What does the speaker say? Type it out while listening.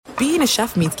being a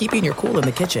chef means keeping your cool in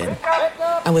the kitchen.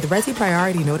 And with Resi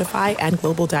Priority Notify and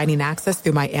Global Dining Access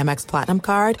through my Amex Platinum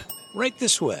card, right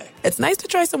this way. It's nice to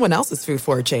try someone else's food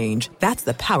for a change. That's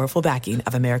the powerful backing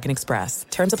of American Express.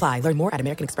 Terms apply. Learn more at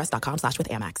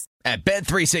americanexpress.com/withAmex. At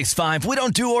Bet365, we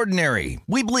don't do ordinary.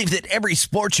 We believe that every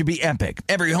sport should be epic.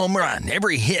 Every home run,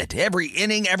 every hit, every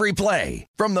inning, every play.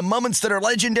 From the moments that are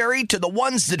legendary to the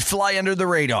ones that fly under the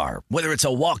radar. Whether it's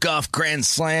a walk-off grand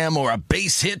slam or a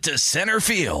base hit to center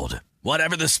field.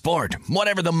 Whatever the sport,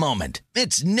 whatever the moment,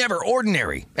 it's never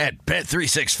ordinary at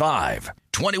Bet365.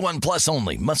 21 plus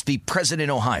only. Must be present in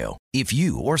Ohio. If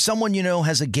you or someone you know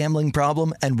has a gambling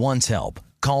problem and wants help,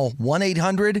 call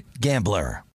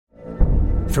 1-800-GAMBLER.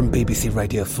 From BBC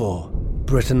Radio 4,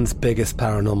 Britain's biggest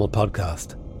paranormal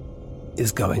podcast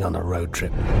is going on a road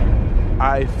trip.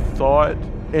 I thought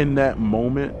in that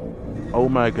moment, oh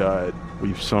my God,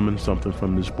 we've summoned something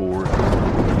from this board.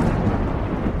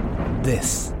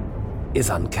 This is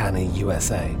Uncanny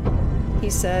USA. He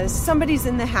says, somebody's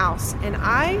in the house, and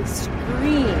I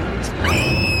screamed.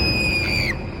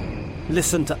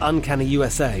 Listen to Uncanny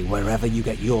USA wherever you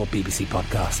get your BBC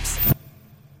podcasts,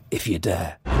 if you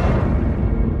dare.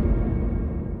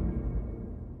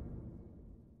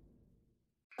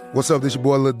 What's up, this your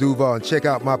boy Lil Duval, and check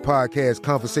out my podcast,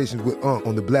 Conversations with Unc,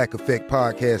 on the Black Effect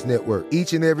Podcast Network.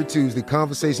 Each and every Tuesday,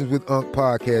 Conversations with Unc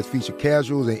podcast feature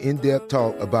casuals and in-depth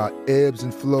talk about ebbs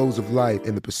and flows of life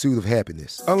and the pursuit of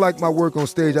happiness. Unlike my work on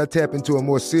stage, I tap into a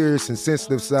more serious and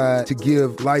sensitive side to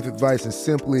give life advice and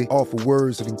simply offer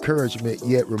words of encouragement,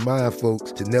 yet remind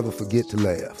folks to never forget to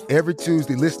laugh. Every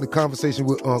Tuesday, listen to Conversations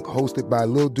with Unc, hosted by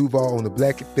Lil Duval on the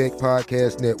Black Effect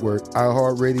Podcast Network,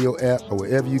 iHeartRadio app, or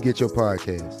wherever you get your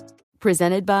podcasts.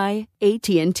 Presented by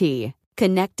AT&T.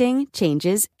 Connecting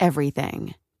changes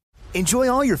everything. Enjoy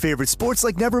all your favorite sports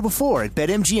like never before at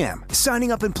BetMGM. Signing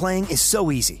up and playing is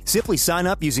so easy. Simply sign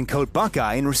up using code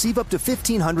Buckeye and receive up to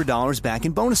 $1,500 back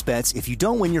in bonus bets if you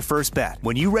don't win your first bet.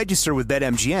 When you register with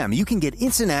BetMGM, you can get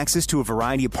instant access to a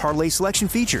variety of parlay selection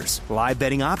features, live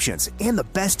betting options, and the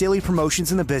best daily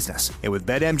promotions in the business. And with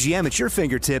BetMGM at your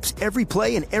fingertips, every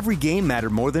play and every game matter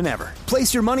more than ever.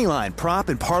 Place your moneyline, prop,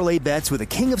 and parlay bets with the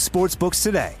king of sportsbooks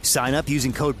today. Sign up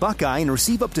using code Buckeye and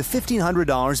receive up to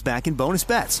 $1,500 back in bonus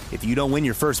bets if you don't win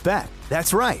your first bet.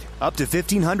 That's right, up to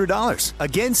 $1,500.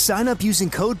 Again, sign up using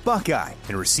code Buckeye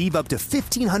and receive up to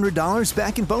 $1,500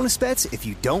 back in bonus bets if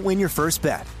you don't win your first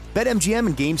bet. BetMGM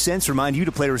and GameSense remind you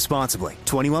to play responsibly.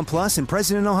 21 plus and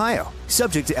present in Ohio.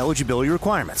 Subject to eligibility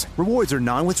requirements. Rewards are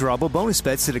non-withdrawable bonus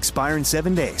bets that expire in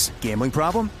 7 days. Gambling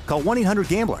problem? Call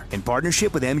 1-800-GAMBLER in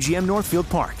partnership with MGM Northfield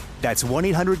Park. That's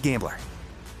 1-800-GAMBLER.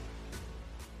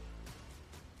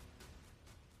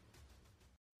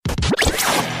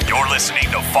 You're listening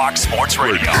to Fox Sports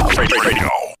Radio.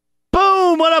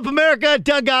 Boom! What up, America?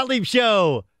 Doug Gottlieb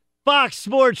Show. Fox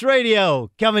Sports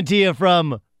Radio coming to you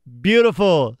from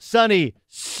beautiful, sunny,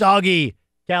 soggy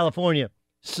California.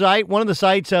 One of the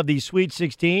sites of the Sweet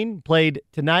 16 played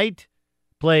tonight,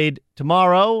 played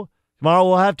tomorrow. Tomorrow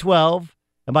we'll have 12,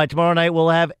 and by tomorrow night we'll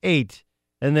have 8.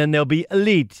 And then there'll be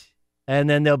Elite, and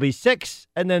then there'll be 6,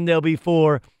 and then there'll be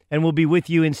 4, and we'll be with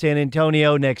you in San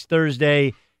Antonio next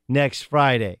Thursday, next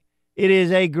Friday. It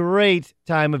is a great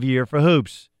time of year for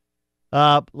hoops.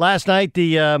 Last night,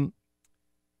 the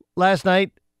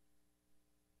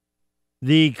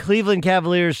Cleveland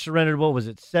Cavaliers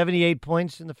surrendered, 78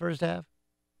 points in the first half?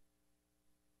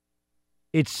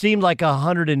 It seemed like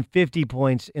 150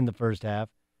 points in the first half.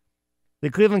 The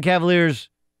Cleveland Cavaliers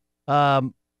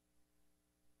seemed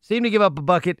to give up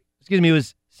it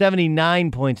was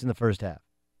 79 points in the first half.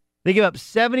 They give up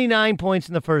 79 points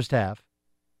in the first half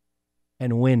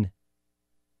and win.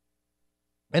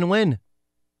 Of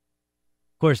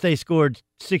course, they scored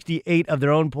 68 of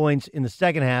their own points in the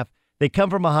second half. They come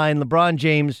from behind. LeBron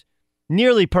James,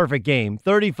 nearly perfect game.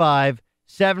 35,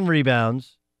 7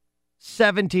 rebounds,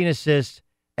 17 assists,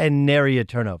 and nary a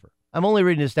turnover. I'm only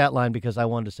reading the stat line because I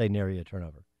wanted to say nary a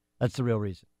turnover. That's the real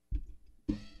reason.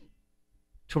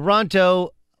 Toronto,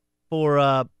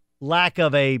 for lack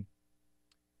of a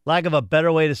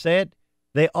better way to say it,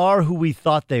 they are who we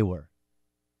thought they were,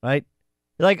 right?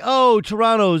 They're like, oh,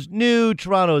 Toronto's new,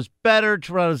 Toronto's better,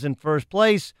 Toronto's in first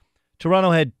place. Toronto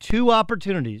had two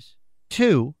opportunities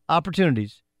to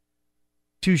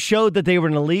show that they were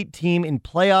an elite team in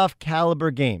playoff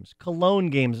caliber games, Cologne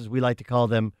games as we like to call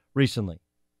them recently.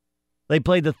 They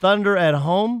played the Thunder at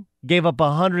home, gave up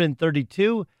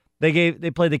 132. They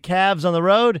played the Cavs on the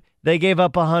road, they gave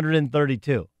up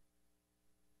 132.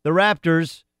 The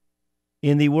Raptors,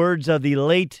 in the words of the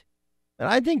late, and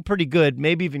I think pretty good,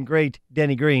 maybe even great,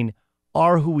 Denny Green,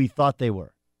 are who we thought they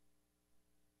were.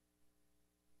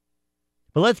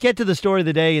 But let's get to the story of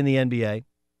the day in the NBA.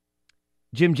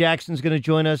 Jim Jackson's going to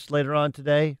join us later on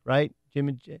today, right?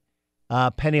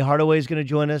 Penny Hardaway is going to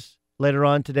join us later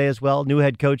on today as well. New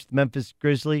head coach of the Memphis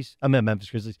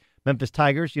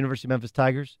Tigers, University of Memphis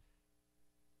Tigers.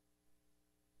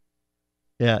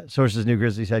 Yeah, sources new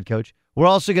Grizzlies head coach. We're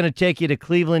also going to take you to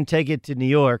Cleveland, take it to New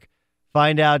York,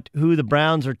 find out who the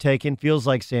Browns are taking, feels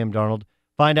like Sam Darnold,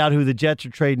 find out who the Jets are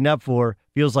trading up for,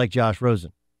 feels like Josh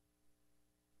Rosen.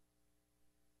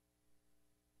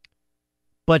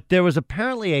 But there was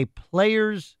apparently a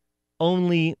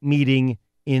players-only meeting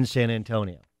in San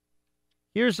Antonio.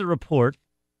 Here's the report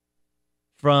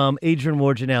from Adrian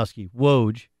Wojnarowski,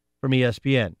 Woj, from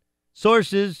ESPN.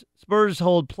 Sources, Spurs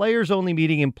hold players-only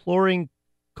meeting imploring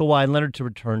Kawhi Leonard to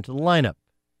return to the lineup.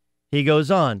 He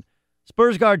goes on,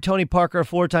 Spurs guard Tony Parker, a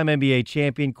four-time NBA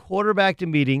champion, quarterbacked a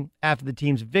meeting after the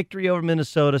team's victory over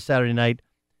Minnesota Saturday night.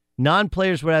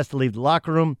 Non-players were asked to leave the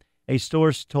locker room, a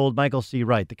source told Michael C.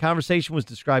 Wright. The conversation was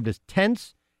described as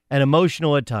tense and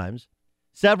emotional at times.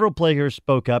 Several players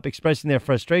spoke up, expressing their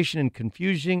frustration and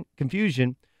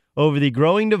confusion over the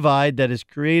growing divide that has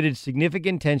created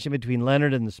significant tension between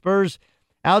Leonard and the Spurs.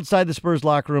 Outside the Spurs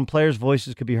locker room, players'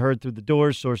 voices could be heard through the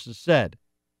doors, sources said.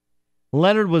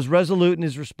 Leonard was resolute in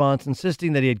his response,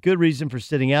 insisting that he had good reason for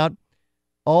sitting out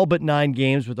all but 9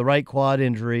 games with the right quad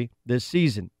injury this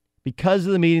season. Because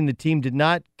of the meeting, the team did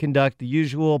not conduct the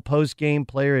usual post-game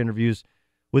player interviews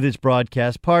with its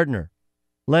broadcast partner.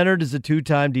 Leonard is a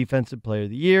 2-time Defensive Player of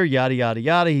the Year, yada, yada,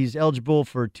 yada. He's eligible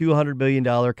for a $200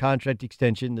 million contract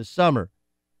extension this summer.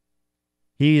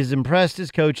 He has impressed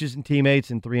his coaches and teammates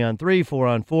in 3-on-3,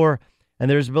 4-on-4, and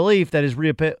there's a belief that his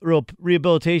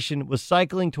rehabilitation was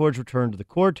cycling towards return to the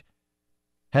court.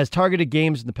 Has targeted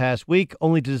games in the past week,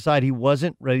 only to decide he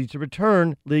wasn't ready to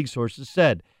return, league sources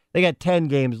said. They got 10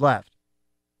 games left.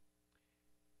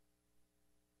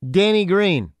 Danny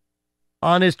Green,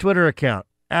 on his Twitter account,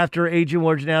 after Adrian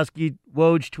Wojnarowski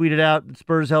tweeted out that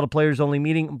Spurs held a players-only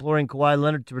meeting imploring Kawhi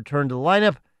Leonard to return to the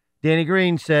lineup, Danny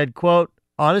Green said, quote,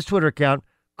 on his Twitter account,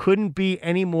 couldn't be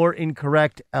any more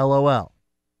incorrect, LOL.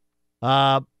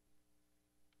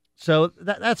 So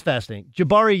that's fascinating.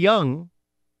 Jabari Young,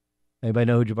 anybody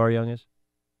know who Jabari Young is?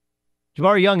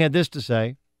 Jabari Young had this to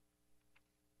say.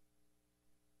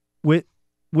 With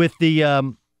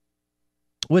the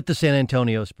San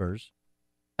Antonio Spurs.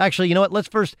 Actually, you know what? Let's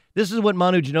first. This is what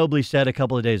Manu Ginobili said a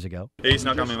couple of days ago. He's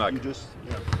not coming back.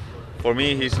 For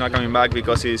me, he's not coming back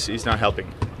because he's not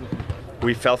helping.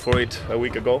 We fell for it a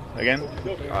week ago again.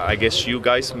 I guess you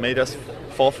guys made us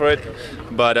fall for it.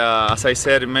 But as I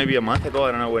said maybe a month ago,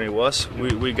 I don't know when it was,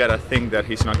 we got to think that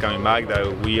he's not coming back,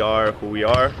 that we are who we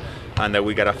are, and that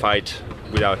we got to fight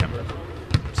without him.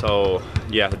 So,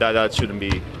 yeah, that shouldn't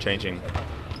be changing,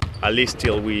 at least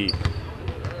till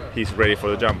he's ready for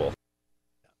the jump ball.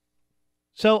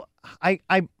 So I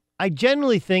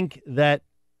generally think that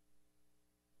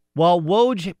while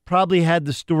Woj probably had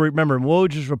the story, remember,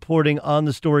 Woj is reporting on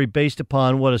the story based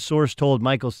upon what a source told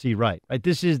Michael C. Wright. Right?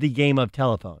 This is the game of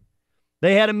telephone.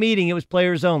 They had a meeting. It was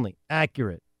players only.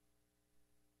 Accurate.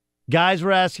 Guys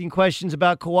were asking questions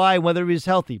about Kawhi, whether he was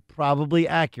healthy. Probably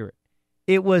accurate.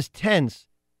 It was tense.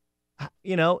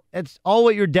 You know, it's all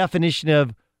what your definition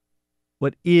of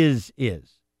what is.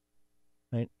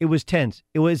 Right? It was tense.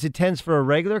 Was it tense for a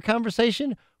regular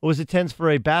conversation, or was it tense for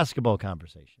a basketball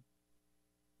conversation?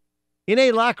 In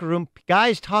a locker room,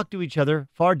 guys talk to each other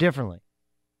far differently.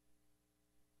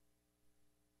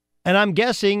 And I'm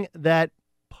guessing that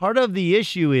part of the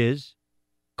issue is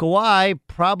Kawhi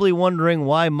probably wondering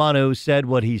why Manu said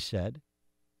what he said.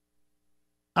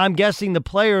 I'm guessing the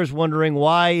players wondering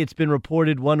why it's been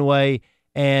reported one way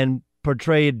and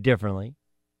portrayed differently.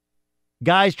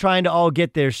 Guys trying to all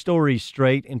get their stories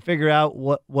straight and figure out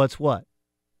what's what.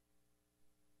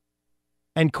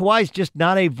 And Kawhi's just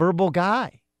not a verbal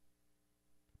guy.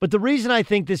 But the reason I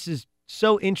think this is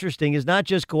so interesting is not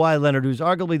just Kawhi Leonard, who's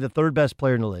arguably the third best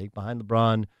player in the league behind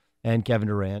LeBron and Kevin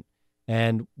Durant,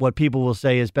 and what people will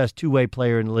say is best two-way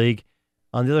player in the league.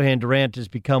 On the other hand, Durant has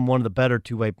become one of the better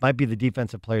two-way, might be the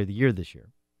defensive player of the year this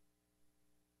year.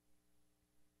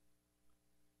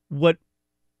 What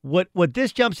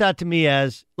this jumps out to me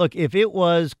as, look, if it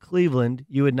was Cleveland,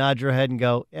 you would nod your head and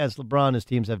go, yes, LeBron, his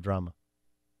teams have drama.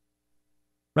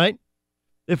 Right?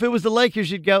 If it was the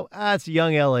Lakers, you'd go, it's a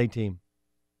young LA team.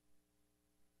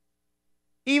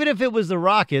 Even if it was the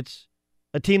Rockets,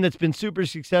 a team that's been super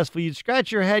successful, you'd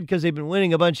scratch your head because they've been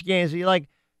winning a bunch of games. You're like,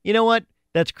 you know what?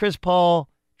 That's Chris Paul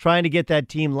trying to get that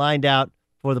team lined out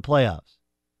for the playoffs.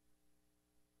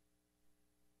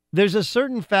 There's a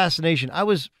certain fascination. I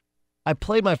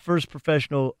played my first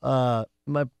professional,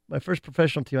 my first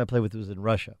professional team I played with was in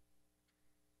Russia.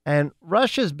 And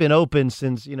Russia's been open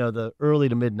since, the early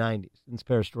to mid-'90s, since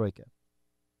Perestroika.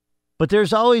 But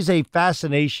there's always a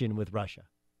fascination with Russia.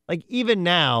 Like, even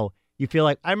now, you feel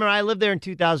like, I remember I lived there in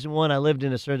 2001. I lived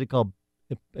in a city called,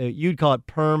 you'd call it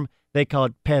Perm, they call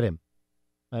it Perm,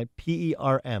 right?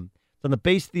 Perm. It's on the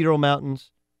base of the Ural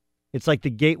Mountains. It's like the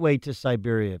gateway to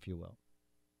Siberia, if you will.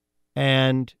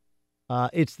 And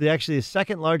it's actually the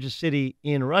second largest city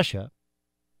in Russia,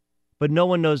 but no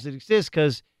one knows it exists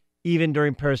because even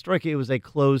during Perestroika, it was a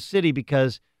closed city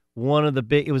because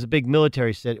it was a big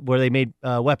military city where they made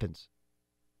weapons.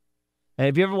 And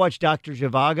if you ever watched Dr.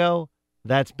 Zhivago,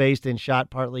 that's based and shot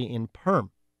partly in Perm.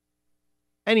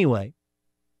 Anyway,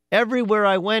 everywhere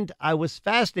I went, I was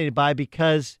fascinated by,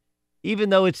 because even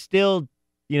though it's still,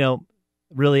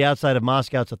 really outside of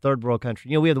Moscow, it's a third world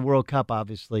country. We have the World Cup,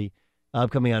 obviously,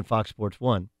 coming on Fox Sports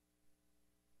 1.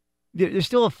 There's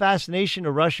still a fascination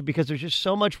to Russia because there's just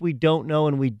so much we don't know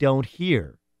and we don't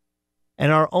hear.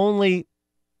 And the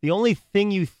only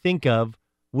thing you think of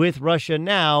with Russia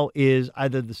now is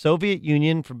either the Soviet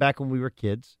Union from back when we were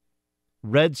kids,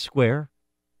 Red Square,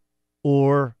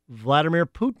 or Vladimir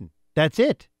Putin. That's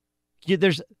it.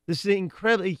 This is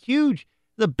incredibly huge,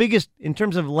 the biggest, in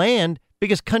terms of land,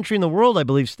 biggest country in the world, I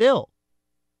believe, still.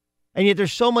 And yet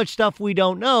there's so much stuff we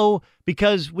don't know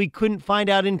because we couldn't find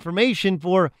out information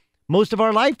for most of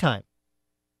our lifetime.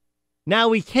 Now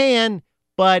we can,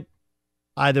 but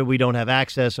either we don't have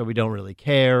access or we don't really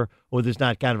care, or there's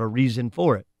not kind of a reason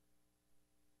for it.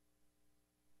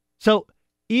 So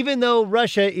even though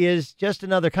Russia is just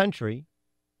another country,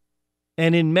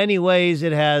 and in many ways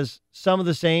it has some of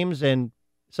the same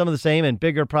and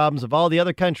bigger problems of all the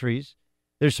other countries,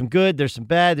 there's some good, there's some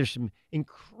bad, there's some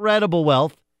incredible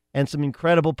wealth and some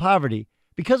incredible poverty.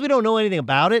 Because we don't know anything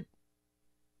about it,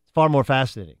 it's far more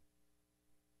fascinating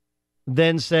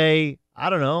than, say, I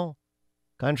don't know,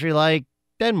 a country like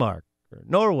Denmark or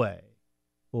Norway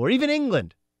or even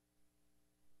England,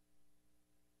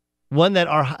 one that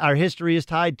our history is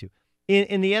tied to.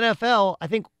 In the NFL, I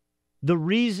think the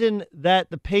reason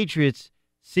that the Patriots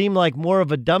seem like more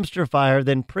of a dumpster fire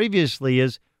than previously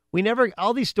is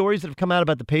all these stories that have come out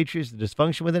about the Patriots, the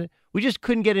dysfunction within it, we just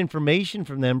couldn't get information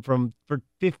from them for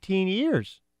 15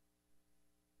 years.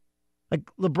 Like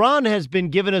LeBron has been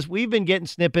giving us, we've been getting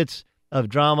snippets of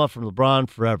drama from LeBron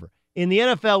forever. In the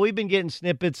NFL, we've been getting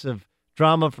snippets of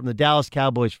drama from the Dallas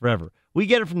Cowboys forever. We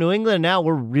get it from New England, and now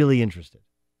we're really interested.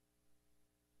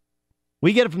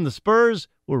 We get it from the Spurs,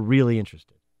 we're really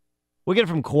interested. We get it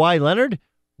from Kawhi Leonard,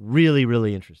 really,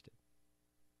 really interested.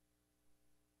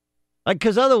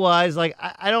 Because otherwise, I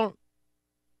don't,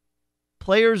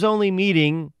 players only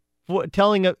meeting,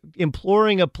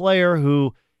 imploring a player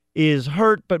who is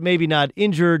hurt but maybe not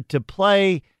injured to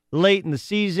play late in the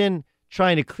season,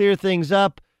 trying to clear things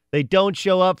up. They don't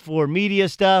show up for media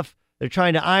stuff. They're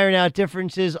trying to iron out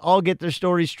differences, all get their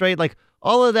stories straight.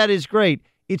 All of that is great.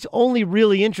 It's only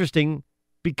really interesting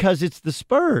because it's the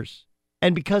Spurs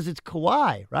and because it's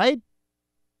Kawhi, right?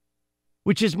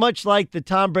 Which is much like the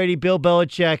Tom Brady, Bill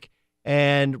Belichick,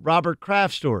 and Robert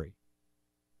Kraft story.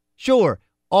 Sure,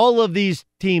 all of these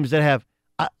teams that have,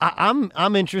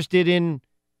 I'm interested in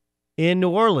New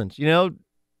Orleans.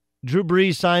 Drew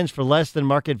Brees signs for less than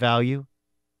market value.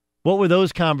 What were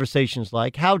those conversations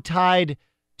like? How tied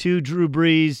to Drew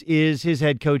Brees is his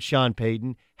head coach, Sean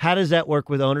Payton? How does that work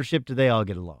with ownership? Do they all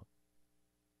get along?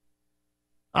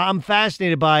 I'm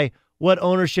fascinated by what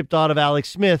ownership thought of Alex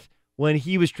Smith when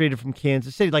he was traded from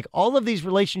Kansas City. All of these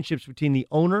relationships between the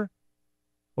owner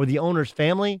or the owner's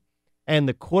family and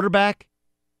the quarterback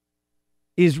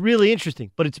is really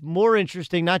interesting. But it's more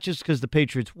interesting not just because the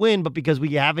Patriots win, but because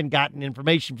we haven't gotten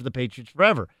information for the Patriots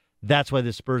forever. That's why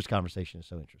this Spurs conversation is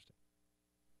so interesting.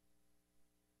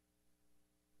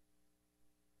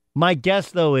 My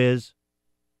guess, though, is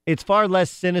it's far less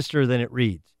sinister than it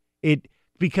reads.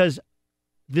 Because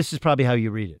this is probably how you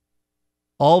read it.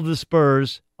 All of the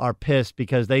Spurs are pissed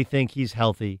because they think he's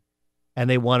healthy and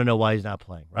they want to know why he's not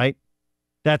playing, right?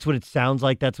 That's what it sounds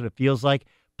like. That's what it feels like.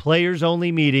 Players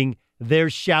only meeting.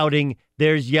 There's shouting.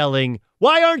 There's yelling.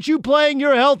 Why aren't you playing?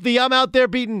 You're healthy. I'm out there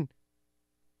beating.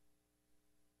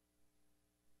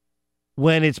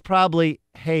 When it's probably,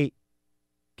 hey,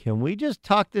 can we just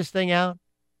talk this thing out?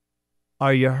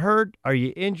 Are you hurt? Are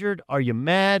you injured? Are you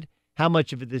mad? How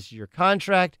much of this is your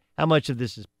contract? How much of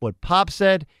this is what Pop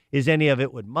said? Is any of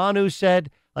it what Manu said?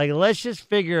 Let's just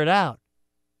figure it out.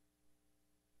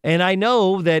 And I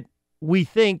know that we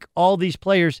think all these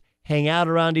players hang out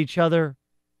around each other.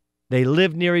 They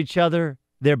live near each other.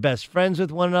 They're best friends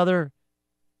with one another.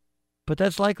 But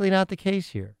that's likely not the case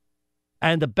here.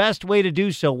 And the best way to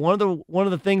do so, one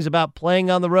of the things about playing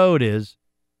on the road is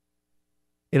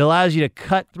It allows you to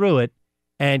cut through it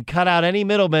and cut out any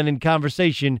middlemen in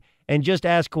conversation and just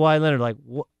ask Kawhi Leonard, like,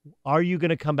 are you going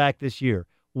to come back this year?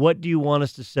 What do you want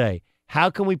us to say? How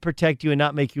can we protect you and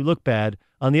not make you look bad?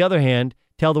 On the other hand,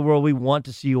 tell the world we want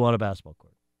to see you on a basketball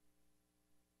court.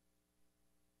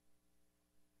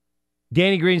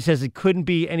 Danny Green says it couldn't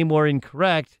be any more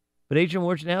incorrect, but Adrian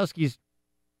Wojnarowski's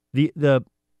the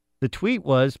tweet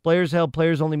was, players held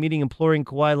players-only meeting imploring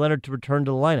Kawhi Leonard to return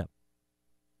to the lineup.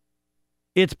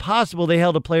 It's possible they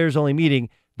held a players-only meeting.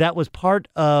 That was part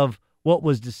of what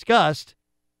was discussed,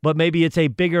 but maybe it's a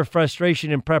bigger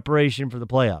frustration in preparation for the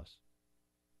playoffs.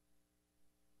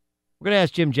 We're going to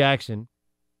ask Jim Jackson.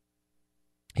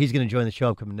 He's going to join the show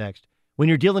upcoming next. When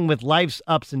you're dealing with life's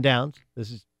ups and downs, this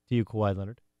is to you, Kawhi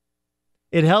Leonard,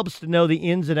 it helps to know the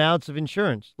ins and outs of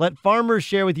insurance. Let Farmers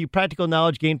share with you practical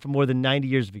knowledge gained from more than 90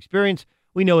 years of experience.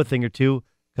 We know a thing or two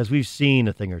because we've seen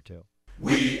a thing or two.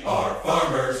 We are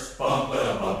Farmers. Bum,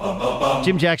 ba, bum, bum, bum, bum.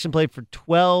 Jim Jackson played for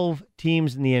 12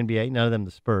 teams in the NBA, none of them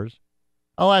the Spurs.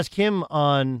 I'll ask him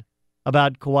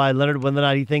about Kawhi Leonard, whether or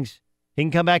not he thinks he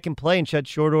can come back and play in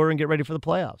short order and get ready for the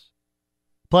playoffs.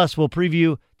 Plus, we'll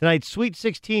preview tonight's Sweet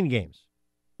 16 games.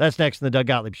 That's next in the Doug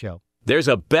Gottlieb Show. There's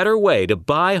a better way to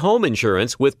buy home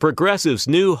insurance with Progressive's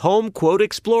new Home Quote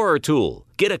Explorer tool.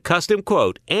 Get a custom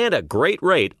quote and a great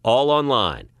rate all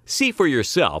online. See for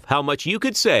yourself how much you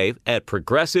could save at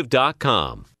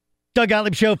Progressive.com. Doug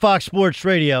Gottlieb Show, Fox Sports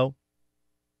Radio.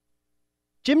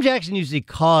 Jim Jackson usually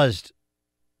caused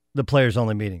the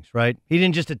players-only meetings, right? He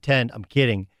didn't just attend. I'm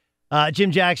kidding.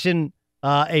 Jim Jackson,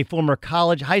 a former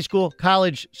high school,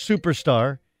 college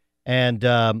superstar, and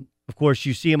of course,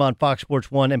 you see him on Fox Sports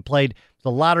 1 and played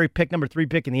the lottery pick, number 3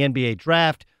 pick in the NBA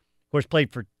draft. Of course,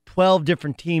 played for 12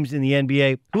 different teams in the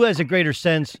NBA. Who has a greater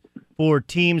sense for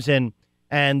teams and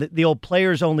the old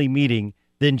players-only meeting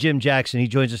than Jim Jackson? He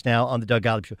joins us now on the Doug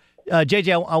Gottlieb Show.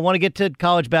 JJ, I want to get to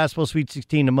college basketball Sweet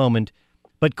 16 in a moment,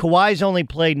 but Kawhi's only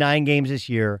played 9 games this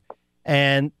year,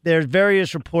 and there's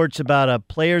various reports about a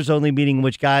players-only meeting in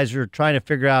which guys are trying to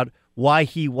figure out why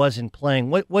he wasn't playing.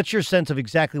 What's your sense of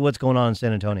exactly what's going on in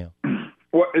San Antonio?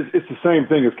 Well, it's the same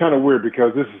thing. It's kind of weird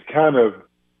because this is kind of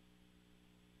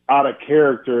out of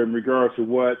character in regards to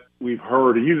what we've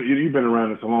heard. You've been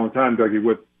around this a long time, Dougie.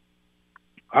 With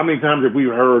how many times have we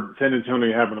heard San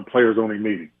Antonio having a players-only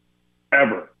meeting?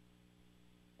 Ever.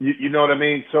 You know what I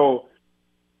mean? So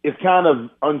it's kind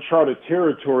of uncharted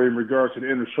territory in regards to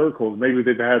the inner circles. Maybe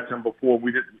they've had some before.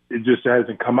 It just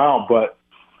hasn't come out. But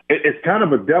it's kind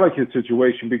of a delicate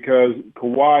situation because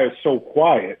Kawhi is so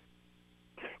quiet.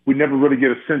 We never really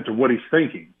get a sense of what he's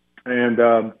thinking.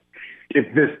 And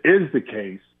if this is the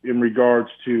case in regards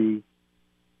to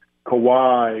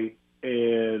Kawhi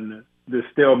and the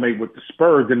stalemate with the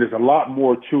Spurs, then there's a lot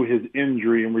more to his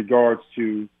injury in regards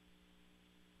to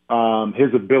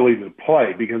his ability to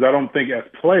play. Because I don't think as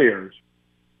players,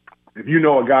 if you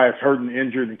know a guy is hurt and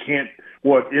injured and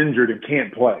injured and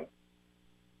can't play,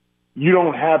 you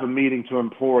don't have a meeting to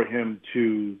implore him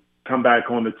to come back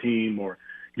on the team or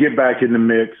get back in the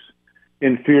mix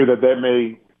in fear that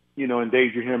may,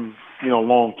 endanger him,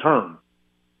 long term.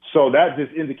 So that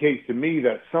just indicates to me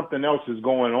that something else is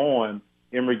going on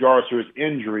in regards to his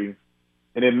injury,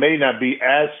 and it may not be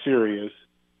as serious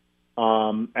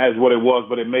as what it was,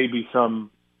 but it may be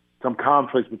some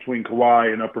conflicts between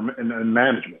Kawhi and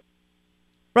management.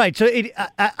 Right. So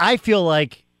I feel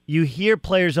like you hear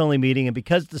players only meeting, and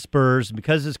because the Spurs, and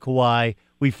because it's Kawhi,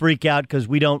 we freak out because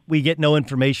we get no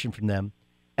information from them.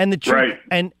 And the truth,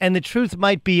 right. and the truth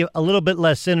might be a little bit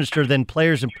less sinister than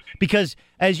players, because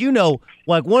as you know,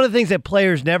 like one of the things that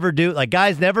players never do, like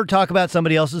guys never talk about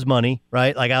somebody else's money,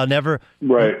 right? Like I'll never,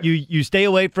 right? You stay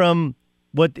away from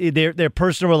what their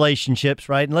personal relationships,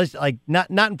 right? Unless like not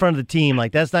in front of the team,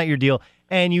 like that's not your deal.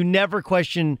 And you never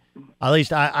question, at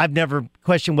least I've never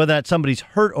questioned whether or not somebody's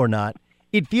hurt or not.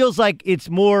 It feels like it's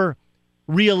more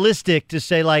realistic to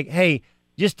say like, hey,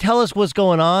 just tell us what's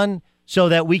going on, so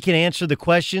that we can answer the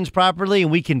questions properly and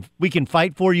we can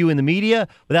fight for you in the media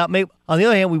without on the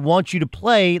other hand, we want you to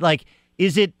play. Like,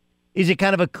 is it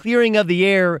kind of a clearing of the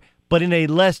air, but in a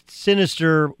less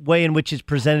sinister way in which it's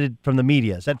presented from the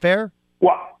media? Is that fair?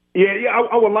 Well, yeah.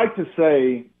 I would like to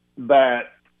say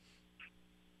that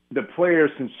the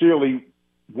players sincerely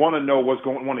want to know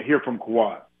want to hear from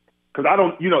Kawhi. Because I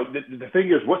don't, the thing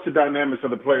is, what's the dynamics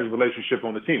of the players' relationship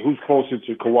on the team? Who's closer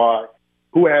to Kawhi?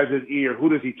 Who has his ear? Who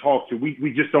does he talk to?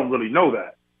 We just don't really know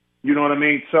that. You know what I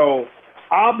mean? So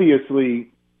obviously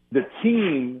the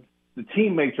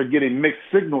teammates are getting mixed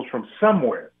signals from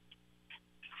somewhere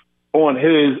on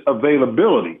his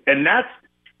availability. And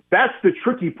that's the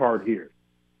tricky part here.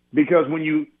 Because when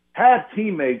you have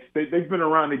teammates. They've been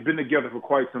around. They've been together for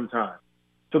quite some time.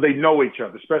 So they know each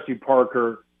other, especially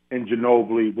Parker and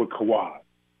Ginobili with Kawhi.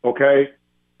 Okay?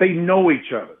 They know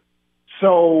each other.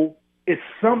 So it's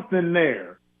something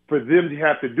there for them to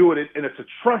have to do it. And it's a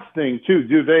trust thing, too.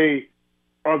 Did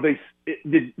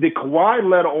Kawhi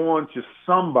let on to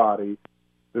somebody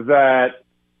that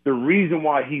the reason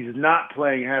why he's not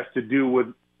playing has to do with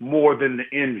more than the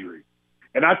injury?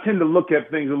 And I tend to look at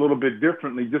things a little bit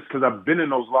differently just because I've been in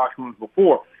those locker rooms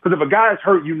before. Because if a guy's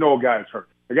hurt, you know a guy's hurt.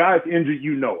 A guy's injured,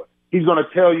 you know it. He's going to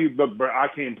tell you, "Look, bro, I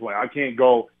can't play. I can't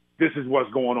go. This is what's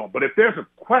going on." But if there's a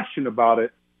question about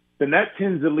it, then that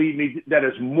tends to lead me that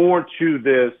is more to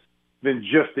this than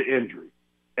just the injury.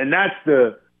 And that's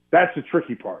the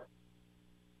tricky part.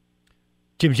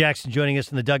 Jim Jackson joining us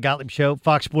in the Doug Gottlieb Show,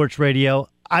 Fox Sports Radio.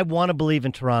 I want to believe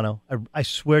in Toronto. I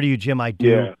swear to you, Jim, I do.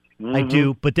 Yeah. Mm-hmm. I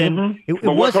do. But then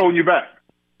but what's holding you back?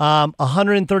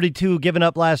 132 given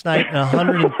up last night and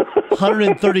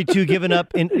 132 given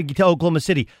up to Oklahoma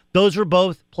City. Those were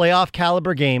both playoff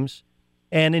caliber games,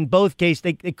 and in both cases,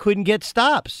 they couldn't get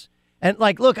stops. And,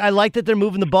 look, I like that they're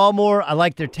moving the ball more. I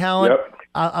like their talent. Yep.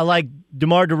 I like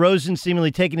DeMar DeRozan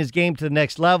seemingly taking his game to the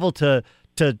next level, to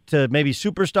maybe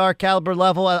superstar caliber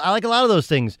level. I like a lot of those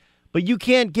things. But you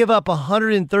can't give up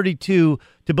 132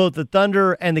 to both the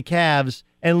Thunder and the Cavs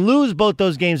and lose both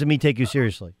those games and me take you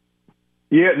seriously.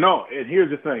 Yeah, no, and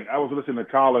here's the thing. I was listening to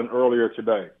Colin earlier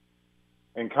today,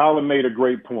 and Colin made a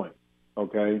great point,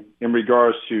 okay, in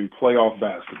regards to playoff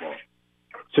basketball.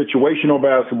 Situational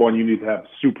basketball, and you need to have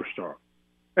a superstar.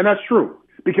 And that's true,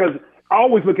 because I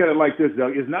always look at it like this,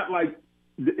 Doug. It's not like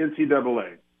the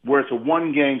NCAA, where it's a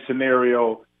one-game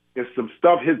scenario. If some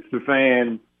stuff hits the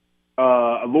fan,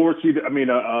 an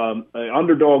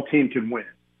underdog team can win.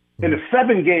 In a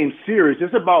 7-game series,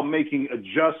 it's about making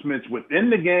adjustments within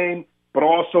the game, but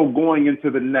also going into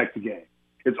the next game.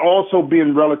 It's also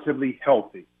being relatively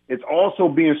healthy. It's also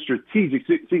being strategic.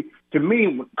 See, to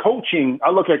me, coaching,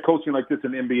 I look at coaching like this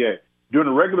in the NBA. During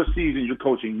the regular season, you're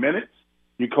coaching minutes,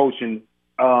 you're coaching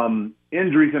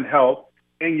injuries and health,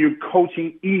 and you're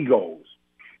coaching egos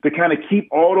to kind of keep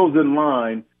all those in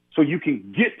line so you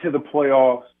can get to the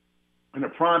playoffs in a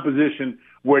prime position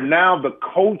where now the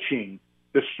coaching,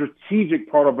 the strategic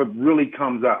part of it really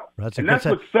comes out. That's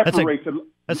what separates it.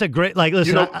 That's a great,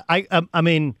 listen, I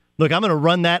mean, look, I'm going to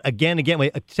run that again.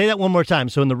 Wait, say that one more time.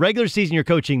 So in the regular season, you're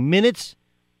coaching minutes,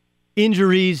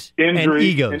 injuries and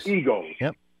egos.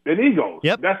 Yep. And egos.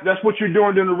 Yep. That's what you're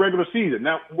doing during the regular season.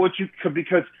 Now,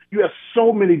 because you have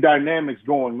so many dynamics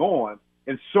going on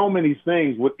and so many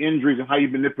things with injuries and how you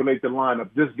manipulate the lineup.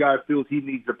 This guy feels he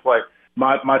needs to play.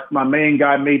 My main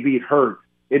guy may be hurt.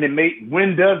 And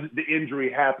when does the injury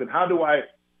happen? How do I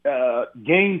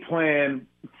game plan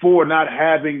for not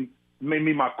having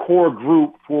maybe my core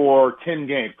group for 10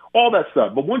 games? All that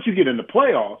stuff. But once you get in the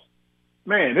playoffs,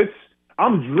 man,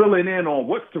 I'm drilling in on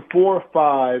what's the 4 or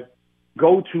 5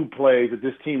 go-to plays that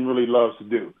this team really loves to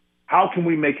do. How can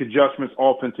we make adjustments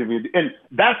offensively? And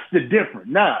that's the difference.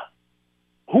 Now,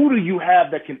 who do you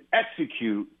have that can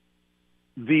execute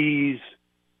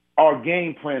our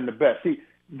game plan the best? See,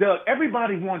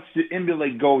 everybody wants to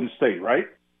emulate Golden State, right?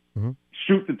 Mm-hmm.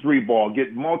 Shoot the 3 ball,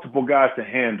 get multiple guys to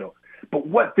handle. But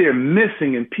what they're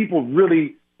missing, and people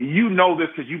really, you know this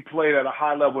because you played at a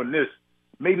high level in this,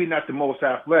 maybe not the most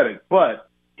athletic, but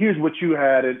here's what you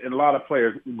had in a lot of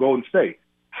players, Golden State,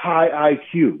 high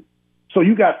IQ. So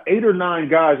you got 8 or 9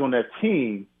 guys on that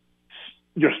team.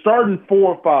 Your starting 4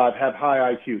 or 5 have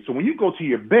high IQ. So when you go to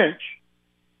your bench,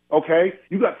 okay,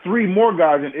 you got 3 more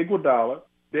guys in Iguodala,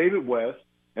 David West,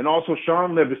 and also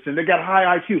Sean Livingston. They got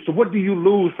high IQ. So what do you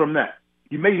lose from that?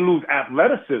 You may lose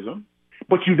athleticism,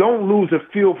 but you don't lose a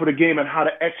feel for the game and how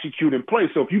to execute and play.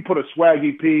 So if you put a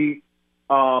Swaggy P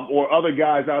or other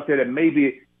guys out there that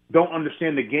maybe don't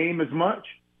understand the game as much,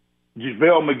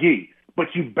 JaVale McGee, but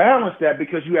you balance that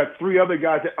because you have 3 other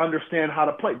guys that understand how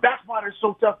to play. That's why they're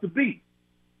so tough to beat.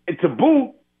 And to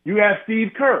boot, you have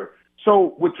Steve Kerr.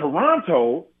 So with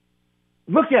Toronto,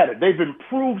 look at it. They've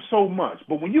improved so much.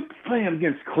 But when you play them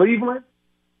against Cleveland,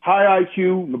 high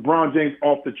IQ, LeBron James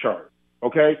off the chart.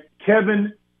 Okay?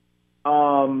 Kevin,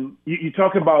 you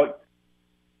talk about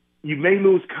you may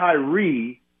lose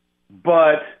Kyrie,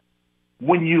 but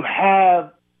when you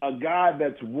have a guy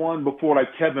that's won before like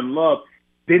Kevin Love,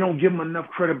 they don't give him enough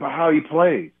credit for how he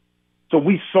plays. So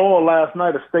we saw last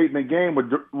night a statement game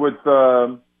with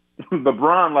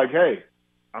LeBron like, hey,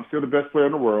 I'm still the best player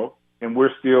in the world, and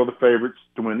we're still the favorites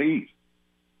to win the East.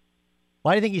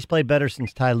 Why do you think he's played better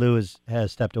since Ty Lue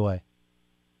has stepped away?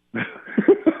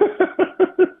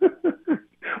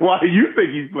 Why do you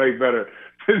think he's played better?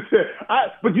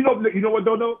 But you know what,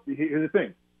 though? Here's the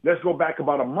thing. let's go back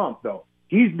about a month, though.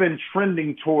 He's been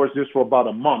trending towards this for about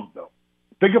a month, though.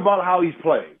 Think about how he's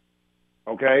played,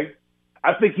 okay?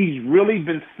 I think he's really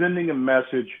been sending a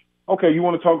message. Okay, you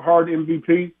want to talk hard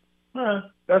MVP?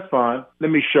 That's fine. Let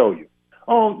me show you.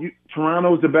 Oh,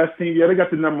 Toronto's the best team. Yeah, they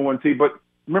got the number one seed. But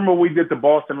remember we did the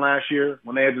Boston last year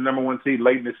when they had the number one seed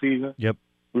late in the season? Yep.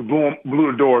 We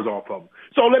blew the doors off of them.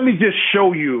 So let me just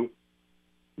show you,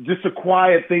 just to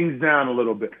quiet things down a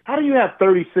little bit. How do you have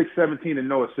 36-17 and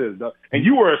no assists, Doug? And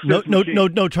you were assist machine.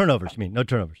 No turnovers. No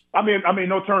turnovers. I mean,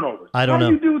 no turnovers. I don't know.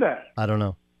 How do you do that? I don't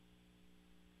know.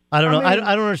 I don't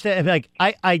understand. Like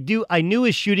I knew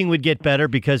his shooting would get better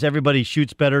because everybody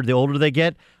shoots better the older they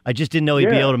get. I just didn't know he'd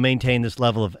be able to maintain this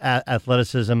level of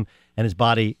athleticism and his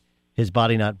body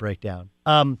not break down.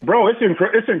 Bro,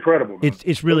 it's incredible. Man.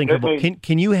 It's really incredible.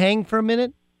 Can you hang for a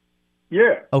minute?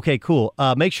 Yeah. Okay, cool.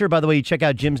 Make sure, by the way, you check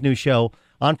out Jim's new show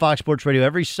on Fox Sports Radio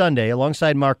every Sunday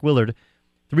alongside Mark Willard,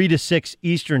 3 to 6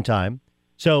 Eastern time.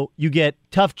 So you get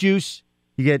Tough Juice.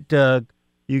 You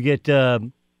get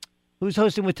who's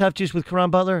hosting with Tough Juice with Karan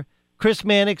Butler? Chris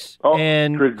Mannix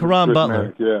and Karan Butler.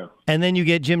 Mannix, yeah. And then you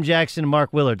get Jim Jackson and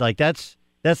Mark Willard. Like that's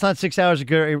not 6 hours of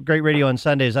great radio on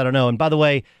Sundays. I don't know. And by the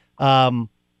way, so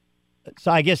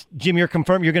I guess Jim, you're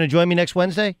confirmed you're going to join me next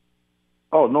Wednesday?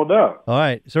 Oh, no doubt. All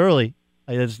right, it's early.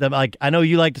 I know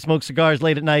you like to smoke cigars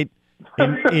late at night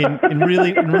in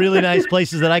really nice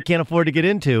places that I can't afford to get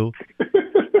into.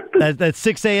 That's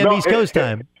 6 a.m. East Coast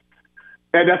time.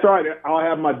 And that's all right. I'll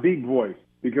have my deep voice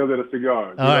because of the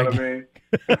cigars. You know what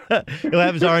I mean? He'll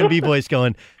have his R&B voice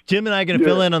going. Jim and I are going to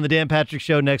fill in on the Dan Patrick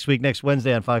Show next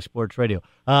Wednesday on Fox Sports Radio.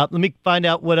 Let me find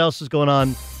out what else is going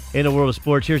on in the world of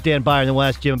sports. Here's Dan Byer, and then we'll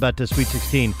ask Jim about the Sweet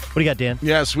 16. What do you got, Dan?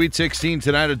 Yeah, Sweet 16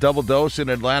 tonight, a double dose in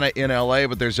Atlanta, in L.A.,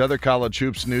 but there's other college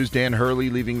hoops news. Dan Hurley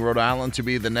leaving Rhode Island to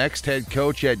be the next head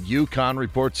coach at UConn.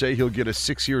 Reports say he'll get a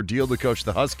 6-year deal to coach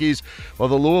the Huskies, while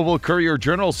the Louisville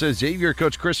Courier-Journal says Xavier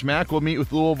coach Chris Mack will meet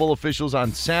with Louisville officials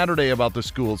on Saturday about the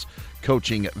school's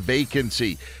coaching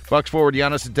vacancy. Bucks forward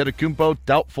Giannis Antetokounmpo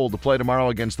doubtful to play tomorrow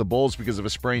against the Bulls because of a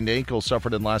sprained ankle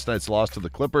suffered in last night's loss to the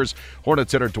Clippers.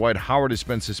 Hornets hitter Dwight Howard has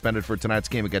been suspended for tonight's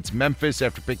game against Memphis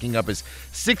after picking up his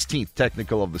 16th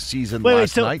technical of the season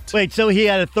last night. Wait, so he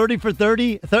had a 30 for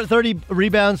 30, 30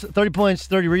 rebounds, 30 points,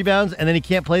 30 rebounds, and then he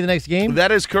can't play the next game?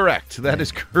 That is correct. That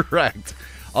is correct.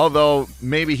 Although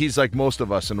maybe he's like most of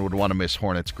us and would want to miss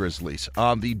Hornets Grizzlies.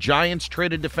 The Giants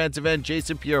traded defensive end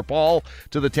Jason Pierre-Paul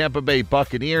to the Tampa Bay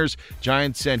Buccaneers.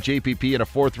 Giants sent JPP and a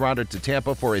 4th-rounder to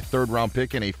Tampa for a 3rd-round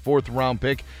pick and a 4th-round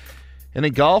pick. And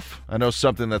in golf, I know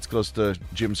something that's close to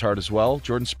Jim's heart as well.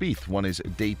 Jordan Spieth won his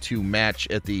Day 2 match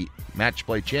at the Match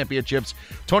Play Championships.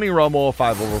 Tony Romo, a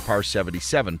 5 over par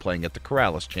 77, playing at the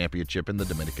Corrales Championship in the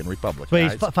Dominican Republic. Wait,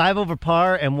 he's 5 over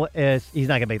par, and he's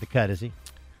not going to make the cut, is he?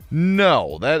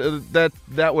 No,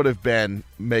 that would have been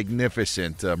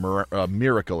magnificent, a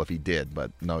miracle if he did,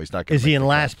 but no, he's not going to. Is he in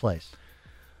last place?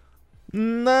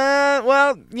 Nah,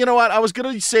 well, you know what? I was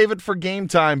going to save it for game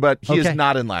time, but he is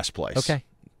not in last place. Okay.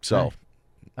 So. All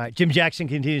right. Jim Jackson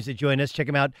continues to join us. Check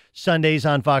him out Sundays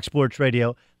on Fox Sports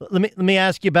Radio. Let me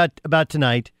ask you about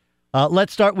tonight.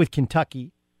 Let's start with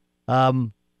Kentucky.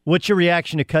 What's your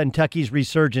reaction to Kentucky's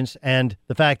resurgence and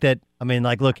the fact that,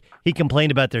 look, he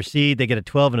complained about their seed. They get a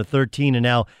 12 and a 13, and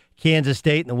now Kansas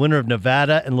State and the winner of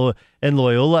Nevada and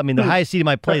Loyola. The highest seed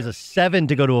might play is a 7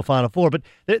 to go to a Final Four, but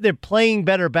they're playing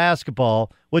better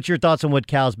basketball. What's your thoughts on what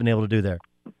Cal's been able to do there?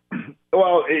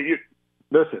 Well,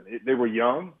 listen, they were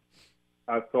young.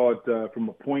 I thought from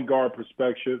a point guard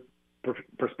perspective,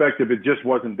 it just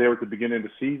wasn't there at the beginning of the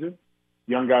season.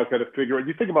 Young guys got to figure it.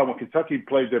 You think about when Kentucky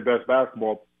played their best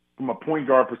basketball, from a point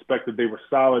guard perspective, they were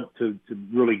solid to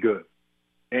really good.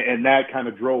 And that kind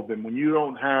of drove them. When you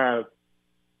don't have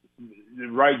the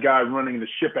right guy running the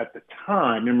ship at the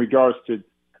time in regards to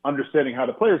understanding how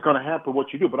to play, it's going to hamper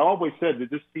what you do. But I always said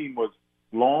that this team was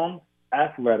long,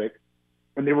 athletic,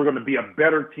 and they were going to be a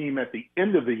better team at the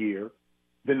end of the year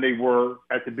than they were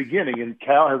at the beginning. And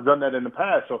Cal has done that in the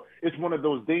past. So it's one of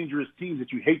those dangerous teams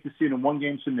that you hate to see in a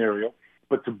one-game scenario.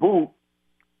 But to boot,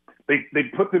 they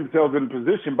put themselves in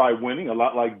position by winning, a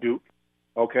lot like Duke,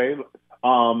 okay,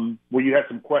 where you had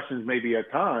some questions maybe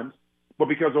at times. But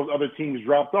because those other teams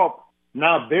dropped off,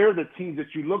 now they're the teams that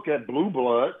you look at, blue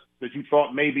bloods, that you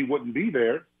thought maybe wouldn't be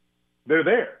there. They're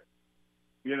there.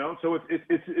 You know, so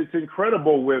it's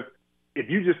incredible with, if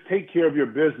you just take care of your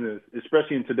business,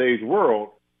 especially in today's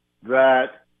world,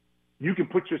 that you can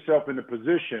put yourself in a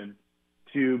position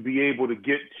to be able to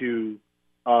get to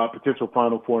potential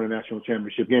Final Four in a national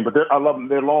championship game. But I love them.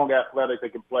 They're long, athletic. They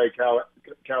can play. Cal's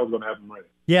going to have them ready.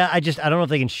 Yeah, I don't know if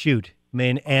they can shoot. I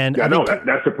mean, and I know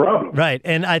that's the problem. Right,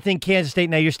 and I think Kansas State,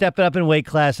 now you're stepping up in weight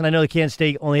class, and I know the Kansas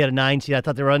State only had a 9 seed. I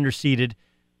thought they were underseeded.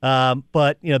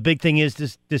 But, big thing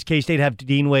is, does K-State have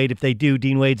Dean Wade? If they do,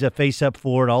 Dean Wade's a face-up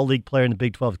forward, all-league player in the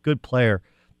Big 12, good player.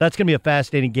 That's going to be a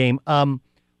fascinating game.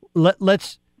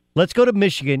 Let's go to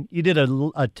Michigan. You did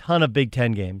a ton of Big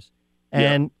Ten games.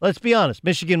 And let's be honest,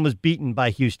 Michigan was beaten by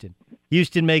Houston.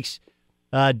 Houston makes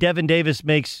Devin Davis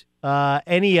makes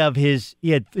any of his –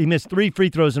 he missed 3 free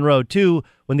throws in a row, 2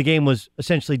 when the game was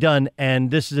essentially done,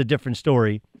 and this is a different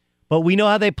story. But we know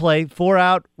how they play, 4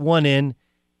 out, 1 in,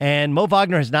 and Mo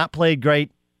Wagner has not played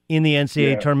great in the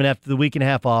NCAA tournament after the week and a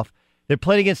half off. They're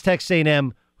playing against Texas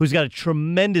A&M, who's got a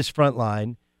tremendous front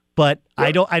line, but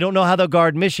I don't know how they'll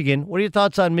guard Michigan. What are your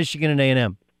thoughts on Michigan and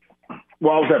A&M?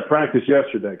 Well, I was at practice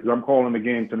yesterday because I'm calling the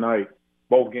game tonight,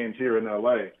 both games here in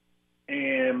L.A.,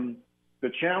 and the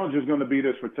challenge is going to be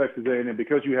this for Texas A&M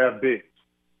because you have bigs.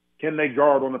 Can they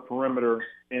guard on the perimeter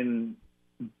and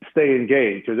stay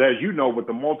engaged? Because as you know, with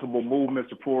the multiple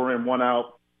movements to 4 in, 1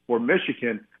 out for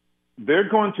Michigan, they're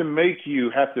going to make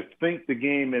you have to think the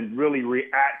game and really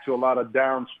react to a lot of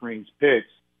down screens, picks,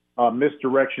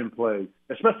 misdirection plays,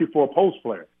 especially for a post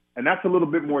player. And that's a little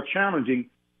bit more challenging.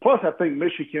 Plus, I think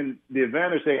Michigan, the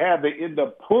advantage they have, they end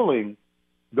up pulling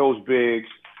those bigs,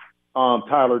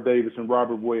 Tyler Davis and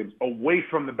Robert Williams, away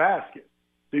from the basket.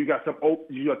 So you got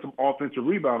some offensive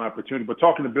rebound opportunity. But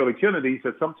talking to Billy Kennedy, he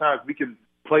said sometimes we can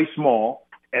play small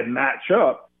and match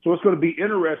up. So it's going to be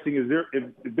interesting is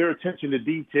their attention to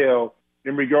detail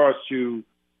in regards to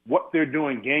what they're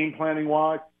doing game planning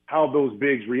wise, how those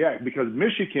bigs react. Because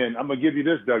Michigan, I'm going to give you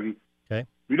this, Dougie. Okay.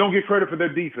 We don't get credit for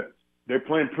their defense. They're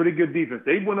playing pretty good defense.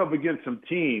 They went up against some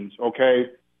teams, okay,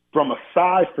 from a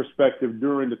size perspective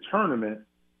during the tournament,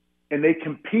 and they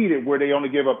competed where they only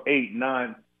gave up 8,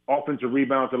 9 offensive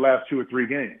rebounds the last 2 or 3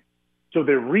 games. So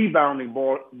they're rebounding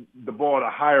the ball at a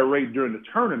higher rate during the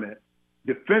tournament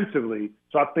defensively.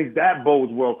 So I think that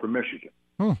bodes well for Michigan.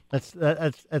 That's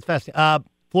fascinating.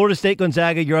 Florida State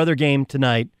Gonzaga, your other game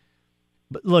tonight.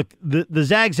 But look, the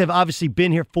Zags have obviously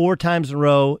been here 4 times in a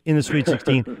row in the Sweet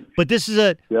 16. But this is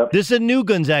a new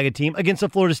Gonzaga team against a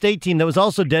Florida State team that was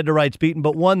also dead to rights beaten,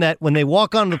 but one that when they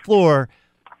walk onto the floor,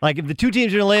 like if the 2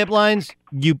 teams are in layup lines,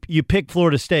 you pick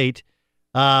Florida State.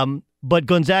 But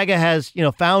Gonzaga has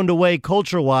found a way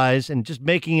culture-wise and just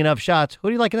making enough shots. Who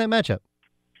do you like in that matchup?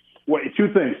 Well,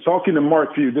 2 things. Talking to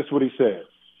Mark Few, this is what he said.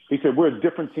 He said, we're a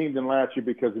different team than last year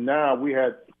because now we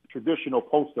had traditional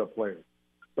post-up players.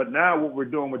 But now what we're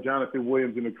doing with Jonathan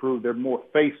Williams and the crew, they're more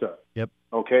face-up. Yep.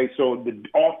 Okay, so the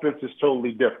offense is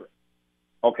totally different.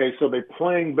 Okay, so they're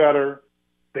playing better.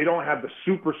 They don't have the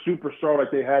superstar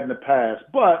like they had in the past.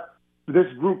 But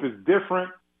this group is different.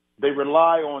 They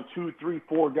rely on 2, 3,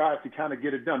 4 guys to kind of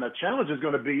get it done. The challenge is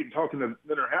going to be, talking to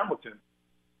Leonard Hamilton,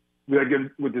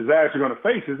 again, what the Zags are going to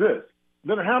face is this.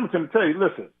 Leonard Hamilton will tell you,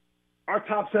 listen, our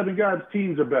top 7 guys'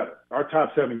 teams are better, our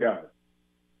top 7 guys,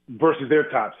 versus their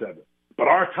top 7. But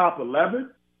our top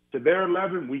 11 to their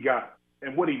 11, we got it.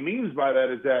 And what he means by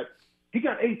that is that he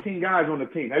got 18 guys on the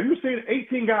team. Have you seen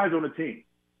 18 guys on the team?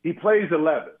 He plays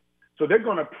 11. So they're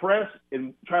going to press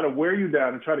and try to wear you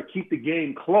down and try to keep the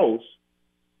game close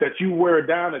that you wear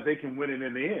down that they can win it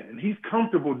in the end. And he's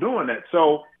comfortable doing that.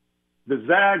 So the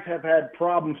Zags have had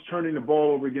problems turning the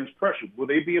ball over against pressure. Will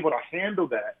they be able to handle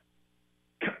that?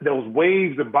 Those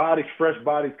waves of bodies, fresh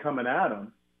bodies coming at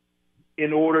them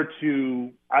in order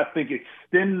to, I think,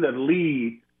 extend the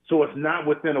lead so it's not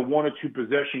within a 1 or 2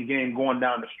 possession game going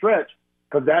down the stretch,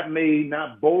 because that may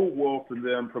not bode well for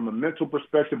them from a mental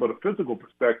perspective but a physical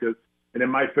perspective, and it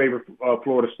might favor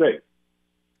Florida State.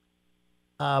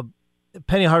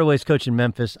 Penny Hardaway's coaching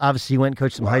Memphis. Obviously, he went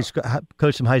and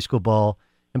coached some high school ball.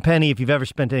 And Penny, if you've ever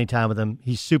spent any time with him,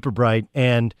 he's super bright.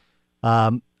 And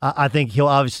I think he'll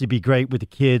obviously be great with the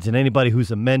kids and anybody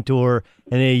who's a mentor,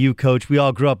 an AAU coach. We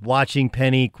all grew up watching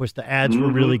Penny. Of course, the ads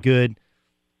were really good.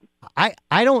 I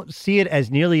don't see it as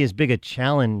nearly as big a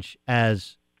challenge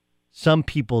as some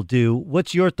people do.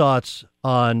 What's your thoughts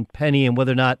on Penny and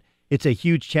whether or not it's a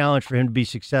huge challenge for him to be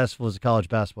successful as a college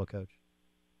basketball coach?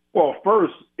 Well,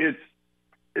 first,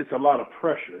 it's a lot of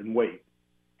pressure and weight.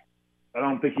 I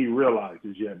don't think he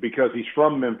realizes yet because he's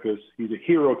from Memphis. He's a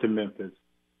hero to Memphis.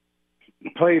 He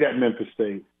played at Memphis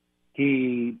State.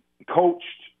 He coached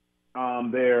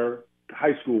there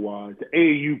high school-wise, the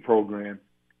AAU program.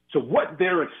 So what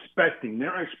they're expecting,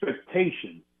 their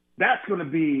expectation, that's going to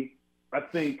be, I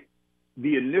think,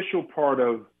 the initial part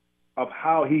of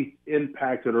how he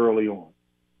impacted early on.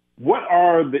 What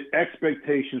are the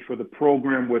expectations for the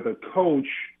program with a coach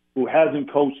who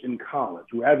hasn't coached in college,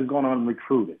 who hasn't gone on and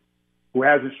recruited, who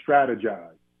hasn't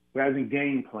strategized, who hasn't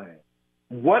game planned?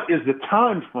 what is the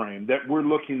time frame that we're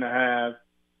looking to have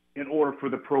in order for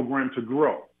the program to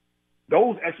grow?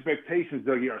 Those expectations,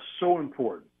 Dougie, are so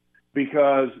important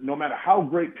because no matter how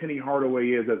great Penny Hardaway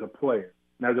is as a player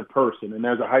and as a person and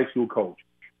as a high school coach,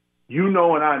 you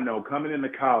know and I know coming into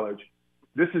college,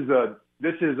 this is a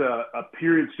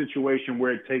period situation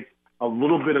where it takes a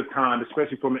little bit of time,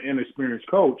 especially from an inexperienced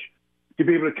coach, to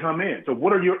be able to come in. So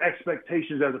what are your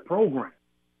expectations as a program?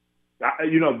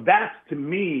 That to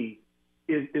me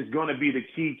is going to be the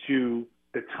key to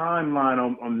the timeline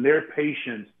on their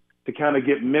patience to kind of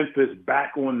get Memphis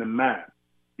back on the map.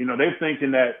 They're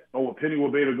thinking that, Penny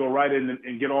will be able to go right in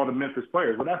and get all the Memphis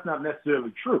players. Well, that's not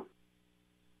necessarily true.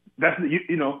 That's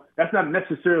not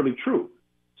necessarily true.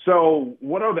 So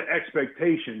what are the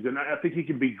expectations? And I think he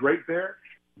can be great there,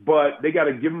 but they got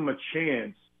to give him a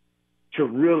chance to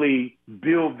really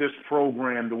build this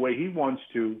program the way he wants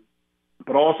to,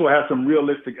 but also have some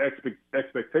realistic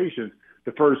expectations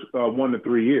the first 1 to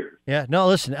 3 years. Yeah, no,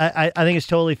 listen, I think it's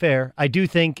totally fair. I do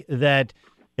think that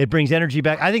it brings energy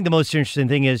back. I think the most interesting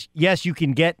thing is, yes, you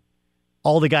can get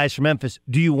all the guys from Memphis.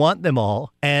 Do you want them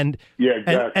all? And yeah,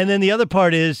 exactly. And then the other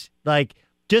part is, like,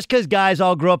 just because guys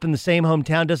all grow up in the same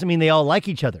hometown doesn't mean they all like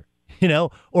each other,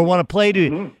 or want to play to.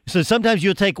 Mm-hmm. So sometimes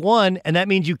you'll take one, and that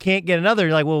means you can't get another.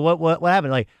 You're like, well, what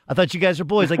happened? Like, I thought you guys were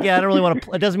boys. Like, yeah, I don't really want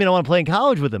to. It doesn't mean I want to play in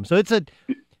college with them. So it's a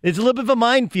little bit of a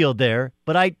minefield there.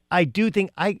 But I do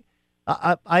think I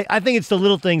think it's the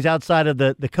little things outside of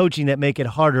the coaching that make it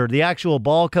harder. The actual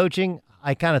ball coaching,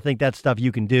 I kind of think that's stuff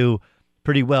you can do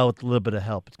pretty well with a little bit of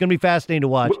help. It's going to be fascinating to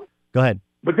watch. Go ahead.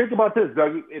 But think about this,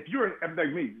 Doug. If you're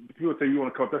like me, people say you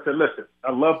want to coach. I said, listen,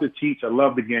 I love to teach. I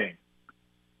love the game.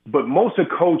 But most of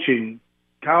coaching,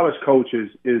 college coaches,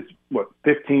 is,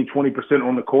 15, 20%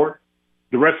 on the court?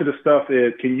 The rest of the stuff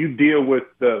is, can you deal with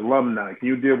the alumni? Can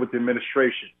you deal with the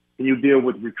administration? Can you deal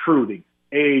with recruiting,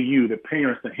 AAU, the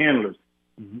parents, the handlers,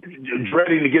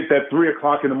 dreading to get that 3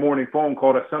 o'clock in the morning phone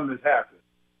call that something has happened?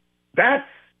 That's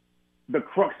the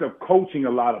crux of coaching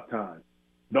a lot of times.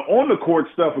 The on-the-court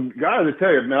stuff, guys will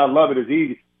tell you, man, I love it, it's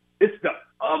easy. It's the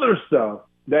other stuff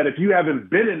that if you haven't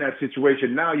been in that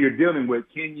situation, now you're dealing with.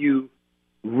 Can you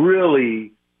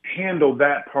really handle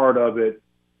that part of it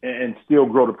and still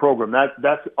grow the program?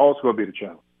 That's also going to be the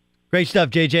challenge. Great stuff,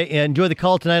 JJ. And enjoy the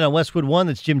call tonight on Westwood One.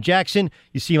 That's Jim Jackson.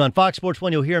 You see him on Fox Sports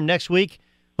 1. You'll hear him next week,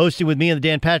 hosting with me on the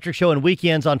Dan Patrick Show, and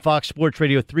weekends on Fox Sports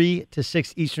Radio 3 to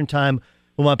 6 Eastern Time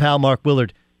with my pal Mark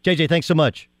Willard. JJ, thanks so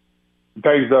much.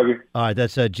 Thanks, Dougie. All right,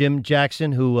 that's Jim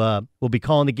Jackson, who will be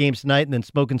calling the games tonight and then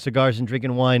smoking cigars and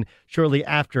drinking wine shortly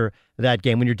after that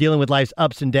game. When you're dealing with life's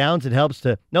ups and downs, it helps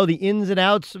to know the ins and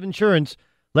outs of insurance.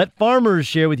 Let Farmers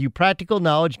share with you practical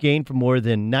knowledge gained from more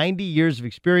than 90 years of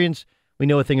experience. We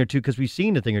know a thing or two because we've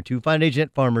seen a thing or two. Find an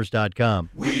agent at farmers.com.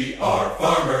 We are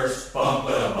farmers. Bum,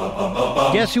 ba, bum, bum, bum,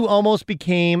 bum. Guess who almost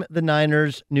became the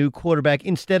Niners' new quarterback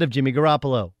instead of Jimmy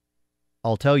Garoppolo?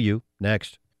 I'll tell you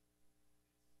next.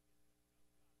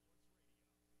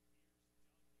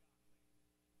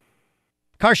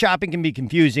 Car shopping can be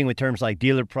confusing with terms like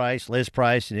dealer price, list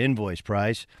price, and invoice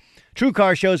price.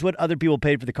 TrueCar shows what other people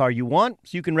paid for the car you want,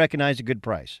 so you can recognize a good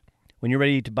price. When you're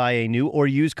ready to buy a new or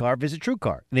used car, visit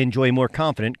TrueCar and enjoy a more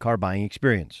confident car buying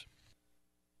experience.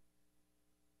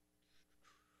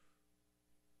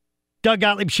 Doug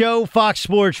Gottlieb Show, Fox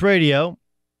Sports Radio.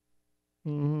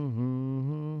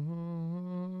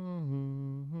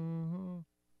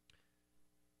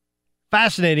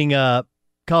 Fascinating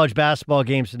college basketball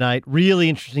games tonight. Really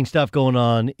interesting stuff going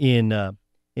on in the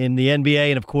NBA,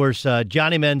 and of course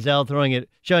Johnny Manziel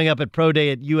showing up at Pro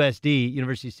Day at USD,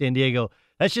 University of San Diego.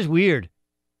 That's just weird.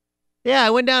 Yeah,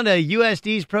 I went down to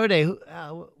USD's Pro Day.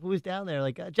 Who was down there?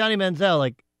 Like Johnny Manziel.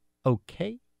 Like,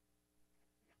 okay,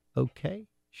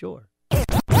 sure.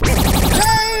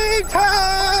 Game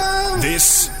time!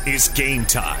 This is Game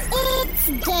Time. It's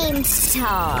game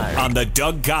time. On the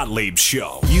Doug Gottlieb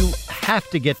Show. You have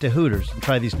to get to Hooters and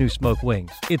try these new smoked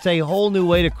wings. It's a whole new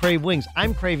way to crave wings.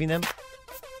 I'm craving them.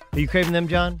 Are you craving them,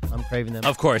 John? I'm craving them.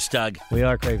 Of course, Doug. We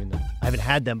are craving them. I haven't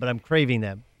had them, but I'm craving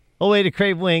them. A way to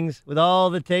crave wings with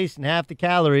all the taste and half the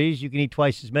calories. You can eat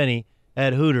twice as many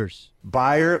at Hooters.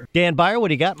 Buyer. Dan Byer, what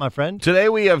do you got, my friend? Today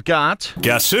we have got...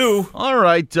 Guess who? All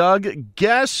right, Doug.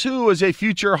 Guess who is a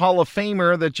future Hall of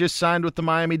Famer that just signed with the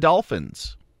Miami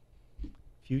Dolphins?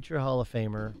 Future Hall of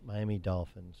Famer, Miami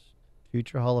Dolphins.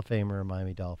 Future Hall of Famer,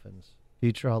 Miami Dolphins.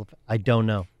 Future Hall of... I don't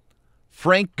know.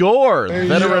 Frank Gore, the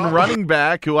veteran running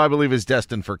back, who I believe is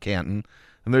destined for Canton.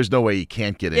 And there's no way he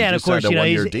can't get in. Yeah, and of course, a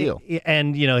one-year deal.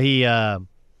 And, he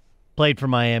played for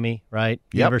Miami, right?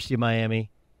 Yep. University of Miami.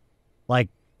 Like,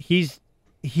 he's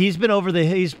he's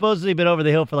supposedly been over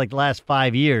the hill for like the last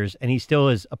 5 years, and he still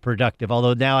is productive.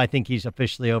 Although now I think he's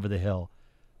officially over the hill.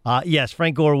 Yes,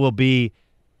 Frank Gore will be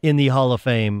in the Hall of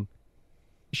Fame.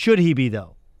 Should he be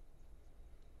though?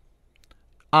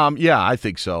 Yeah, I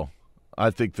think so. I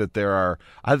think that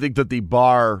the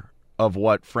bar of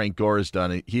what Frank Gore has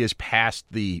done, he has passed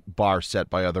the bar set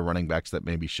by other running backs that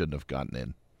maybe shouldn't have gotten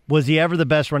in. Was he ever the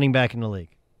best running back in the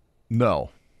league? No.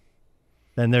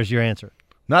 Then there's your answer.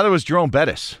 Neither was Jerome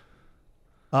Bettis.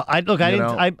 I'm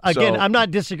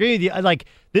not disagreeing with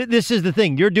you. This is the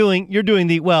thing. You're doing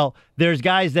there's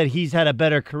guys that he's had a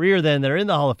better career than that are in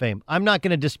the Hall of Fame. I'm not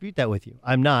going to dispute that with you.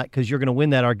 I'm not, because you're going to win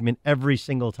that argument every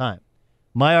single time.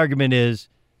 My argument is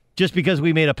just because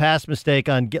we made a past mistake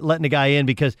on letting a guy in,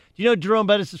 because do you know Jerome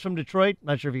Bettis is from Detroit?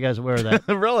 Not sure if you guys are aware of that.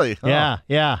 Really?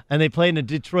 Yeah. And they played in the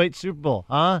Detroit Super Bowl.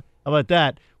 Huh? How about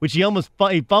that? Which he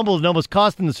fumbled and almost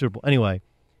cost him the Super Bowl. Anyway,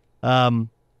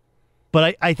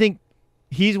 but I think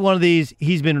he's one of these.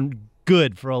 He's been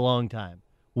good for a long time.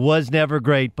 Was never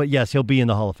great, but yes, he'll be in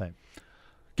the Hall of Fame.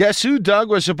 Guess who, Doug,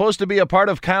 was supposed to be a part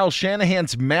of Kyle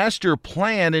Shanahan's master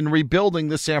plan in rebuilding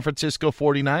the San Francisco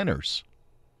 49ers?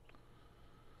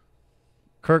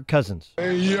 Kirk Cousins.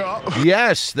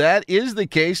 Yes, that is the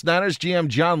case. Niners GM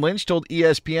John Lynch told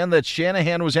ESPN that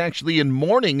Shanahan was actually in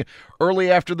mourning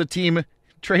early after the team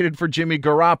traded for Jimmy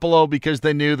Garoppolo because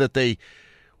they knew that they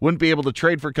wouldn't be able to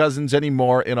trade for Cousins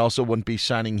anymore and also wouldn't be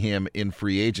signing him in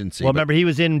free agency. Well, remember, he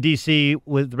was in D.C.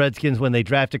 with the Redskins when they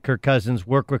drafted Kirk Cousins,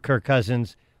 worked with Kirk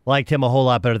Cousins, liked him a whole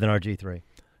lot better than RG3.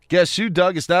 Guess who,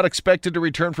 Doug, is not expected to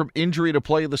return from injury to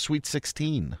play the Sweet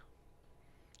 16?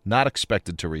 Not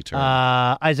expected to return.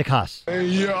 Isaac Haas.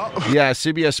 Yeah,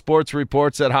 CBS Sports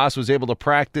reports that Haas was able to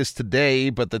practice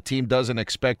today, but the team doesn't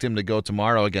expect him to go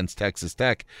tomorrow against Texas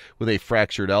Tech with a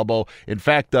fractured elbow. In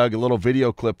fact, Doug, a little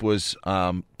video clip was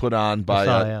put on by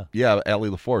Allie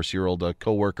LaForce, your old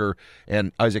co-worker,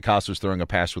 and Isaac Haas was throwing a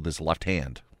pass with his left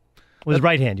hand. With his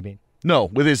right hand, you mean? No,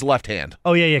 with his left hand.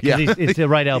 Oh, yeah, because it's the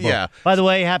right elbow. Yeah. By the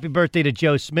way, happy birthday to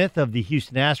Joe Smith of the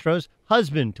Houston Astros,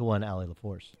 husband to one Allie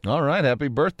LaForce. All right, happy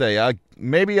birthday.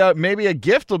 Maybe a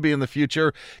gift will be in the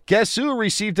future. Guess who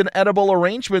received an edible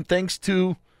arrangement thanks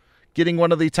to getting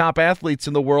one of the top athletes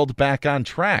in the world back on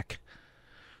track?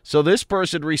 So this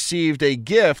person received a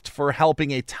gift for helping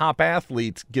a top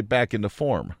athlete get back into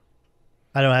form.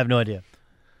 I have no idea.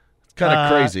 It's kind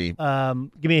of crazy.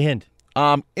 Give me a hint.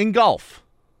 In golf.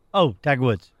 Oh, Tiger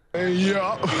Woods.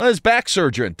 As back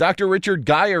surgeon, Dr. Richard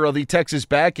Geyer of the Texas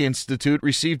Back Institute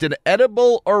received an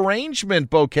edible arrangement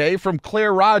bouquet from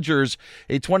Claire Rogers,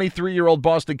 a 23-year-old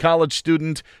Boston College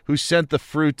student who sent the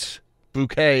fruit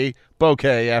bouquet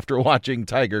after watching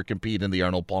Tiger compete in the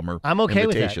Arnold Palmer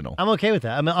Invitational. I'm okay with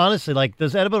that. I mean, honestly, like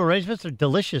those edible arrangements are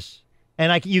delicious,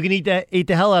 and you can eat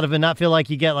the hell out of it and not feel like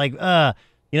you get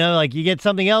you get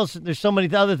something else. There's so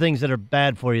many other things that are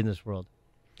bad for you in this world.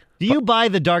 Do you buy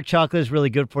the dark chocolate is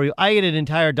really good for you? I ate an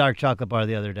entire dark chocolate bar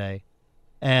the other day,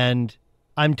 and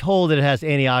I'm told that it has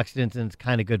antioxidants and it's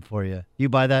kind of good for you. You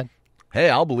buy that?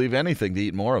 Hey, I'll believe anything to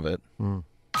eat more of it.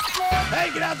 Hey,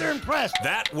 get out there and press.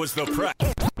 That was the press.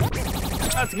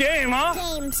 That's game, huh?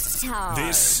 Game time.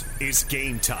 This is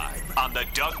Game Time on the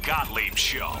Doug Gottlieb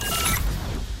Show.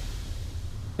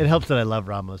 It helps that I love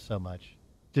Ramos so much.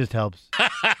 Just helps.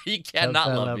 You cannot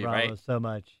love me, Ramos right? so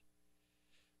much.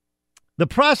 The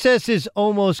process is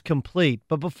almost complete,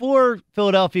 but before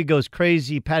Philadelphia goes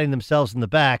crazy patting themselves in the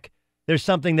back, there's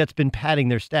something that's been padding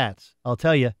their stats. I'll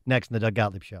tell you next in the Doug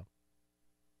Gottlieb Show.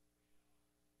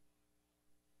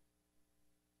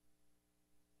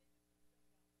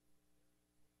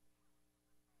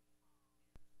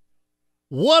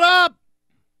 What up?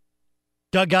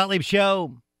 Doug Gottlieb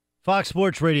Show, Fox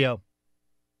Sports Radio.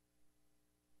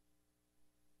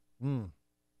 I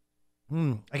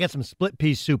got some split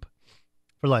pea soup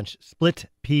for lunch. Split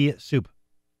pea soup.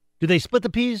 Do they split the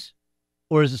peas,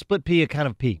 or is a split pea a kind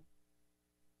of pea?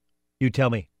 You tell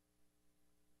me.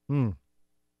 I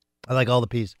like all the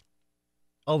peas.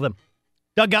 All of them.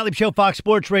 Doug Gottlieb Show, Fox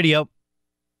Sports Radio.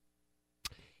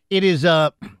 It is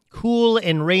cool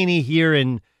and rainy here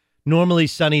in normally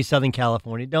sunny Southern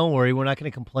California. Don't worry, we're not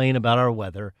going to complain about our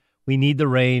weather. We need the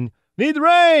rain. Need the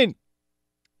rain!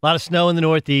 A lot of snow in the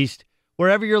Northeast.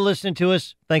 Wherever you're listening to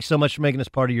us, thanks so much for making us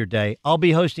part of your day. I'll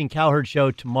be hosting Cowherd Show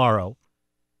tomorrow,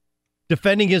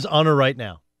 defending his honor right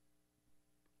now.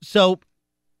 So,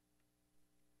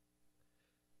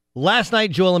 last night,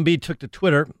 Joel Embiid took to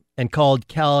Twitter and called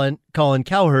Colin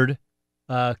Cowherd,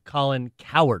 Colin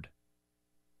Coward.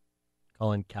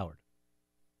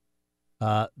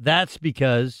 That's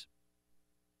because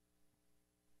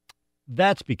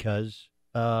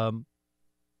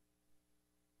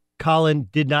Colin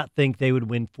did not think they would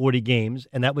win 40 games,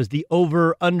 and that was the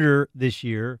over-under this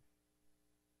year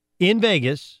in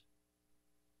Vegas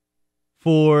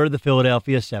for the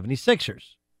Philadelphia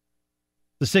 76ers.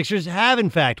 The Sixers have, in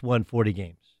fact, won 40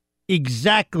 games.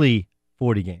 Exactly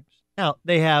 40 games. Now,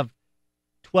 they have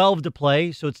 12 to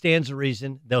play, so it stands to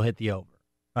reason they'll hit the over,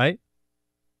 right?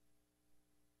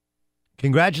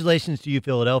 Congratulations to you,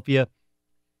 Philadelphia.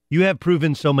 You have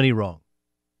proven so many wrong,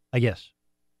 I guess.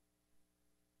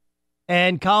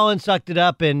 And Colin sucked it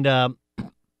up, and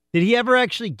did he ever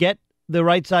actually get the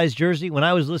right-size jersey? When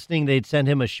I was listening, they'd send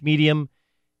him a medium,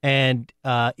 and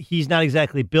he's not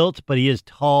exactly built, but he is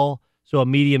tall, so a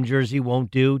medium jersey won't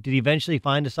do. Did he eventually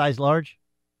find a size large?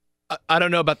 I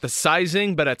don't know about the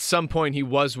sizing, but at some point he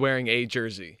was wearing a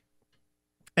jersey.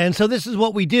 And so this is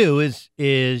what we do is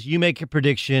you make a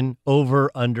prediction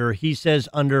over, under. He says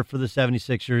under for the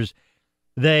 76ers.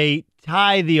 They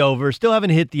tie the over, still haven't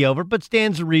hit the over, but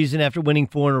stands to reason after winning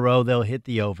 4 in a row, they'll hit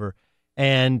the over.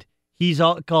 And he's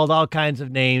called all kinds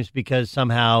of names because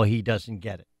somehow he doesn't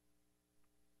get it.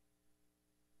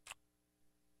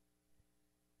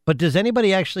 But does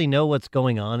anybody actually know what's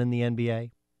going on in the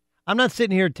NBA? I'm not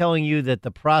sitting here telling you that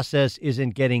the process isn't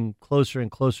getting closer and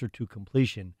closer to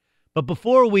completion. But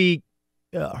before we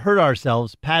hurt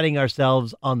ourselves, patting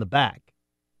ourselves on the back,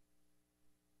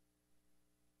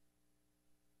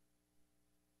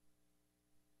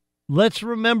 let's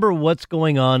remember what's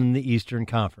going on in the Eastern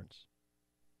Conference.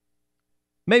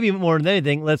 Maybe more than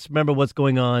anything, let's remember what's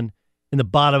going on in the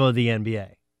bottom of the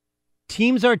NBA.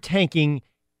 Teams are tanking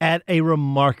at a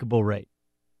remarkable rate.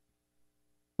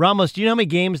 Ramos, do you know how many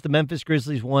games the Memphis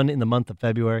Grizzlies won in the month of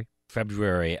February?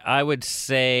 February, I would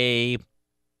say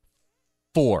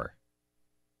 4.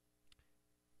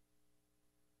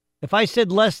 If I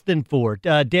said less than 4,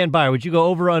 Dan Byer, would you go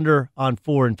over or under on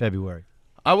 4 in February?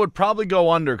 I would probably go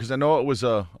under because I know it was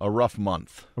a rough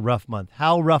month. A rough month.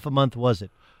 How rough a month was it?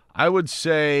 I would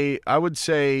say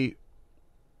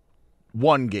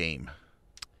 1 game.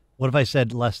 What if I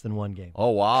said less than 1 game?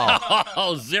 Oh, wow.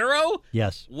 Oh, 0?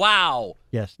 Yes. Wow.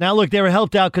 Yes. Now, look, they were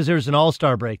helped out because there's an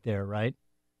all-star break there, right?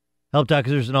 Helped out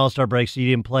because there's an all-star break, so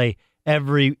you didn't play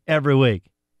every week.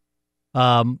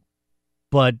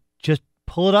 But just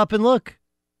pull it up and look.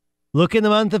 Look in the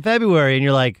month of February, and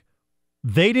you're like,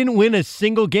 they didn't win a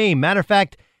single game. Matter of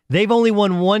fact, they've only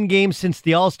won 1 game since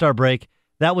the all-star break.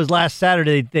 That was last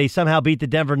Saturday. They somehow beat the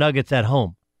Denver Nuggets at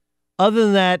home. Other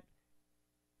than that,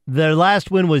 their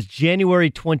last win was January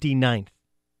 29th.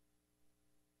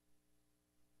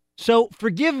 So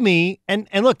forgive me, and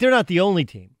look, they're not the only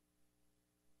team.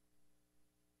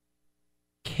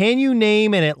 Can you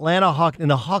name an Atlanta Hawk? And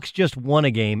the Hawks just won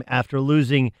a game after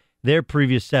losing their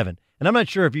previous 7. And I'm not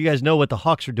sure if you guys know what the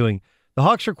Hawks are doing. The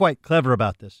Hawks are quite clever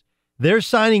about this. They're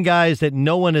signing guys that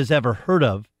no one has ever heard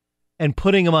of and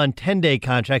putting them on 10-day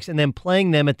contracts and then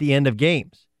playing them at the end of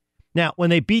games. Now, when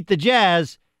they beat the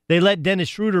Jazz, they let Dennis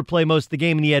Schroeder play most of the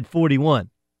game, and he had 41.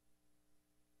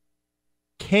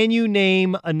 Can you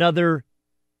name another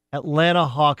Atlanta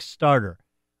Hawks starter?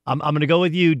 I'm going to go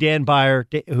with you, Dan Byer,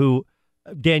 who,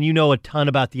 Dan, you know a ton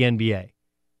about the NBA.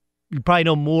 You probably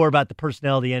know more about the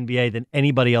personnel of the NBA than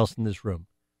anybody else in this room.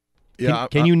 Yeah.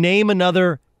 Can you name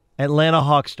another Atlanta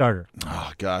Hawks starter?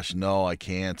 Oh, gosh, no, I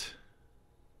can't.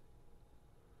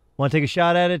 Want to take a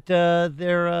shot at it,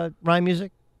 their rhyme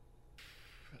music?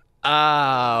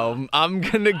 I'm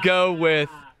gonna go with.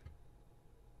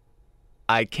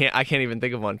 I can't even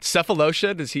think of one.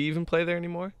 Cephalosha, does he even play there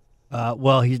anymore?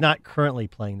 Well, he's not currently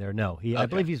playing there. No, I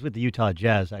believe he's with the Utah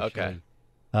Jazz. Actually,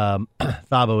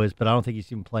 Thabo is, but I don't think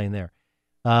he's even playing there.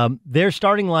 Their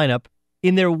starting lineup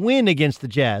in their win against the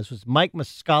Jazz was Mike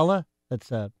Muscala. That's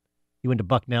he went to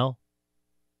Bucknell,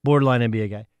 borderline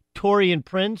NBA guy. Taurean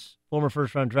Prince, former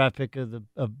first-round draft pick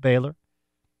of Baylor.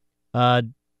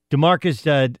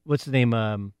 DeMarcus, what's his name?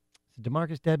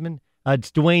 DeMarcus Dedmon?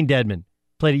 It's Dwayne Dedmon.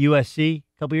 Played at USC a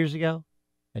couple years ago.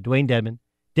 Dwayne Dedmon.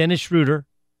 Dennis Schroeder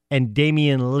and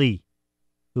Damian Lee,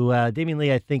 who Damian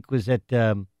Lee, I think, was at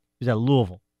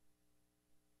Louisville.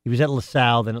 He was at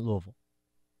LaSalle, then at Louisville.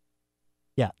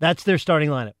 Yeah, that's their starting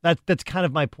lineup. That's kind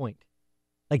of my point.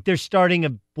 Like, they're starting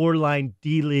a borderline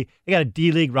D-League. They got a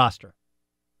D-League roster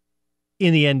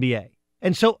in the NBA.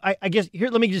 And so I guess here,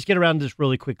 let me just get around this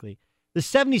really quickly. The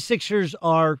 76ers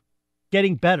are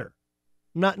getting better.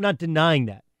 I'm not denying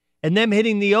that. And them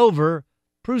hitting the over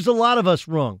proves a lot of us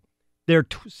wrong. They're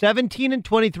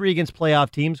 17-23 against playoff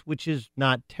teams, which is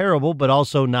not terrible, but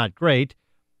also not great.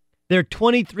 They're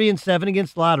 23-7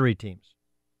 against lottery teams.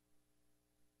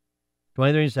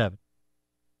 23-7.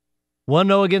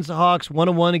 1-0 against the Hawks,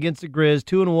 1-1 against the Grizz,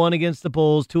 2-1 against the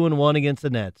Bulls, 2-1 against the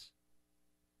Nets.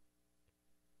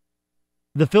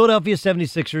 The Philadelphia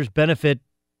 76ers benefit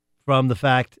from the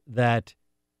fact that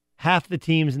half the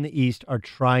teams in the East are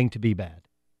trying to be bad,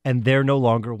 and they're no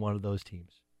longer one of those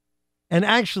teams. And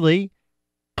actually,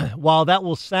 while that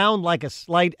will sound like a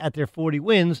slight at their 40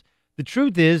 wins, the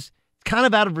truth is it's kind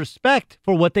of out of respect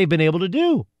for what they've been able to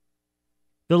do.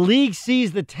 The league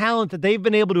sees the talent that they've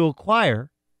been able to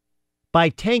acquire by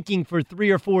tanking for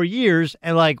 3 or 4 years,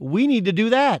 and we need to do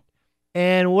that.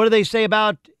 And what do they say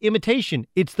about imitation?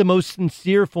 It's the most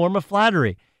sincere form of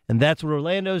flattery. And that's what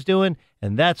Orlando's doing,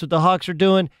 and that's what the Hawks are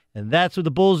doing, and that's what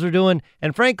the Bulls are doing.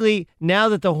 And frankly, now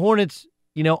that the Hornets,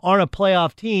 aren't a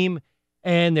playoff team,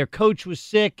 and their coach was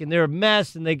sick, and they're a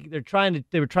mess, and they were trying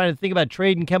to think about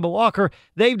trading Kemba Walker,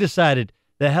 they've decided,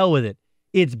 the hell with it.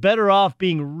 It's better off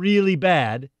being really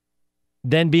bad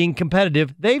than being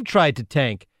competitive. They've tried to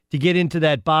tank to get into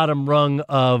that bottom rung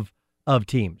of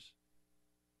teams.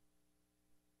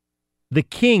 The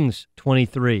Kings,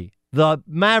 23. The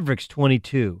Mavericks,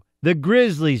 22. The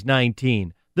Grizzlies,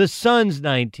 19. The Suns,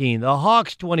 19. The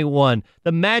Hawks, 21.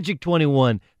 The Magic,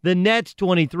 21. The Nets,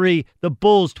 23. The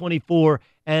Bulls, 24.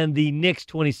 And the Knicks,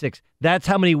 26. That's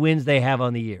how many wins they have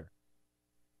on the year.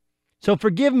 So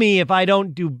forgive me if I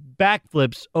don't do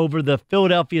backflips over the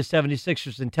Philadelphia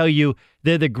 76ers and tell you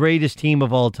they're the greatest team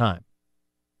of all time.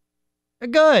 They're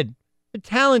good. They're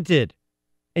talented.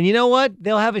 And you know what?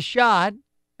 They'll have a shot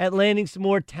at landing some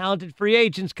more talented free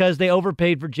agents because they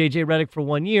overpaid for J.J. Redick for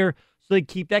 1 year, so they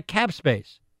keep that cap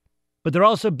space. But they're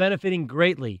also benefiting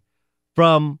greatly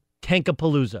from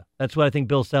tankapalooza. That's what I think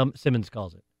Bill Simmons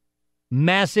calls it.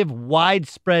 Massive,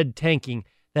 widespread tanking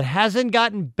that hasn't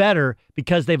gotten better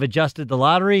because they've adjusted the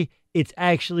lottery. It's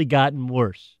actually gotten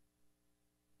worse.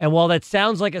 And while that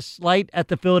sounds like a slight at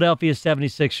the Philadelphia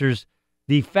 76ers,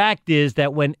 the fact is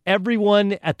that when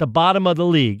everyone at the bottom of the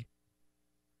league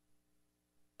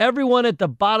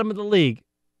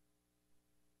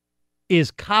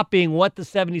is copying what the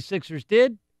 76ers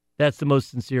did, that's the most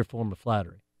sincere form of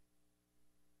flattery.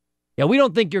 Yeah, we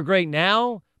don't think you're great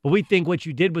now, but we think what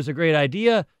you did was a great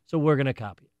idea, so we're going to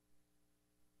copy it.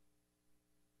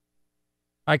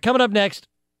 All right, coming up next,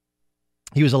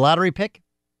 he was a lottery pick.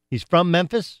 He's from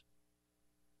Memphis.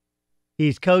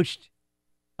 He's coached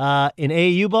in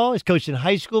AAU ball. He's coached in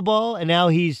high school ball, and now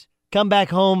he's come back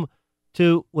home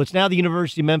to what's now the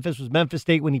University of Memphis, was Memphis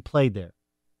State when he played there.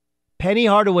 Penny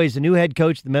Hardaway is the new head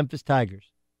coach of the Memphis Tigers.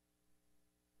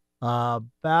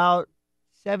 About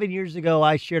 7 years ago,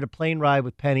 I shared a plane ride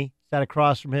with Penny. Sat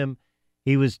across from him.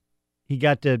 He was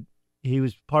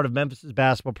part of Memphis's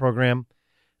basketball program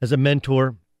as a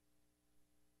mentor.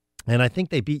 And I think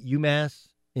they beat UMass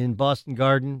in Boston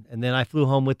Garden. And then I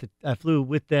flew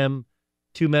with them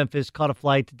to Memphis, caught a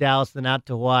flight to Dallas, then out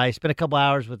to Hawaii. Spent a couple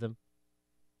hours with him.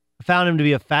 I found him to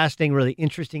be a fascinating, really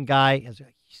interesting guy. He has a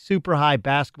super high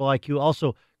basketball IQ,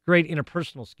 also great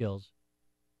interpersonal skills.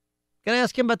 Going to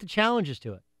ask him about the challenges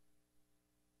to it.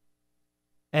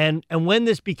 And when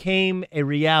this became a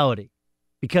reality,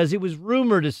 because it was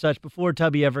rumored as such before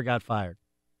Tubby ever got fired.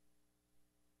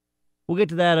 We'll get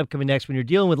to that upcoming next. When you're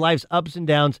dealing with life's ups and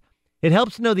downs, it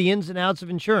helps to know the ins and outs of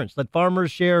insurance. Let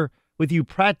Farmers share with you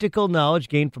practical knowledge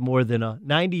gained from more than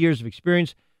 90 years of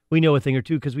experience. We know a thing or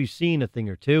two because we've seen a thing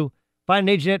or two. Find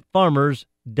an agent at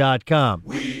farmers.com.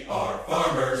 We are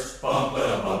farmers. Bum,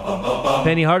 ba, bum, bum, bum, bum.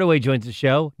 Penny Hardaway joins the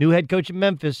show. New head coach in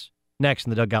Memphis. Next in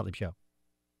the Doug Gottlieb Show.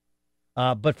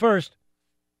 But first,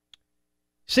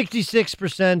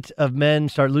 66% of men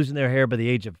start losing their hair by the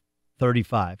age of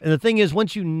 35. And the thing is,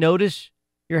 once you notice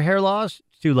your hair loss,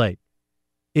 it's too late.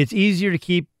 It's easier to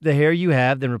keep the hair you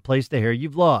have than replace the hair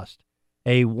you've lost.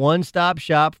 A one-stop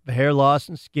shop for hair loss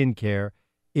and skincare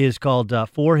is called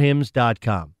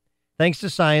 4hims.com. Thanks to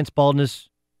science, baldness,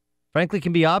 frankly,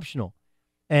 can be optional.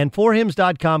 And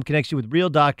 4hims.com connects you with real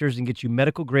doctors and gets you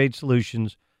medical-grade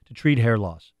solutions to treat hair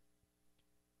loss.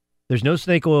 There's no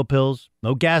snake oil pills,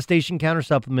 no gas station counter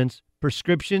supplements,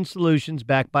 prescription solutions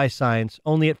backed by science,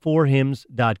 only at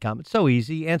 4hims.com. It's so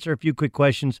easy. Answer a few quick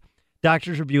questions.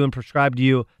 Doctors review and prescribe to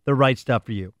you the right stuff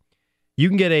for you. You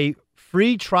can get a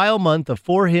free trial month of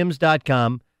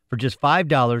 4hims.com for just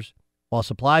 $5 while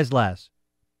supplies last.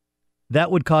 That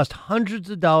would cost hundreds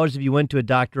of dollars if you went to a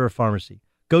doctor or pharmacy.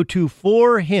 Go to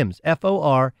 4hims,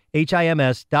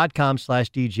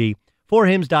 FORHIMS.com/DG,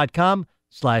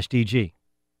 4hims.com/DG.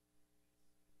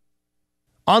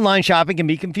 Online shopping can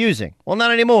be confusing. Well,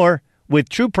 not anymore. With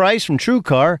True Price from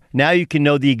TrueCar, now you can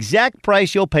know the exact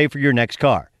price you'll pay for your next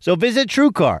car. So visit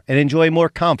TrueCar and enjoy a more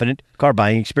confident car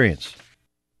buying experience.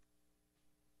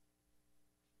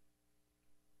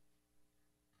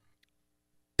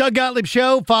 Doug Gottlieb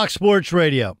Show, Fox Sports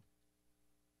Radio.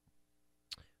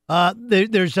 I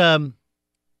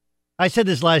I said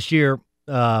this last year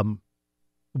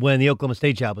when the Oklahoma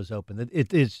State job was open.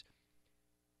 It is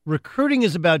recruiting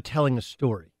is about telling a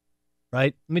story,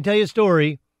 right? Let me tell you a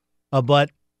story of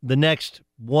what the next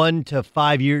 1 to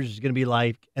 5 years is going to be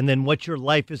like, and then what your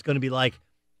life is going to be like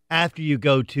after you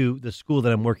go to the school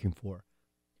that I'm working for.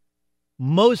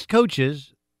 Most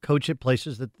coaches coach at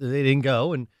places that they didn't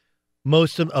go, and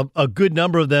most of a good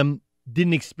number of them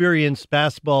didn't experience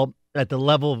basketball at the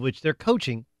level of which they're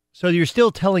coaching. So you're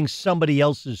still telling somebody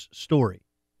else's story.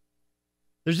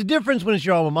 There's a difference when it's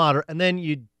your alma mater, and then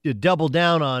you double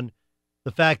down on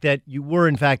the fact that you were,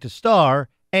 in fact, a star,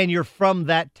 and you're from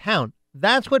that town.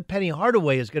 That's what Penny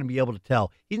Hardaway is going to be able to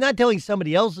tell. He's not telling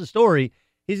somebody else's story.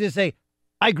 He's going to say,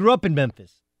 I grew up in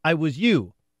Memphis. I was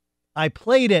you. I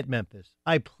played at Memphis.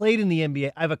 I played in the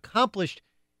NBA. I've accomplished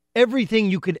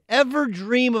everything you could ever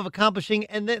dream of accomplishing,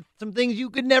 and that some things you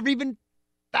could never even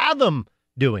fathom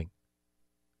doing.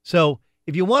 So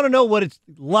if you want to know what it's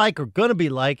like or going to be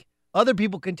like, other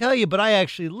people can tell you, but I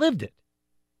actually lived it.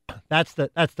 That's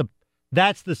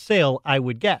the sale, I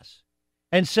would guess.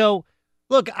 And so,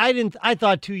 look, I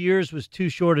thought 2 years was too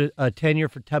short a tenure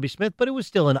for Tubby Smith, but it was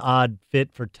still an odd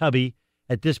fit for Tubby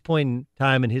at this point in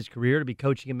time in his career to be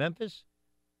coaching in Memphis.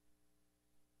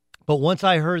 But once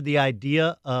I heard the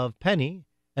idea of Penny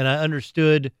and I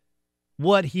understood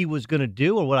what he was going to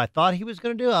do or what I thought he was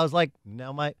going to do, I was like,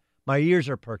 now my ears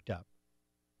are perked up.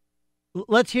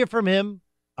 Let's hear from him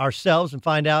ourselves and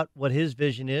find out what his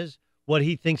vision is, what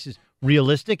he thinks is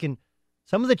realistic, and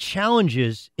some of the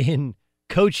challenges in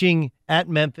coaching at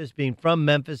Memphis, being from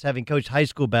Memphis, having coached high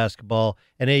school basketball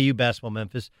and AAU basketball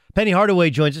Memphis. Penny Hardaway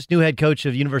joins us, new head coach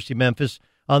of University of Memphis,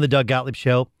 on the Doug Gottlieb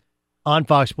Show on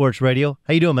Fox Sports Radio.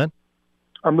 How you doing, man?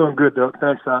 I'm doing good, Doug.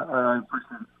 Thanks. I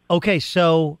appreciate it. Okay,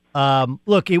 so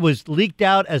look, it was leaked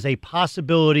out as a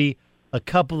possibility a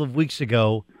couple of weeks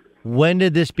ago. When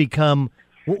did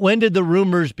the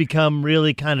rumors become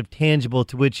really kind of tangible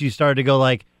to which you started to go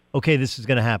like, okay, this is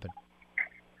going to happen?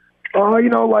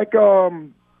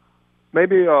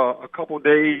 Maybe a couple of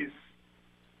days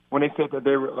when they said that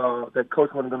that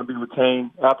Coach wasn't going to be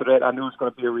retained. After that, I knew it was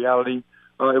going to be a reality.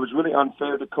 It was really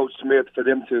unfair to Coach Smith for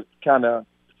them to kind of,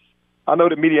 I know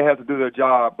the media has to do their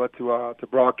job, but to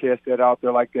broadcast that out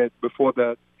there like that before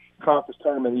the conference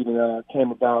tournament even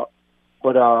came about.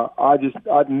 But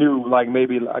I knew like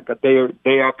maybe like a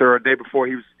day after or a day before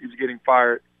he was getting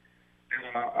fired,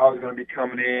 I was going to be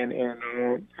coming in,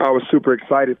 and I was super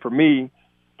excited for me,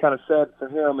 kind of sad for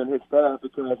him and his staff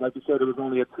because, like you said, it was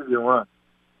only a 2-year run.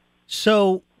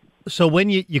 So when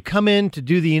you come in to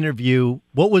do the interview,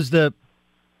 what was the,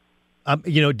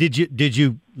 did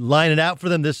you line it out for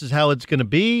them? This is how it's going to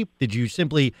be. Did you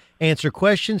simply answer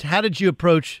questions? How did you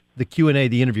approach the Q&A,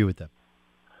 the interview with them?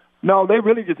 No, they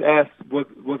really just asked,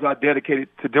 was I dedicated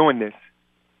to doing this?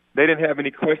 They didn't have any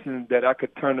questions that I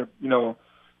could turn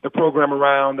the program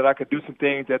around, that I could do some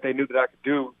things that they knew that I could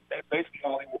do. Basically,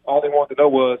 all they wanted to know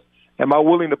was, am I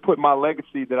willing to put my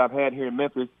legacy that I've had here in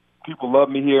Memphis? People love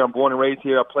me here. I'm born and raised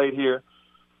here. I played here,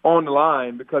 on the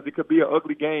line, because it could be an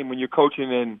ugly game when you're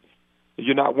coaching and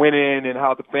you're not winning, and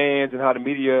how the fans and how the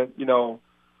media,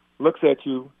 looks at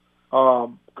you.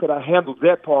 Could I handle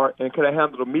that part, and could I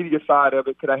handle the media side of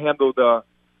it? Could I handle the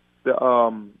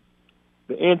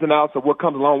ins and outs of what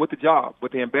comes along with the job,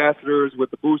 with the ambassadors,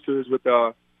 with the boosters, with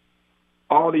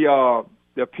all the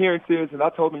appearances? And I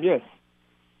told them yes.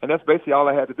 And that's basically all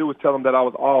I had to do was tell them that I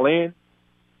was all in,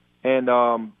 and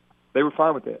they were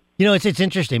fine with that. It's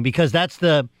interesting because it's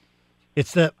the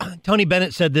Tony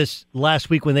Bennett said this last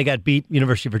week when they got beat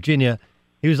University of Virginia.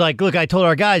 He was like, look, I told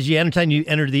our guys, anytime you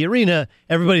enter the arena,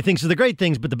 everybody thinks of the great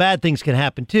things, but the bad things can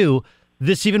happen too.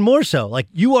 This even more so. Like,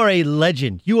 you are a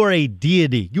legend. You are a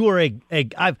deity. You are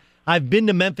I've been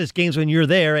to Memphis games when you're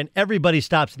there, and everybody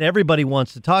stops and everybody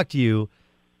wants to talk to you.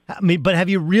 I mean, but have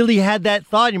you really had that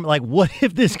thought? You're like, what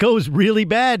if this goes really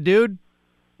bad, dude?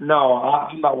 No,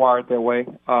 I'm not wired that way.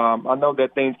 I know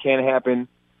that things can happen,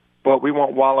 but we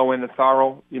won't wallow in the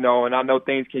sorrow, and I know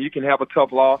you can have a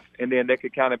tough loss, and then that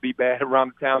could kind of be bad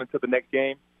around the town until the next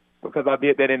game, because I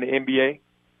did that in the NBA.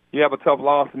 You have a tough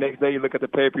loss, the next day you look at the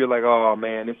paper, you're like, oh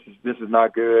man, this is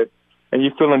not good, and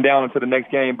you're feeling down until the next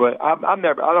game. But I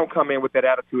don't come in with that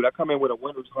attitude. I come in with a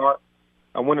winner's heart,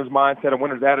 a winner's mindset, a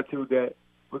winner's attitude that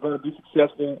we're going to be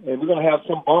successful, and we're going to have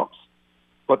some bumps,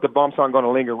 but the bumps aren't going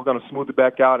to linger. We're going to smooth it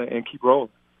back out and keep rolling.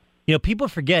 People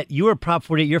forget you were Prop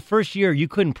 48. Your first year, you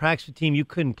couldn't practice with the team. You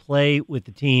couldn't play with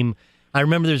the team. I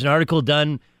remember there's an article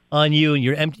done on you,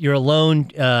 and you're alone.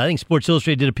 I think Sports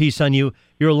Illustrated did a piece on you.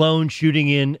 You're alone shooting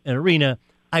in an arena.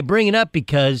 I bring it up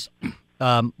because,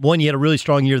 one, you had a really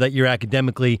strong year that year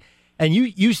academically, and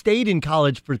you stayed in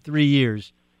college for 3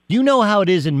 years. You know how it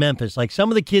is in Memphis. Like some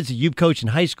of the kids that you've coached in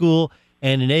high school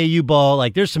and in AAU ball,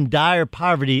 like there's some dire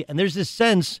poverty, and there's this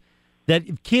sense that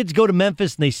if kids go to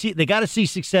Memphis and they got to see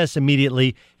success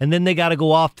immediately, and then they got to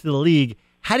go off to the league.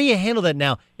 How do you handle that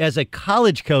now as a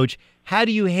college coach? How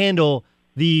do you handle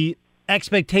the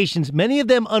expectations, many of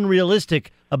them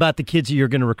unrealistic, about the kids that you're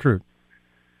going to recruit?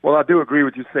 Well, I do agree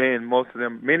with you saying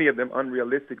many of them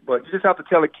unrealistic, but you just have to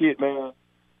tell a kid, man,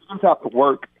 you just have to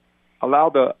work. Allow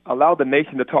the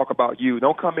nation to talk about you.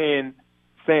 Don't come in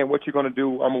saying what you're going to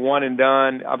do. I'm a one and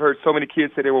done. I've heard so many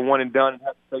kids say they were one and done and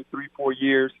have to stay 3-4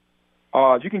 years.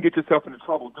 You can get yourself into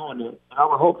trouble doing that. And I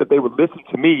would hope that they would listen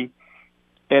to me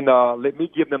and let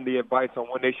me give them the advice on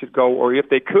when they should go or if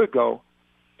they could go,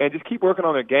 and just keep working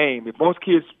on their game. If most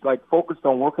kids focused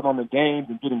on working on their games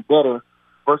and getting better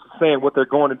versus saying what they're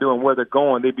going to do and where they're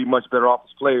going, they'd be much better off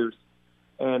as players.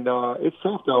 And it's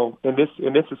tough though in this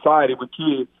society with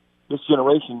kids, this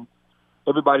generation.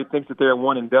 Everybody thinks that they're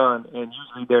one and done, and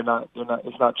usually they're not.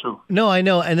 It's not true. No, I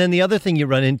know. And then the other thing you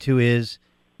run into is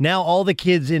now all the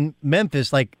kids in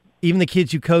Memphis, like even the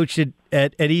kids you coached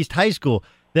at East High School,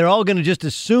 they're all going to just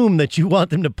assume that you want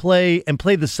them to play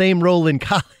the same role in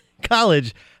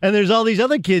college. And there's all these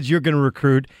other kids you're going to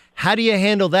recruit. How do you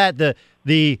handle that?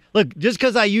 The look, just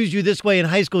because I used you this way in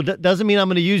high school doesn't mean I'm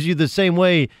going to use you the same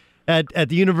way at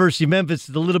the University of Memphis.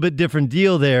 It's a little bit different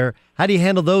deal there. How do you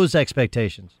handle those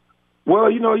expectations?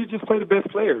 Well, you just play the best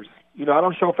players. I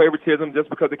don't show favoritism just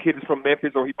because the kid is from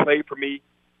Memphis or he played for me,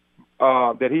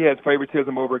 that he has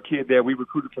favoritism over a kid that we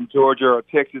recruited from Georgia or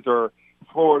Texas or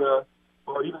Florida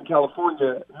or even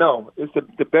California. No, it's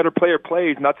the better player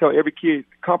plays, and I tell every kid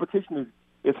competition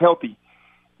is healthy.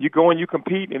 You go and you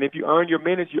compete, and if you earn your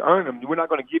minutes, you earn them. We're not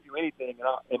going to give you anything.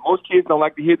 And most kids don't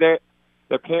like to hear that.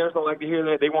 Their parents don't like to hear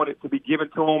that. They want it to be given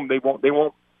to them. They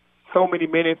want so many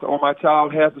minutes, or my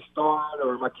child has to start,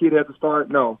 or my kid has to start.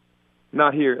 No,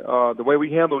 not here. The way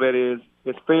we handle that is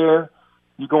it's fair.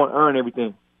 You go and earn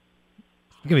everything.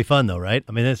 It's gonna be fun though, right?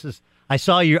 I mean, I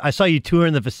saw you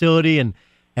touring the facility and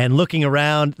looking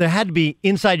around. There had to be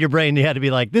inside your brain. You had to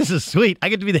be like, "This is sweet. I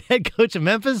get to be the head coach of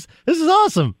Memphis. This is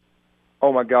awesome."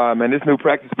 Oh my God, man! This new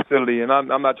practice facility, and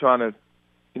I'm not trying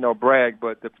to, brag,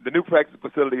 but the new practice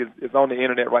facility is on the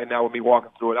internet right now with me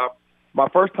walking through it. My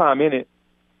first time in it.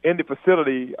 In the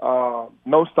facility,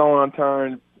 no stone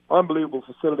unturned, unbelievable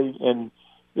facility, and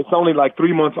it's only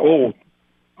 3 months old.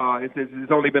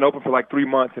 It's only been open for 3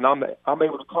 months, and I'm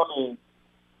able to come in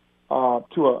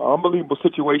to an unbelievable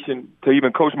situation to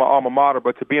even coach my alma mater,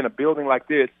 but to be in a building like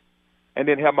this and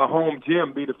then have my home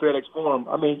gym be the FedEx Forum.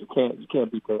 I mean, you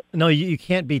can't beat that. No, you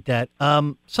can't beat that.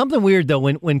 Something weird though,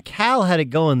 when Cal had it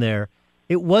going there,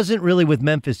 it wasn't really with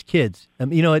Memphis kids.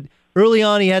 Early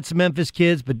on, he had some Memphis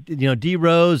kids, but D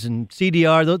Rose and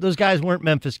CDR, those guys weren't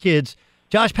Memphis kids.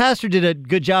 Josh Pastor did a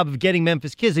good job of getting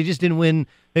Memphis kids. They just didn't win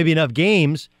maybe enough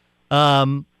games.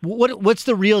 What's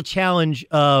the real challenge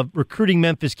of recruiting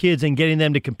Memphis kids and getting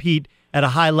them to compete at a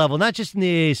high level, not just in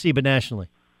the AAC but nationally?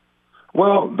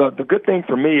 Well, the good thing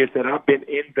for me is that I've been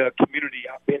in the community.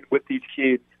 I've been with these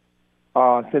kids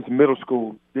since middle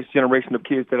school. This generation of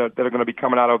kids that are going to be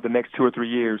coming out over the next 2 or 3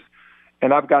 years.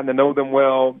 And I've gotten to know them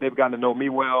well. They've gotten to know me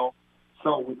well.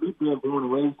 So with me being born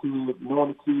and raised here, knowing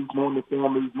the kids, knowing the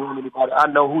families, knowing everybody, I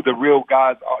know who the real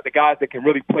guys are, the guys that can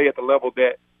really play at the level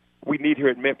that we need here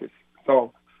at Memphis.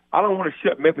 So I don't want to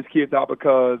shut Memphis kids out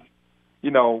because,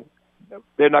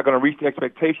 they're not going to reach the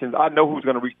expectations. I know who's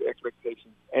going to reach the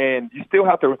expectations. And you still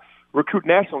have to recruit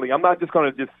nationally. I'm not just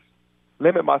going to just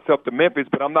limit myself to Memphis,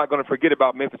 but I'm not going to forget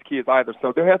about Memphis kids either.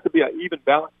 So there has to be an even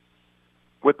balance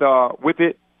with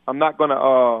it. I'm not going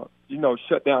to,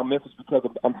 shut down Memphis because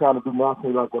I'm trying to do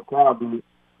nationally like what Cal did.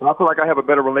 And I feel like I have a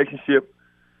better relationship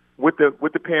with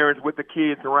the parents, with the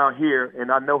kids around here,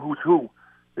 and I know who's who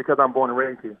because I'm born and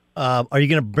raised here. Are you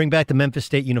going to bring back the Memphis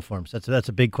State uniforms? That's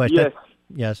a big question.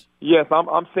 Yes. Yes.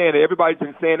 I'm saying that. Everybody's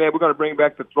been saying that. We're going to bring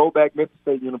back the throwback Memphis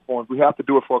State uniforms. We have to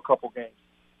do it for a couple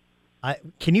games.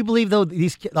 Can you believe though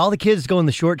all the kids go in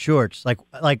the short shorts?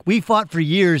 Like we fought for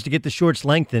years to get the shorts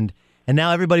lengthened, and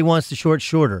now everybody wants the shorts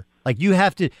shorter. Like you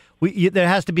have to, there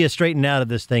has to be a straighten out of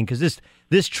this thing because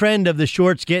this trend of the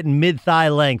shorts getting mid-thigh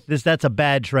length, that's a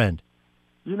bad trend.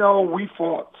 We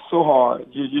fought so hard.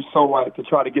 You're so right to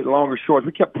try to get longer shorts.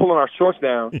 We kept pulling our shorts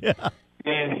down,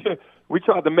 and we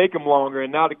tried to make them longer,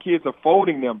 and now the kids are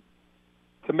folding them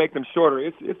to make them shorter.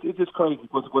 It's just crazy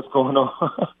what's going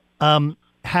on.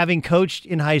 Having coached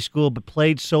in high school but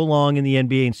played so long in the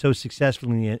NBA and so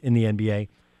successfully in the NBA,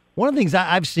 one of the things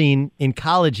I've seen in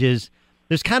college is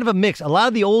there's kind of a mix. A lot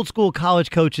of the old school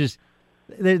college coaches,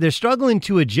 they're struggling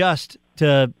to adjust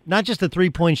to not just the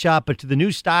three-point shot, but to the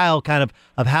new style kind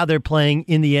of how they're playing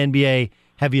in the NBA.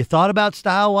 Have you thought about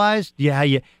style-wise? How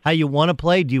you want to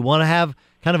play? Do you want to have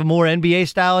kind of a more NBA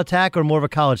style attack or more of a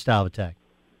college style attack?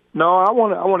 No, I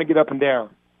want to get up and down.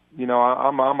 You know,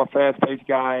 I'm a fast-paced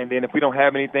guy, and then if we don't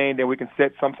have anything, then we can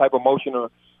set some type of motion or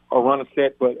run a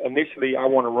set. But initially, I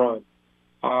want to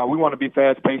run. We want to be a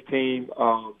fast-paced team,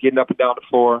 getting up and down the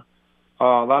floor.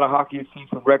 A lot of hockey you see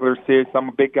from regular assists. I'm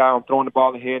a big guy. I'm throwing the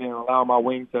ball ahead and allowing my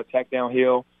wings to attack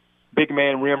downhill. Big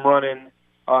man rim running,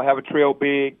 have a trail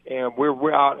big, and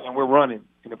we're out and we're running.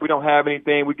 And if we don't have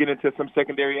anything, we get into some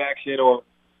secondary action or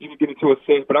even get into a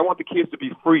set. But I want the kids to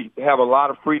be free, to have a lot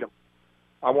of freedom.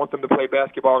 I want them to play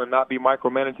basketball and not be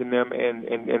micromanaging them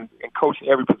and coaching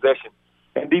every possession.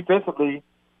 And defensively,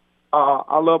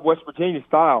 I love West Virginia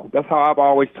style. That's how I've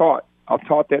always taught. I've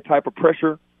taught that type of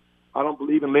pressure. I don't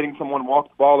believe in letting someone walk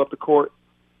the ball up the court.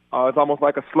 It's almost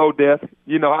like a slow death.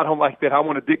 You know, I don't like that. I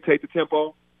want to dictate the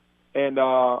tempo, and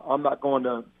I'm not going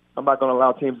to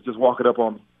allow teams to just walk it up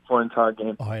on me for an entire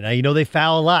game. All right, now you know they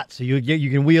foul a lot, so you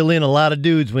can wheel in a lot of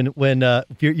dudes when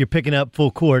if you're picking up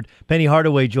full court. Penny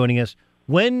Hardaway joining us.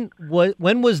 When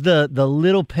was the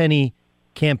Little Penny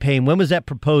campaign? When was that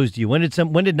proposed to you? When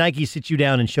did Nike sit you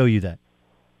down and show you that?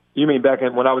 You mean back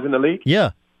when I was in the league?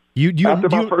 Yeah. After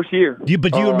my first year. Do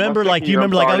you remember? Like, do you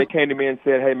remember? They came to me and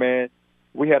said, "Hey, man,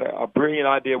 we had a brilliant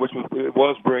idea, which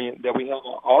was brilliant, that we have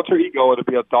an alter ego. It'll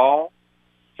be a doll,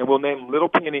 and we'll name him Little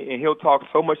Penny, and he'll talk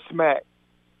so much smack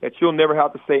that you'll never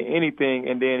have to say anything,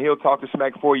 and then he'll talk the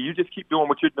smack for you. You just keep doing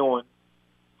what you're doing,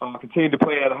 continue to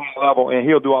play at a high level, and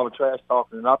he'll do all the trash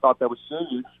talking." And I thought that was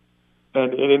genius,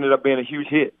 and it ended up being a huge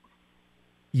hit.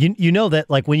 You know that,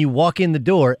 like, when you walk in the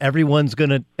door, everyone's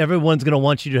gonna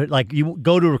want you to, like, you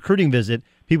go to a recruiting visit,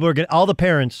 people are all the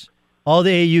parents, all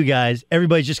the AAU guys,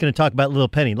 everybody's just gonna talk about Little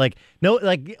Penny. Like, no,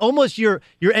 like almost your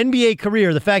NBA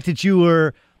career, the fact that you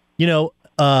were, you know,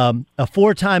 a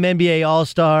 4-time NBA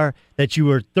All-Star, that you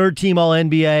were 3rd-team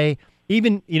All-NBA,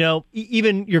 even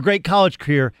your great college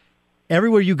career,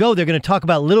 everywhere you go, they're gonna talk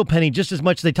about Little Penny just as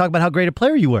much as they talk about how great a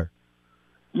player you were.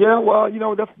 Yeah, well, you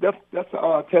know, that's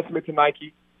a testament to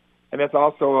Nike. And that's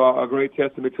also a great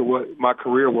testament to what my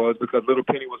career was, because Little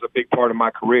Penny was a big part of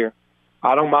my career.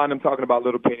 I don't mind them talking about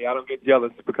Little Penny. I don't get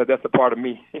jealous because that's a part of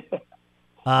me.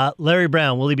 Larry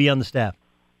Brown, will he be on the staff?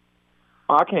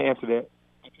 I can't answer that.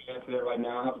 I can't answer that right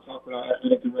now. I have to talk with our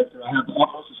athletic director. I have the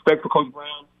utmost respect for Coach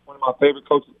Brown, one of my favorite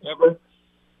coaches ever.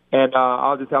 And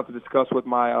I'll just have to discuss with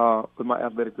my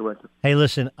athletic director. Hey,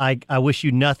 listen, I wish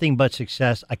you nothing but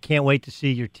success. I can't wait to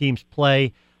see your teams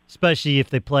play, especially if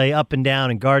they play up and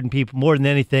down and guarding people. More than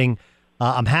anything,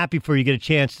 I'm happy for you to get a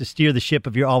chance to steer the ship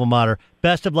of your alma mater.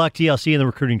 Best of luck to you. I'll see you in the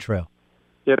recruiting trail.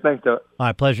 Yeah, thanks, Doug. All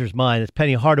right, pleasure's mine. It's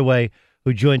Penny Hardaway,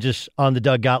 who joins us on the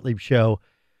Doug Gottlieb Show.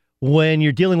 When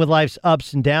you're dealing with life's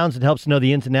ups and downs, it helps to know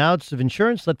the ins and outs of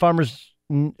insurance. Let Farmers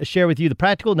share with you the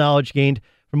practical knowledge gained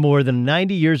from more than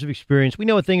 90 years of experience. We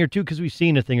know a thing or two because we've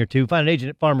seen a thing or two. Find an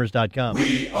agent at farmers.com.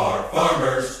 We are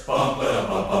farmers. Bum, ba,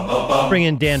 bum, bum, bum, bum. Bring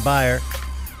in Dan Byer.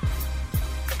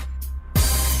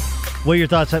 What are your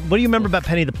thoughts? What do you remember about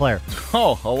Penny the player?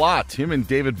 Oh, a lot. Him and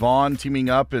David Vaughn teaming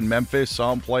up in Memphis.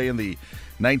 Saw him play in the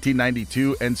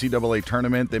 1992 NCAA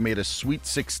tournament. They made a Sweet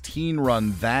 16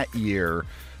 run that year.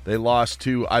 They lost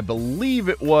to, I believe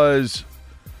it was,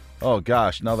 oh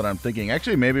gosh, now that I'm thinking,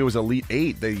 actually maybe it was Elite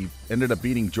 8. They ended up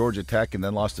beating Georgia Tech and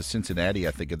then lost to Cincinnati,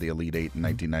 I think, at the Elite 8 in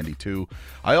 1992.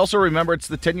 I also remember it's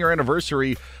the 10-year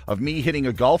anniversary of me hitting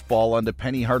a golf ball onto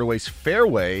Penny Hardaway's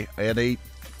fairway at a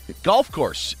golf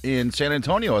course in San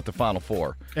Antonio at the Final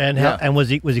Four. And and was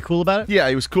he cool about it? Yeah,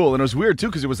 he was cool. And it was weird, too,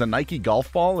 because it was a Nike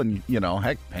golf ball. And, you know,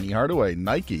 heck, Penny Hardaway,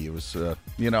 Nike. It was,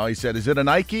 he said, "Is it a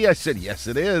Nike?" I said, "Yes,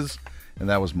 it is." And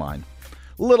that was mine.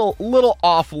 Little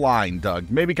offline,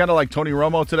 Doug. Maybe kind of like Tony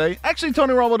Romo today. Actually,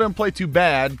 Tony Romo didn't play too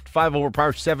bad. 5 over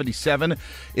par 77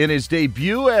 in his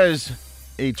debut as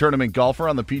a tournament golfer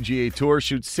on the PGA Tour.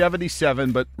 Shoots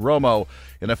 77, but Romo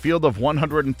in a field of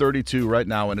 132 right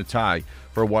now in a tie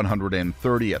for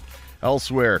 130th.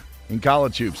 Elsewhere in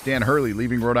college hoops, Dan Hurley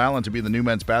leaving Rhode Island to be the new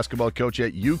men's basketball coach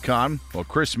at UConn. Well,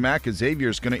 Chris Mack of Xavier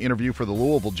is going to interview for the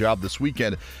Louisville job this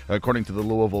weekend, according to the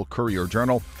Louisville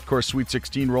Courier-Journal. Of course, Sweet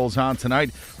 16 rolls on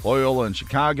tonight. Loyola of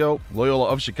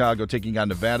Chicago taking on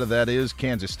Nevada, that is.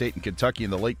 Kansas State and Kentucky in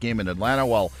the late game in Atlanta,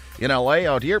 while in L.A.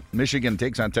 out here, Michigan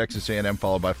takes on Texas A&M,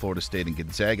 followed by Florida State and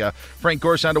Gonzaga. Frank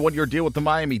Gore signed a one-year deal with the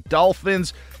Miami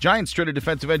Dolphins. Giants traded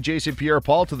defensive end Jason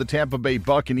Pierre-Paul to the Tampa Bay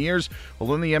Buccaneers.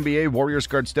 Well, in the NBA, Warriors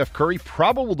guard Steph Curry Curry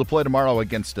probable to play tomorrow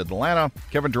against Atlanta.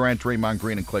 Kevin Durant, Draymond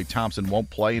Green, and Klay Thompson won't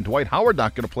play. And Dwight Howard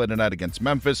not going to play tonight against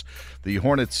Memphis. The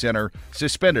Hornets center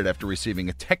suspended after receiving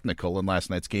a technical in last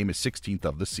night's game, his 16th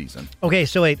of the season. Okay,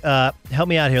 so wait, help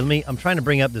me out here. I'm trying to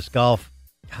bring up this golf.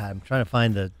 God, I'm trying to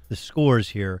find the scores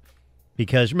here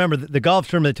because remember the golf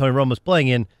tournament that Tony Romo's playing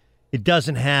in, it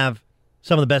doesn't have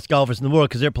some of the best golfers in the world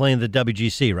because they're playing the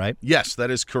WGC, right? Yes,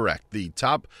 that is correct. The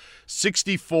top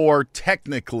 64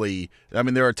 technically, I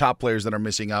mean, there are top players that are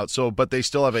missing out, but they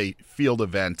still have a field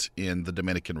event in the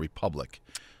Dominican Republic.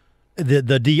 The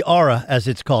Diara, as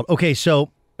it's called. Okay,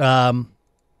 so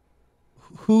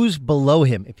who's below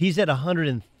him? If he's at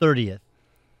 130th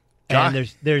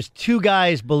and there's two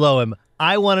guys below him,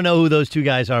 I want to know who those two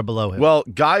guys are below him. Well,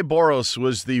 Guy Boros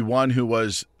was the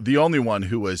only one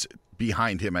who was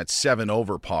behind him at 7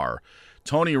 over par.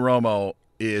 Tony Romo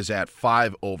is at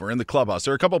 5 over in the clubhouse.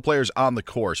 There are a couple of players on the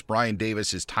course. Brian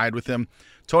Davis is tied with him.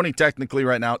 Tony technically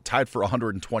right now tied for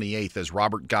 128th as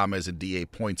Robert Gomez and D.A.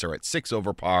 Points are at 6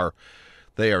 over par.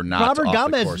 They are not Robert off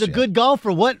Gomez the course is a yet. good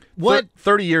golfer. What?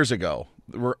 30 years ago.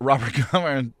 Robert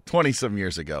Gomez 20-some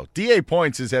years ago. D.A.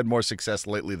 Points has had more success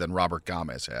lately than Robert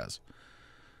Gomez has.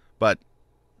 But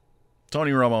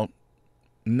Tony Romo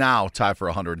now tied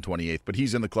for 128th, but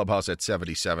he's in the clubhouse at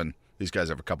 77. These guys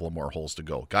have a couple of more holes to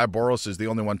go. Guy Boros is the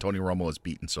only one Tony Romo has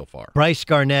beaten so far. Bryce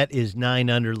Garnett is 9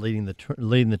 under leading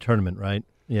the tournament, right?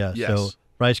 Yeah. Yes. So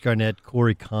Bryce Garnett,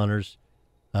 Corey Connors.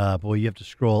 Boy, you have to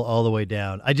scroll all the way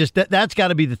down. That's got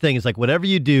to be the thing. It's like whatever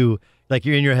you do, like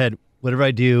you're in your head, whatever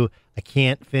I do, I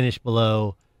can't finish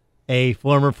below a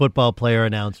former football player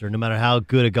announcer, no matter how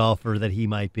good a golfer that he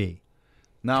might be.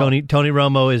 Now, Tony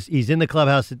Romo he's in the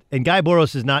clubhouse, and Guy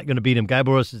Boros is not going to beat him. Guy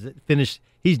Boros is finished.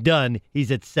 He's done.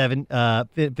 He's at 7.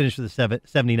 Finished with a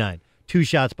 79, 2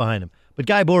 shots behind him. But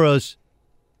Guy Boros,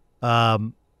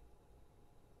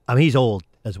 he's old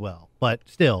as well, but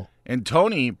still. And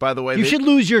Tony, by the way, you should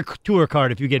lose your tour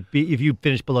card if you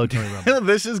finish below Tony Romo.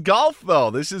 This is golf, though.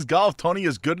 This is golf. Tony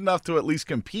is good enough to at least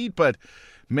compete, but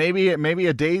maybe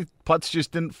a day putts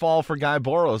just didn't fall for Guy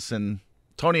Boros, and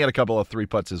Tony had a couple of 3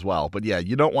 putts as well. But yeah,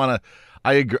 you don't want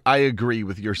to. I agree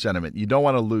with your sentiment. You don't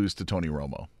want to lose to Tony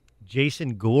Romo.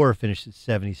 Jason Gore finished at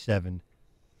 77.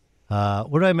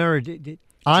 What do I remember?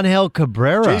 Angel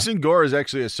Cabrera. Jason Gore is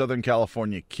actually a Southern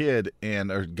California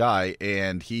guy,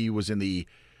 and he was in the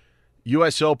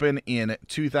U.S. Open in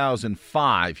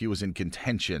 2005. He was in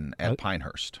contention at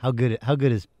Pinehurst. How good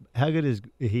is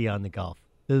he on the golf?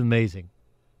 This is amazing.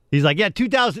 He's like, yeah,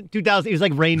 2000. He was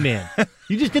like Rain Man.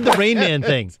 You just did the Rain Man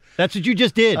thing. That's what you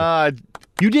just did.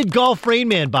 You did golf Rain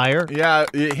Man, Buyer. Yeah.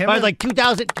 I was like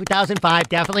 2005,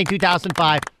 definitely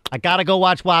 2005. I got to go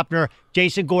watch Wapner.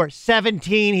 Jason Gore,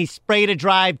 17. He sprayed a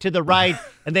drive to the right,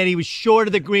 and then he was short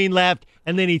of the green left,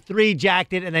 and then he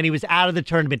 3-jacked it, and then he was out of the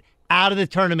tournament. Out of the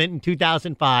tournament in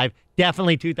 2005.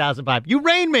 Definitely 2005. You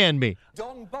Rain Man me.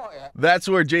 That's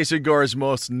where Jason Gore is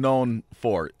most known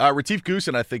for. Retief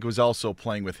Goosen, I think, was also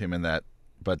playing with him in that,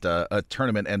 but a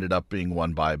tournament ended up being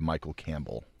won by Michael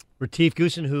Campbell. Retief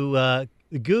Goosen, who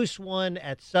the Goose won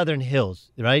at Southern Hills,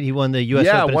 right? He won the U.S.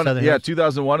 Open at Southern Hills. Yeah,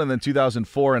 2001 and then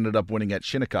 2004 ended up winning at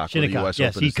Shinnecock. For the U.S.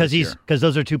 Yes, Open because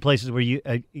those are two places where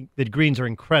the greens are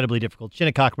incredibly difficult.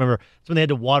 Shinnecock, remember, it's when they had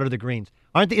to water the greens.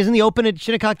 Isn't the Open at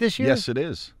Shinnecock this year? Yes, it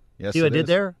is. Yes, see what I did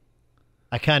there?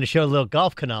 I kind of showed a little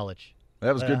golf knowledge.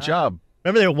 That was a good job.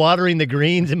 Remember they were watering the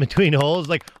greens in between holes?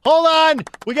 Like, hold on,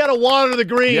 we got to water the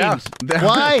greens. Yeah.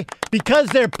 Why? Because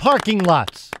they're parking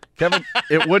lots. Kevin,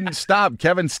 it wouldn't stop.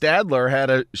 Kevin Stadler had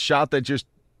a shot that just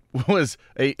was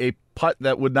a putt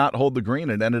that would not hold the green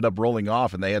and ended up rolling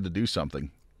off, and they had to do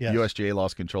something. Yes. USGA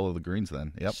lost control of the greens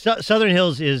then. Yep. Southern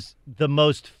Hills is the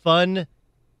most fun,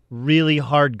 really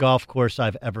hard golf course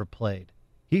I've ever played.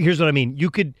 Here's what I mean.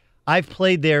 I've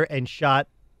played there and shot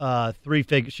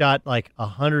shot like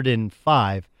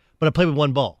 105, but I played with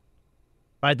one ball.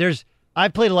 Right?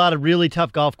 I've played a lot of really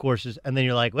tough golf courses, and then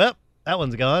you're like, well, that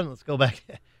one's gone. Let's go back.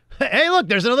 Hey, look,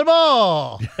 there's another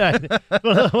ball. One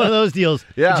of those deals.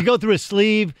 Yeah. But you go through a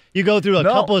sleeve, you go through a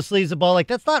couple of sleeves of ball. Like,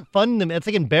 that's not fun to me. That's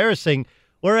like embarrassing.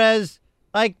 Whereas,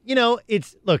 like,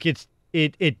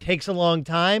 it takes a long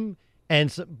time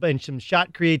and some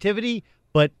shot creativity,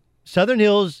 but Southern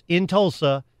Hills in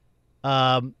Tulsa,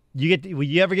 when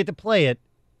you ever get to play it,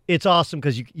 it's awesome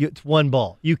because it's one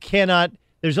ball. You cannot.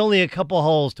 There's only a couple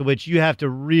holes to which you have to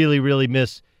really, really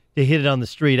miss to hit it on the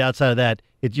street. Outside of that,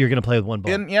 you're going to play with one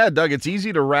ball. And yeah, Doug, it's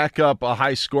easy to rack up a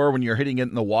high score when you're hitting it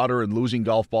in the water and losing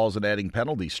golf balls and adding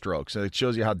penalty strokes. And it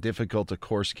shows you how difficult a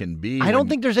course can be. I don't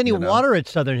think there's any water at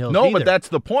Southern Hills. No, either. but that's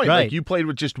the point. Right. Like, you played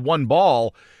with just one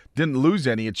ball. didn't lose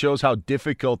any. It shows how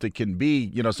difficult it can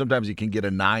be. Sometimes you can get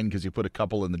a 9 because you put a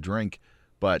couple in the drink,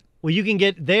 but you can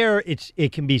get there.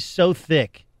 It can be so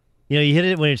thick. You hit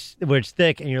it when it's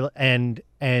thick,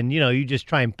 and you just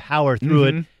try and power through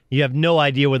it. You have no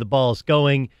idea where the ball is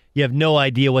going. You have no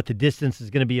idea what the distance is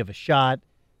going to be of a shot.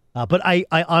 But I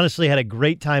honestly had a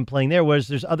great time playing there, whereas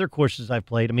there's other courses I've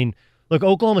played. I mean, look,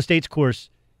 Oklahoma State's course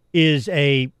is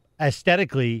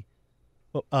aesthetically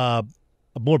a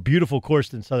more beautiful course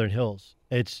than Southern Hills.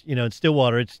 It's in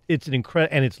Stillwater. It's an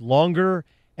incredible, and it's longer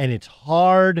and it's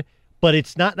hard, but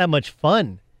it's not that much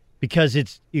fun because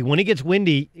when it gets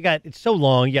windy, it's so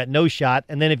long, you got no shot,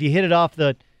 and then if you hit it off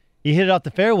the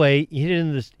fairway, you hit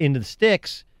it into the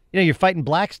sticks. You're fighting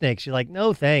black snakes. You're like,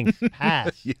 no thanks,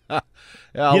 pass. Yeah.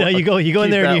 You go in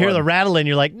there and you hear the rattling.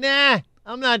 You're like, nah,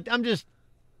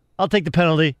 I'll take the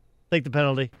penalty. Take the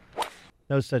penalty.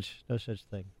 No such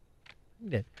thing.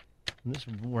 When this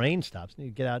rain stops, I need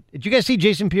to get out. Did you guys see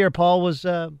Jason Pierre-Paul was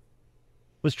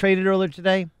traded earlier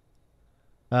today?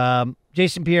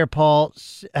 Jason Pierre-Paul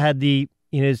had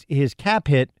his cap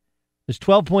hit was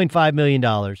 $12.5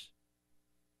 million,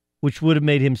 which would have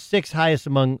made him 6th highest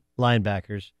among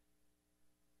linebackers.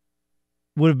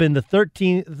 Would have been the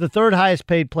 3rd highest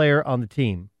paid player on the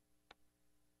team.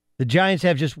 The Giants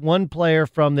have just one player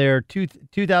from their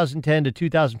 2010 to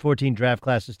 2014 draft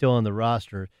classes still on the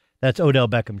roster. That's Odell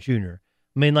Beckham Jr.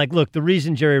 I mean, look, the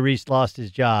reason Jerry Reese lost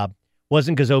his job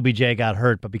wasn't because OBJ got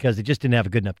hurt, but because they just didn't have a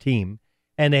good enough team,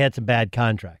 and they had some bad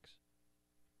contracts.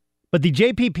 But the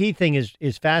JPP thing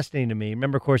is fascinating to me.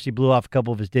 Remember, of course, he blew off a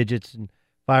couple of his digits and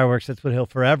fireworks. That's what he'll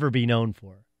forever be known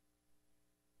for.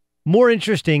 More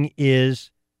interesting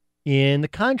is in the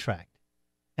contract.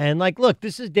 And, look,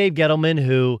 this is Dave Gettleman,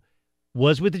 who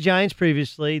was with the Giants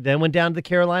previously, then went down to the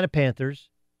Carolina Panthers.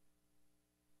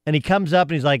 And he comes up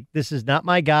and he's like, this is not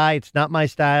my guy, it's not my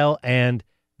style, and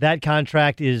that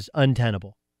contract is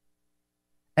untenable.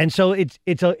 And so it's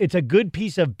a good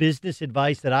piece of business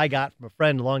advice that I got from a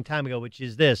friend a long time ago, which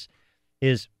is this,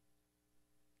 is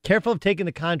careful of taking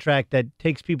the contract that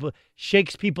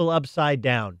shakes people upside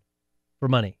down for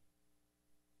money.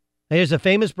 Now, here's a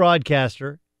famous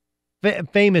broadcaster,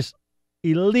 famous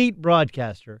elite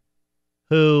broadcaster,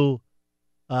 who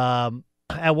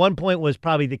at one point was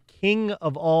probably the king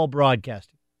of all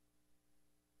broadcasting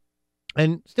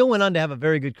and still went on to have a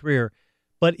very good career,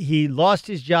 but he lost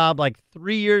his job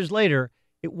 3 years later.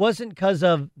 It wasn't because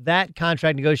of that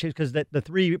contract negotiation, because the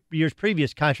 3 years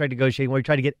previous contract negotiating where he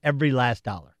tried to get every last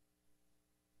dollar.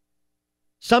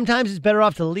 Sometimes it's better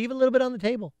off to leave a little bit on the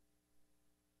table.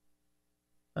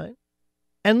 Right?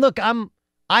 And look,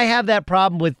 I have that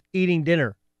problem with eating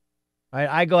dinner. Right?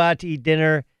 I go out to eat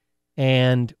dinner,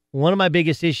 and one of my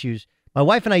biggest issues, my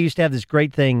wife and I used to have this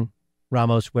great thing,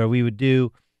 Ramos, where we would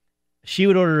she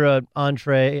would order an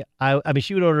entree.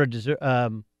 She would order a dessert.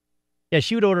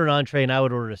 She would order an entree, and I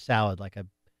would order a salad, like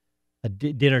a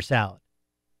dinner salad.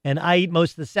 And I eat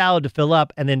most of the salad to fill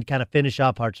up and then kind of finish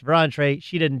off parts of her entree.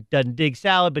 She doesn't dig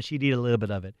salad, but she'd eat a little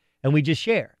bit of it. And we just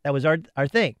share. That was our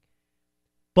thing.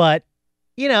 But,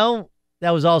 that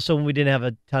was also when we didn't have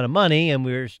a ton of money, and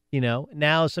we were,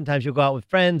 now sometimes you'll go out with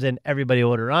friends and everybody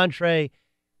order an entree.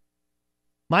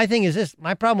 My thing is this,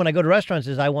 my problem when I go to restaurants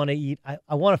is I want to eat,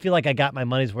 I want to feel like I got my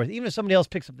money's worth. Even if somebody else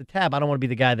picks up the tab, I don't want to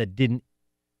be the guy that didn't,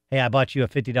 hey, I bought you a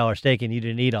 $50 steak and you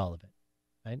didn't eat all of it,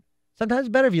 right? Sometimes it's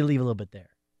better if you leave a little bit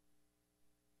there.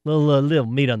 Little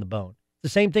meat on the bone. It's the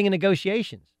same thing in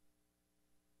negotiations.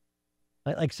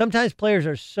 Like sometimes players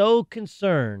are so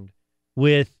concerned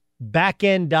with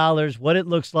back-end dollars, what it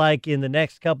looks like in the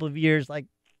next couple of years. Like,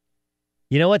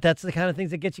 you know what? That's the kind of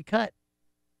things that get you cut.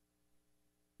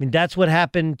 I mean, that's what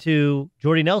happened to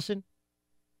Jordy Nelson,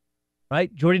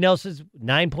 right? Jordy Nelson's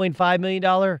 $9.5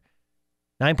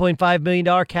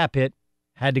 million cap hit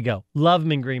had to go. Love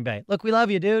him in Green Bay. Look, we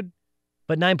love you, dude,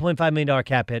 but $9.5 million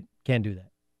cap hit, can't do that.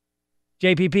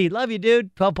 JPP, love you,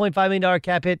 dude. $12.5 million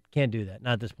cap hit, can't do that.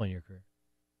 Not at this point in your career.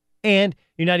 And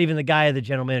you're not even the guy or the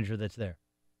general manager that's there.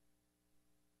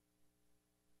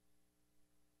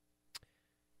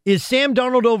 Is Sam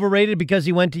Darnold overrated because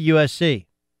he went to USC?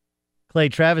 Clay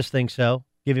Travis thinks so.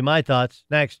 Give you my thoughts.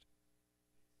 Next.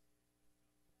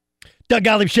 Doug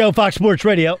Gottlieb Show, Fox Sports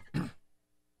Radio.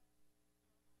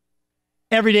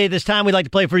 Every day this time, we'd like to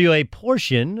play for you a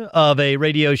portion of a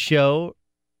radio show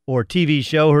or TV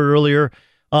show heard earlier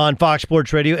on Fox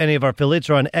Sports Radio. Any of our affiliates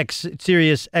are on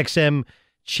Sirius XM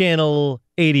Channel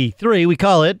 83. We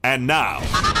call it. And now.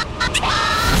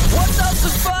 What does the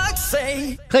fox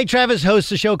say? Clay Travis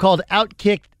hosts a show called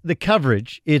Outkick the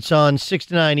Coverage. It's on 6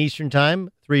 to 9 Eastern Time,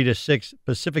 3 to 6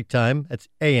 Pacific Time. That's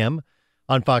AM.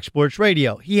 on Fox Sports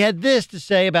Radio. He had this to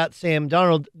say about Sam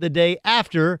Darnold the day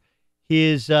after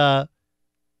his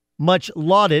much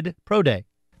lauded pro day.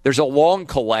 There's a long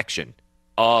collection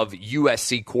of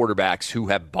USC quarterbacks who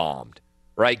have bombed,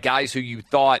 right? Guys who you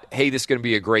thought, hey, this is going to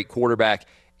be a great quarterback,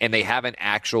 and they haven't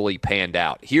actually panned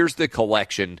out. Here's the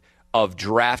collection of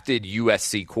drafted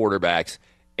USC quarterbacks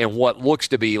in what looks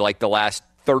to be like the last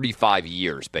 35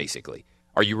 years, basically.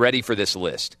 Are you ready for this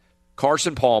list?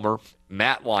 Carson Palmer,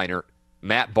 Matt Leinart,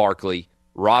 Matt Barkley,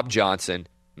 Rob Johnson,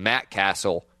 Matt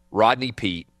Castle, Rodney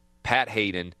Peete, Pat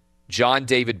Hayden, John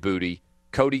David Booty,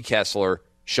 Cody Kessler,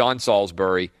 Sean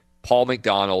Salisbury, Paul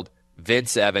McDonald,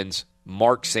 Vince Evans,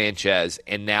 Mark Sanchez,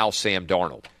 and now Sam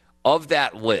Darnold. Of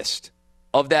that list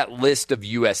of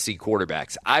USC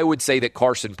quarterbacks, I would say that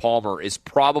Carson Palmer is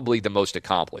probably the most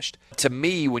accomplished. To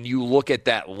me, when you look at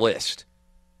that list,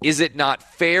 is it not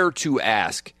fair to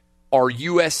ask, are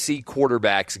USC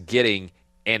quarterbacks getting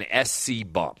an SC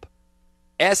bump?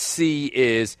 SC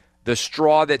is the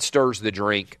straw that stirs the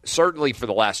drink, certainly for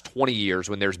the last 20 years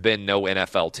when there's been no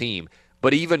NFL team.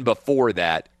 But even before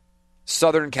that,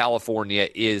 Southern California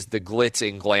is the glitz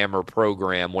and glamour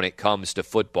program when it comes to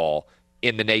football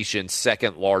in the nation's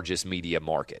second largest media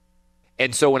market.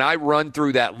 And so when I run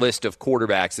through that list of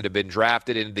quarterbacks that have been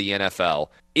drafted into the NFL,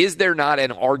 is there not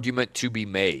an argument to be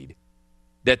made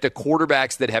that the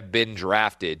quarterbacks that have been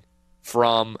drafted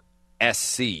from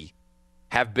SC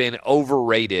have been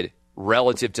overrated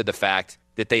relative to the fact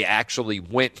that they actually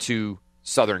went to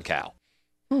Southern Cal?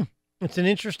 It's an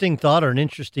interesting thought or an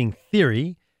interesting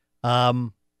theory. Okay,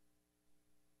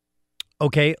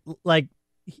 like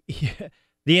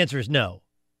the answer is no.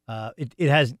 It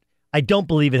has. I don't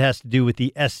believe it has to do with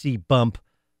the SC bump,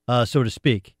 so to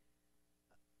speak.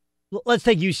 Let's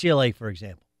take UCLA, for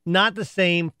example. Not the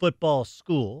same football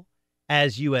school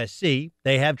as USC.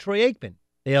 They have Troy Aikman.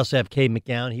 They also have Cade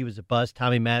McNown. He was a bust.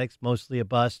 Tommy Maddox, mostly a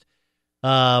bust.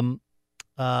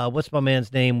 What's my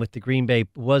man's name with the Green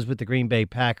Bay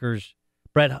Packers?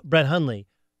 Brett Hundley,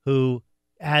 who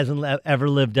hasn't ever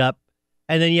lived up.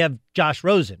 And then you have Josh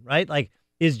Rosen, right? Like,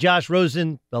 is Josh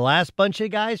Rosen the last bunch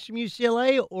of guys from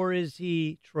UCLA, or is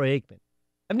he Troy Aikman?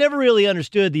 I've never really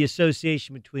understood the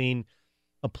association between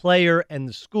a player and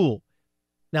the school.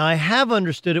 Now, I have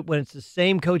understood it when it's the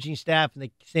same coaching staff and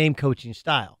the same coaching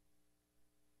style.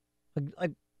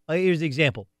 Here's the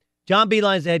example. John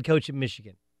Beilein's the head coach at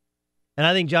Michigan. And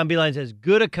I think John Beilein's as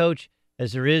good a coach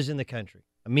as there is in the country.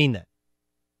 I mean that.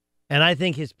 And I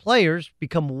think his players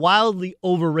become wildly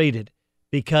overrated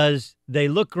because they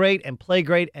look great and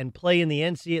play in the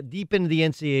NCAA, deep into the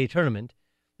NCAA tournament.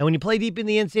 And when you play deep in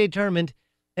the NCAA tournament,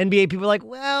 NBA people are like,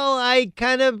 well, I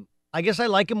guess I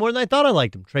like him more than I thought I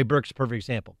liked him. Trey Burke's a perfect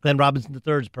example. Glenn Robinson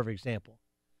III is a perfect example.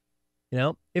 You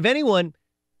know, if anyone,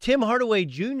 Tim Hardaway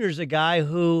Jr. is a guy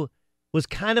who was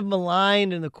kind of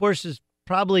maligned and, of course, has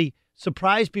probably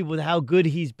surprised people with how good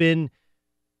he's been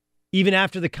even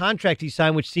after the contract he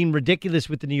signed, which seemed ridiculous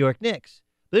with the New York Knicks.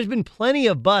 There's been plenty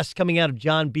of busts coming out of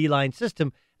John Beilein's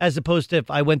system, as opposed to if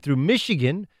I went through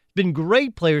Michigan, been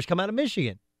great players come out of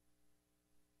Michigan.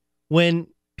 When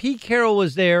Pete Carroll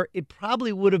was there, it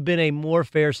probably would have been a more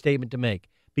fair statement to make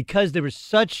because there was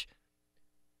such,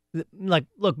 like,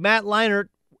 look, Matt Leinart,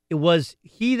 was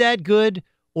he that good,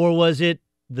 or was it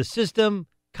the system,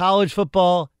 college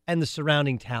football, and the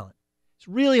surrounding talent? It's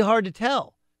really hard to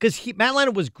tell because Matt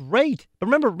Leinart was great. But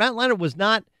remember, Matt Leinart was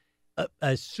not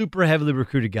a super heavily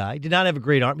recruited guy, did not have a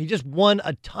great arm. He just won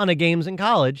a ton of games in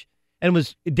college and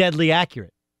was deadly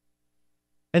accurate.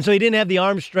 And so he didn't have the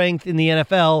arm strength in the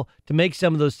NFL to make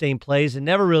some of those same plays and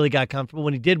never really got comfortable.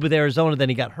 When he did with Arizona, then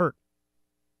he got hurt.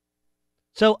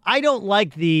 So I don't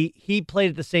like he played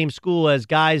at the same school as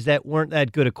guys that weren't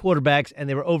that good at quarterbacks and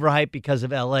they were overhyped because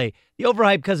of L.A. The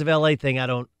overhyped because of L.A. thing I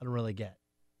don't really get.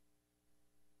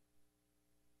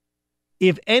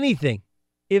 If anything,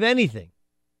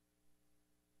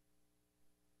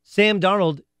 Sam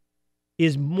Darnold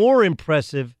is more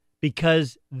impressive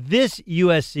because this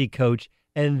USC coach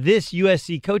and this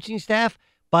USC coaching staff,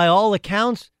 by all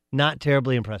accounts, not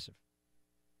terribly impressive.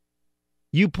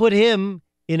 You put him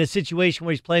in a situation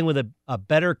where he's playing with a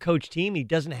better coach team, he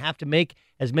doesn't have to make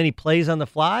as many plays on the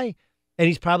fly, and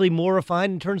he's probably more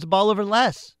refined and turns the ball over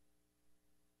less.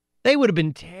 They would have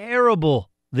been terrible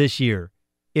this year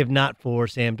if not for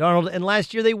Sam Darnold. And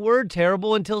last year they were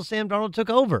terrible until Sam Darnold took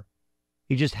over.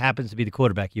 He just happens to be the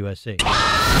quarterback USC.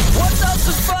 What does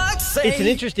the fox say? It's an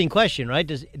interesting question, right?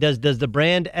 Does the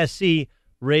brand SC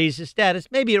raise his status?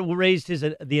 Maybe it will raise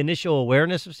the initial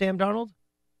awareness of Sam Darnold,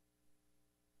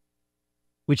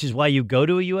 which is why you go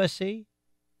to a USC.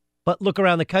 But look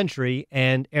around the country,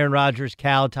 and Aaron Rodgers,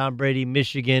 Cal, Tom Brady,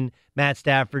 Michigan, Matt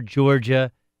Stafford,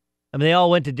 Georgia. I mean, they all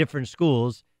went to different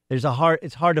schools. It's hard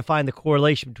to find the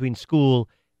correlation between school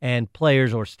and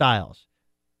players or styles.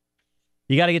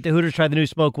 You got to get the Hooters. Try the new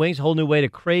smoked wings, a whole new way to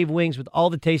crave wings with all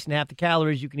the taste and half the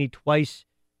calories. You can eat twice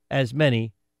as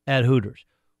many at Hooters.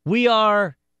 We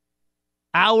are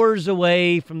hours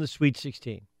away from the Sweet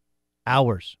 16.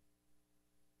 Hours.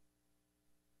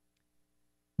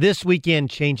 This weekend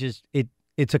changes.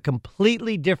 It's a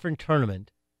completely different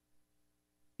tournament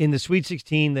in the Sweet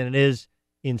 16 than it is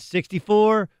in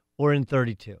 64 or in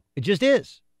 32. It just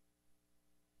is.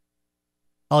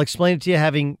 I'll explain it to you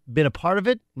having been a part of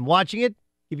it and watching it,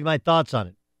 give you my thoughts on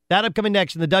it. That upcoming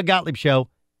next in the Doug Gottlieb Show,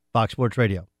 Fox Sports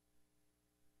Radio.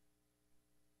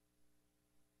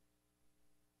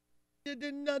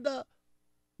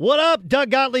 What up, Doug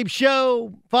Gottlieb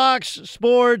Show, Fox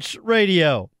Sports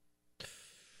Radio.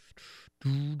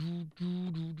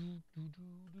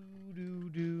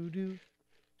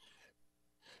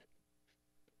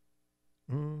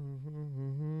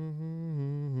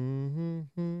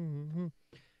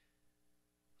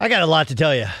 I got a lot to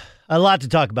tell you, a lot to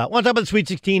talk about. I want to talk about the Sweet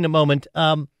 16 in a moment.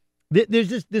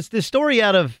 There's this story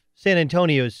out of San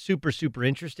Antonio is super, super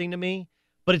interesting to me,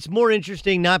 but it's more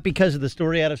interesting not because of the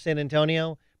story out of San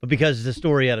Antonio, but because it's the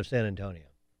story out of San Antonio.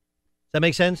 Does that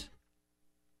make sense?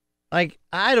 Like,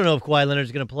 I don't know if Kawhi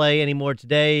Leonard's going to play any more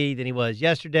today than he was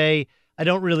yesterday. I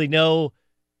don't really know.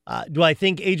 Do I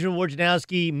think Adrian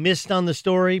Wojnarowski missed on the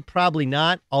story? Probably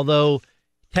not, although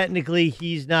technically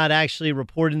he's not actually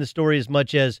reporting the story as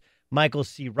much as Michael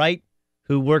C. Wright,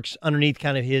 who works underneath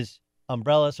kind of his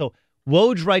umbrella. So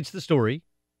Woj writes the story.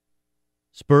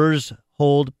 Spurs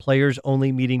hold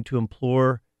players-only meeting to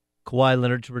implore Kawhi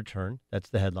Leonard to return. That's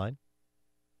the headline.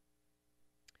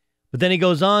 But then he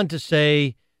goes on to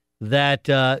say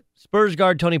that Spurs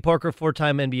guard Tony Parker,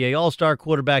 four-time NBA All-Star,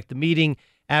 quarterbacked the meeting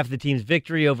after the team's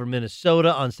victory over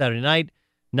Minnesota on Saturday night.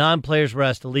 Non-players were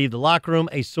asked to leave the locker room,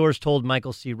 a source told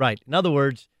Michael C. Wright. In other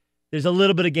words, there's a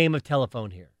little bit of game of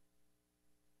telephone here.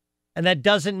 And that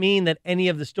doesn't mean that any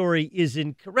of the story is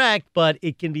incorrect, but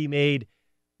it can be made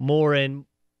more and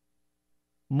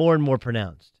more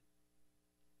pronounced.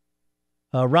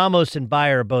 Ramos and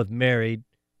Bayer are both married.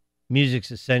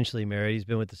 Music's essentially married. He's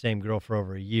been with the same girl for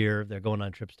over a year. They're going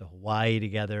on trips to Hawaii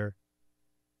together.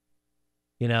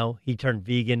 You know, he turned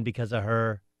vegan because of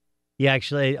her. He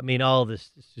actually, I mean, all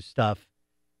this stuff.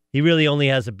 He really only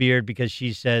has a beard because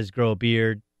she says grow a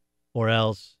beard or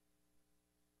else.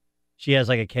 She has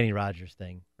like a Kenny Rogers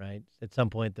thing, right? At some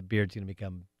point, the beard's going to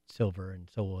become silver and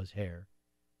so will his hair.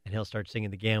 And he'll start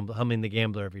singing humming the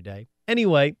Gambler every day.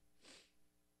 Anyway,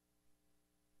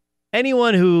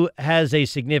 anyone who has a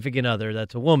significant other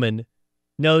that's a woman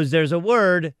knows there's a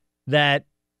word that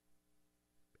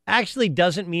actually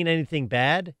doesn't mean anything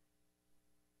bad,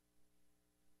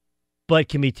 but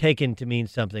can be taken to mean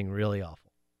something really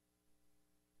awful.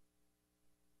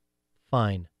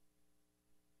 Fine.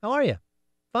 How are you?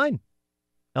 Fine.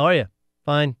 How are you?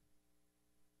 Fine.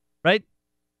 Right?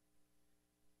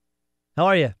 How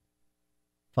are you?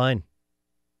 Fine.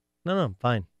 No, I'm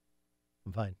fine.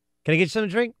 I'm fine. Can I get you something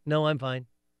to drink? No, I'm fine.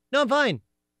 No, I'm fine.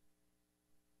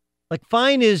 Like,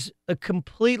 fine is a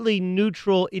completely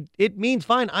neutral. It means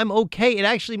fine. I'm okay. It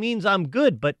actually means I'm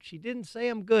good, but she didn't say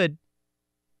I'm good.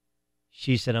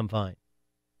 She said I'm fine.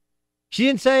 She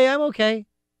didn't say I'm okay.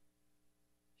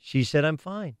 She said I'm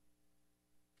fine.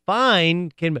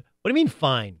 Fine can... What do you mean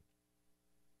fine?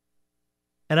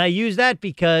 And I use that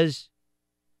because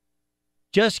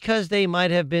just because they might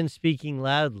have been speaking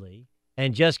loudly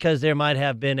and just because there might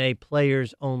have been a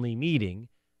players-only meeting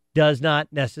does not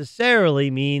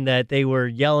necessarily mean that they were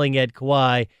yelling at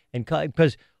Kawhi. And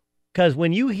because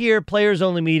when you hear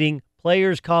players-only meeting,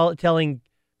 players telling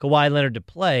Kawhi Leonard to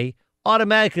play,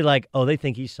 automatically like, oh, they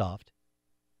think he's soft.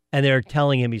 And they're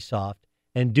telling him he's soft.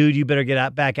 And, dude, you better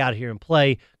get back out here and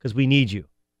play because we need you.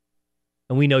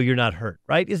 And we know you're not hurt,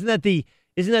 right? Isn't that the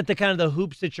kind of the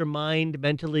hoops that your mind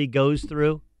mentally goes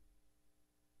through?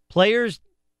 Players,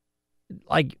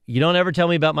 like, you don't ever tell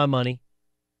me about my money.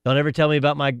 Don't ever tell me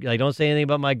about don't say anything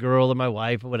about my girl or my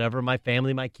wife or whatever, my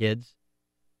family, my kids.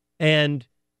 And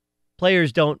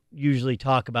players don't usually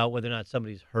talk about whether or not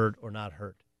somebody's hurt or not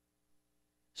hurt.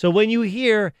 So when you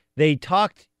hear they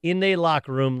talked in the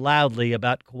locker room loudly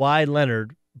about Kawhi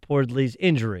Leonard reportedly's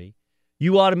injury,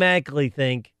 you automatically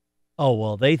think, oh,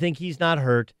 well, they think he's not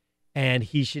hurt and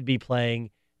he should be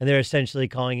playing, and they're essentially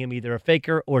calling him either a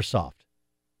faker or soft.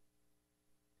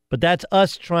 But that's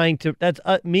us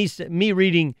me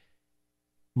reading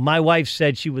my wife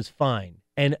said she was fine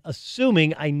and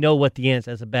assuming I know what the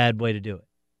answer. That's a bad way to do it.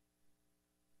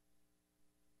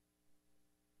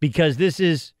 because this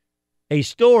is a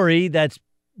story that's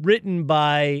written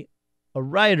by a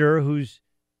writer who's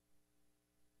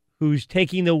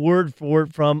taking the word for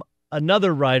it from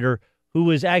another writer who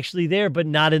was actually there but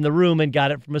not in the room and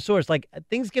got it from a source. Like,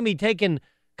 things can be taken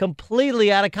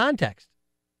completely out of context.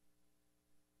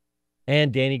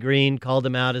 And Danny Green called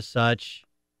him out as such.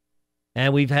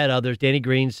 And we've had others. Danny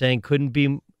Green saying couldn't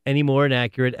be any more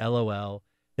inaccurate, LOL.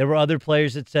 There were other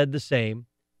players that said the same.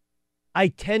 I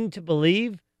tend to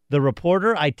believe the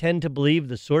reporter. I tend to believe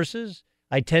the sources.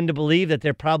 I tend to believe that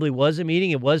there probably was a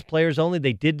meeting. It was players only.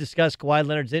 They did discuss Kawhi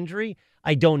Leonard's injury.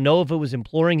 I don't know if it was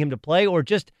imploring him to play or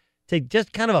just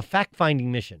kind of a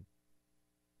fact-finding mission.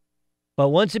 But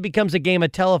once it becomes a game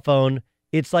of telephone,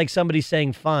 it's like somebody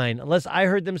saying fine. Unless I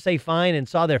heard them say fine and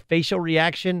saw their facial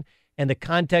reaction and the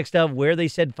context of where they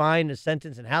said fine, the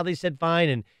sentence, and how they said fine,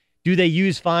 and do they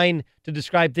use fine to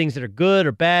describe things that are good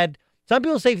or bad? Some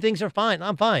people say things are fine.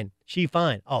 I'm fine. She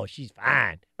fine. Oh, she's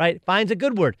fine. Right? Fine's a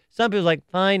good word. Some people are like,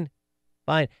 fine,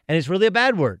 fine. And it's really a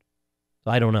bad word.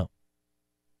 So I don't know.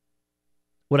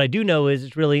 What I do know is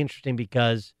it's really interesting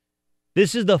because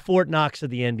this is the Fort Knox of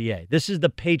the NBA. This is the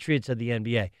Patriots of the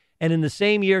NBA. And in the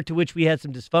same year to which we had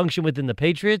some dysfunction within the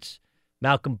Patriots,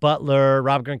 Malcolm Butler,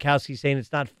 Rob Gronkowski saying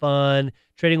it's not fun,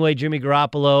 trading away Jimmy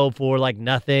Garoppolo for like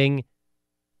nothing.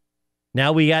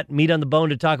 Now we got meat on the bone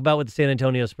to talk about with the San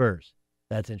Antonio Spurs.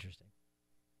 That's interesting.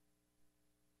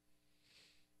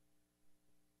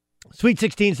 Sweet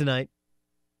 16s tonight.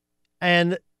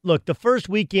 And look, the first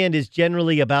weekend is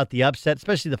generally about the upset,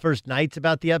 especially the first night's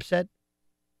about the upset.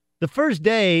 The first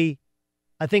day,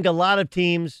 I think a lot of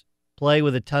teams play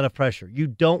with a ton of pressure. You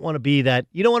don't want to be that.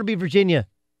 You don't want to be Virginia,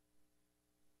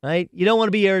 right? You don't want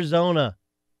to be Arizona.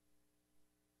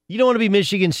 You don't want to be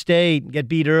Michigan State and get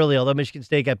beat early, although Michigan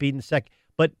State got beaten second.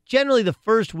 But generally the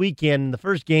first weekend, the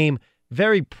first game,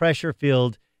 very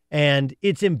pressure-filled, and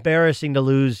it's embarrassing to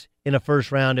lose in a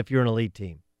first round if you're an elite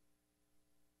team.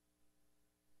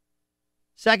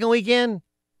 Second weekend,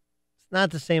 it's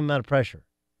not the same amount of pressure.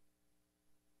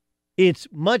 It's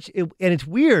and it's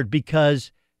weird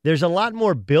because there's a lot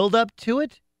more build-up to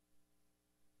it,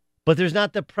 but there's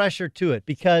not the pressure to it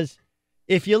because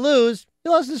if you lose,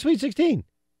 you lost the Sweet 16.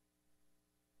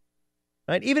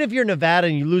 Right? Even if you're Nevada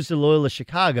and you lose to Loyola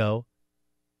Chicago,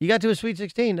 you got to a Sweet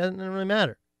 16. Doesn't really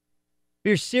matter. If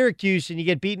you're Syracuse and you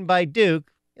get beaten by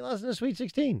Duke, you lost in the Sweet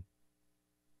 16.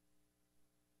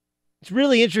 It's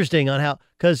really interesting on how,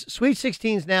 because Sweet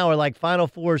 16s now are like Final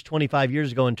Fours 25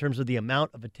 years ago in terms of the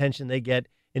amount of attention they get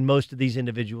in most of these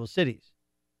individual cities.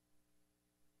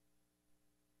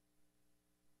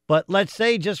 But let's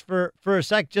say just for a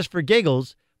sec, just for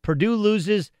giggles, Purdue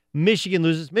loses, Michigan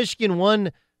loses. Michigan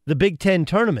won the Big Ten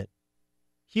tournament.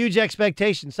 Huge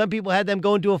expectations. Some people had them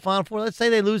going to a Final Four. Let's say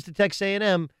they lose to Texas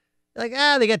A&M. Like,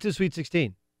 they get to a Sweet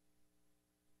 16.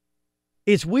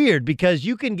 It's weird because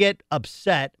you can get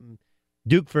upset.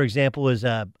 Duke, for example, is,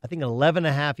 I think, an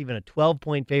 11.5, even a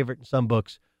 12-point favorite in some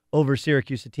books over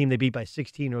Syracuse, a team they beat by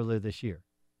 16 earlier this year.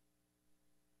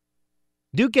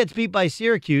 Duke gets beat by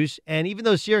Syracuse, and even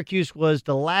though Syracuse was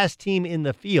the last team in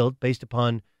the field, based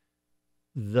upon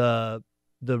the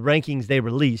rankings they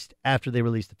released after they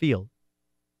released the field,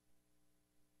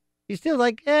 he's still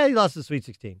like, he lost the Sweet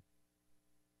 16.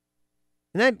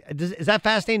 And is that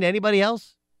fascinating to anybody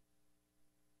else?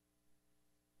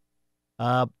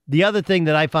 The other thing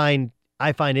that I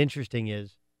find interesting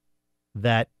is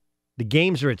that the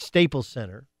games are at Staples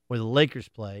Center, where the Lakers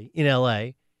play in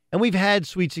L.A., and we've had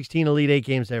Sweet 16 Elite Eight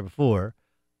games there before.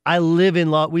 We live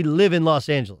in Los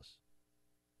Angeles.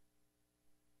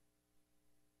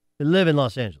 We live in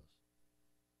Los Angeles.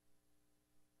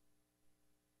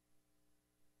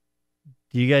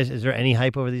 Is there any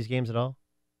hype over these games at all?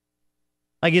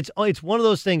 Like, it's one of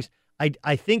those things.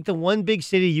 I think the one big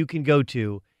city you can go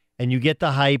to and you get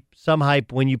the hype, some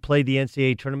hype when you play the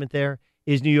NCAA tournament there,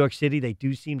 is New York City. They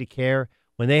do seem to care.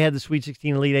 When they had the Sweet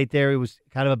 16 Elite Eight there, it was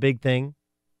kind of a big thing.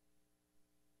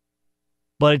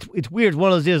 But it's weird.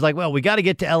 One of those deals like, well, we got to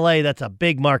get to L.A. That's a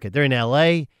big market. They're in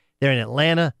L.A., they're in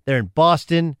Atlanta, they're in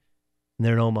Boston, and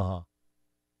they're in Omaha.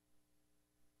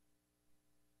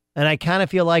 And I kind of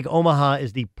feel like Omaha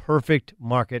is the perfect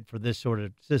market for this sort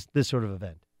of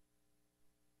event.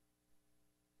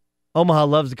 Omaha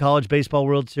loves the College Baseball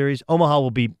World Series. Omaha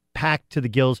will be packed to the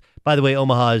gills. By the way,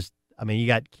 Omaha is, you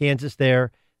got Kansas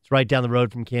there. It's right down the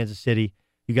road from Kansas City.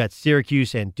 You got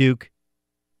Syracuse and Duke.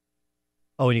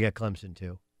 Oh, and you got Clemson,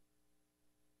 too.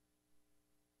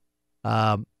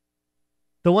 The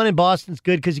one in Boston's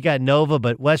good because you got Nova,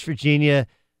 but West Virginia,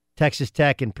 Texas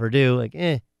Tech, and Purdue,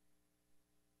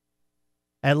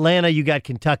 Atlanta, you got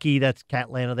Kentucky. That's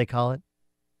Catlanta, they call it.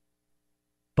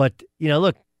 But,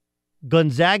 look,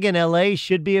 Gonzaga in LA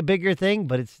should be a bigger thing,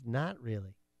 but it's not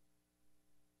really.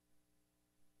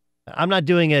 I'm not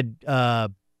doing a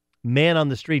man on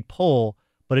the street poll,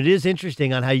 but it is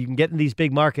interesting on how you can get in these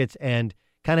big markets and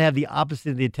kind of have the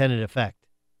opposite of the intended effect.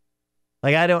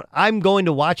 Like I'm going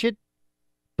to watch it,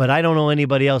 but I don't know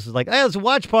anybody else is like, hey, it's a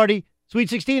watch party, Sweet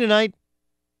 16 tonight.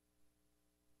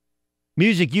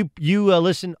 Music, you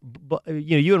listen,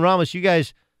 you and Ramos, you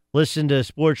guys listen to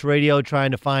sports radio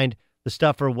trying to find the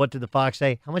stuff for What Did the Fox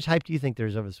Say. How much hype do you think there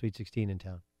is over the Sweet 16 in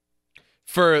town?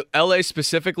 For LA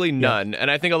specifically, none. Yeah. And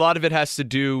I think a lot of it has to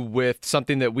do with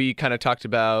something that we kind of talked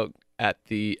about at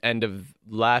the end of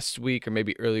last week or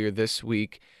maybe earlier this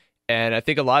week. And I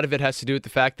think a lot of it has to do with the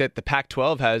fact that the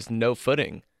Pac-12 has no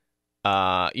footing.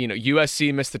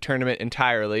 USC missed the tournament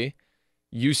entirely.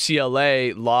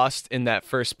 UCLA lost in that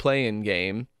first play-in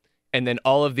game. And then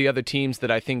all of the other teams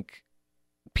that I think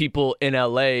people in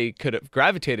LA could have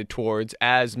gravitated towards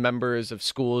as members of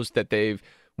schools that they've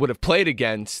would have played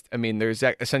against. I mean, there's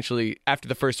essentially, after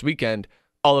the first weekend,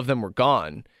 all of them were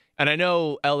gone. And I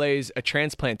know LA's a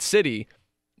transplant city,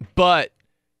 but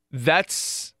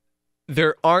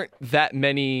there aren't that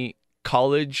many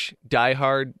college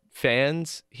diehard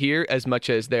fans here as much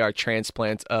as they are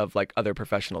transplants of like other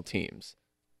professional teams.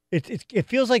 It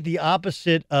feels like the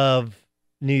opposite of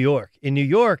New York. In New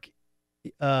York,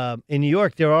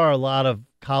 there are a lot of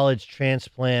college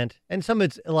transplant, and some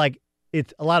it's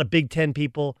a lot of Big Ten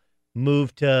people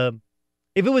move to.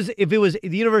 If it was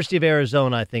the University of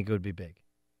Arizona, I think it would be big.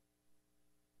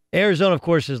 Arizona, of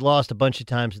course, has lost a bunch of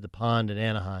times at the Pond in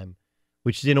Anaheim,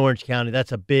 which is in Orange County.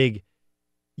 That's a big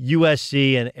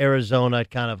USC and Arizona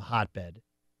kind of hotbed.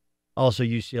 Also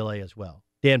UCLA as well.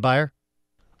 Dan Byer?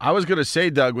 I was going to say,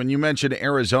 Doug, when you mentioned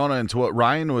Arizona and to what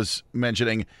Ryan was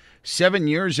mentioning, 7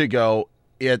 years ago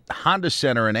at Honda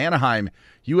Center in Anaheim,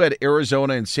 you had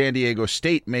Arizona and San Diego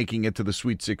State making it to the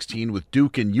Sweet 16 with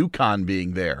Duke and UConn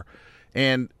being there.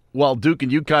 And while Duke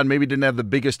and UConn maybe didn't have the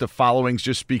biggest of followings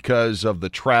just because of the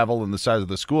travel and the size of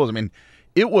the schools, I mean,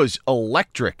 it was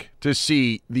electric to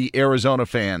see the Arizona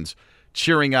fans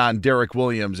cheering on Derek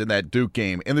Williams in that Duke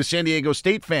game. And the San Diego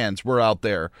State fans were out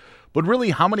there. But really,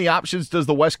 how many options does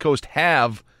the West Coast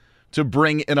have to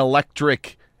bring an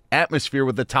electric atmosphere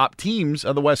with the top teams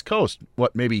of the West Coast?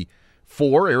 What, maybe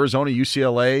 4? Arizona,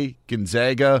 UCLA,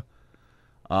 Gonzaga.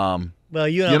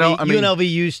 UNLV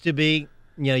used to be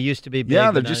big,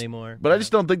 but not anymore. But I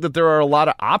just don't think that there are a lot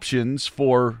of options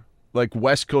for like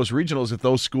West Coast regionals if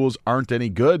those schools aren't any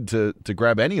good to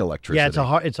grab any electricity. Yeah,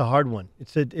 it's a hard one.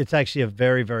 It's actually a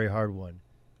very, very hard one.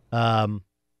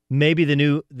 Maybe the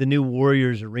new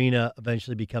Warriors Arena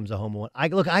eventually becomes a home one.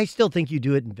 I still think you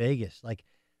do it in Vegas. Like,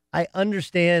 I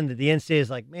understand that the NCAA is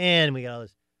like, man, we got all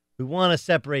this. We want to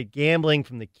separate gambling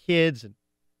from the kids, and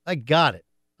I got it.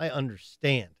 I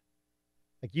understand.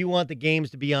 Like, you want the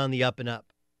games to be on the up and up,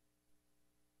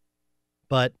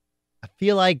 but I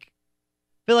feel like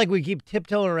we keep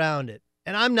tiptoeing around it.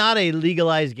 And I'm not a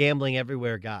legalized gambling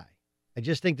everywhere guy. I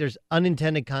just think there's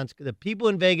unintended consequences. The people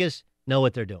in Vegas know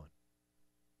what they're doing.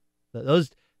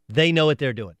 They know what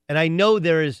they're doing. And I know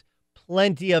there is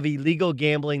plenty of illegal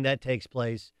gambling that takes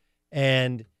place.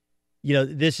 And,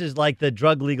 this is like the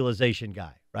drug legalization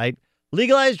guy, right?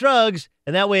 Legalize drugs,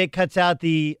 and that way it cuts out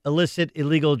the illicit,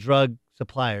 illegal drug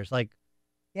suppliers. Like,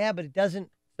 yeah, but it's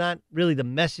not really the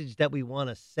message that we want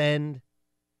to send.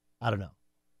 I don't know.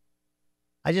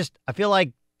 I feel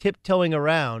like tiptoeing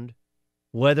around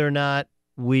whether or not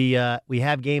we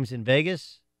have games in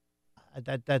Vegas.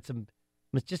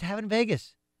 Let's just have it in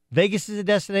Vegas. Vegas is a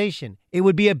destination. It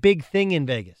would be a big thing in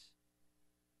Vegas.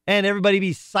 And everybody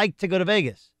be psyched to go to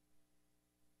Vegas.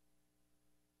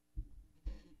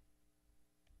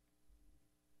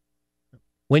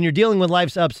 When you're dealing with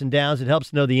life's ups and downs, it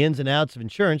helps to know the ins and outs of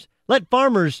insurance. Let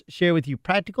Farmers share with you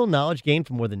practical knowledge gained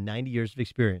from more than 90 years of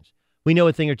experience. We know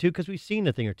a thing or two because we've seen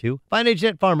a thing or two. Find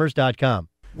agent at farmers.com.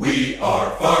 We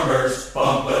are farmers.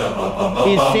 Bum, ba-dum, bum, bum, bum,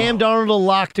 Is Sam Darnold a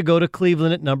lock to go to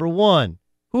Cleveland at number 1?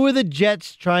 Who are the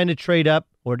Jets trying to trade up,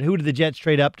 or who do the Jets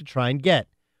trade up to try and get?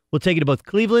 We'll take you to both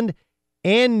Cleveland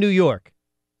and New York.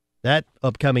 That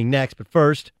upcoming next. But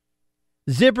first,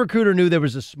 ZipRecruiter knew there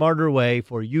was a smarter way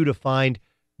for you to find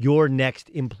your next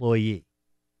employee.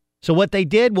 So what they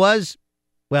did was,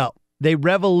 they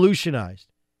revolutionized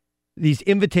these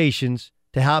invitations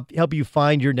to help you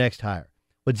find your next hire.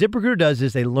 What ZipRecruiter does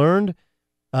is they learned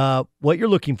what you're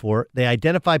looking for. They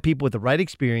identify people with the right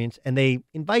experience, and they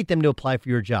invite them to apply for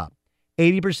your job.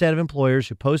 80% of employers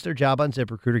who post their job on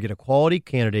ZipRecruiter get a quality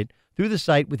candidate through the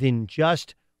site within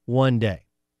just 1 day.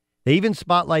 They even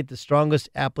spotlight the strongest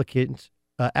applications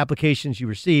you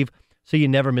receive, so you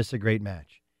never miss a great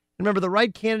match. And remember, the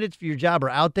right candidates for your job are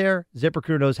out there.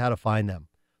 ZipRecruiter knows how to find them.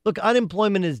 Look,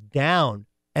 unemployment is down,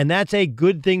 and that's a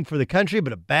good thing for the country,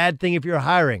 but a bad thing if you're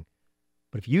hiring.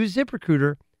 But if you use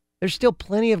ZipRecruiter, there's still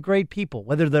plenty of great people,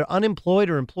 whether they're unemployed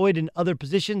or employed in other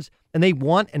positions, and they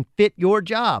want and fit your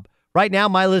job. Right now,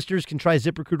 my listeners can try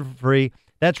ZipRecruiter for free.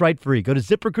 That's right, free. Go to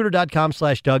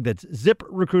ZipRecruiter.com/Doug. That's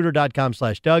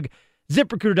ZipRecruiter.com/Doug.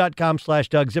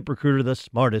 ZipRecruiter.com/Doug. ZipRecruiter, the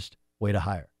smartest way to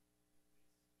hire.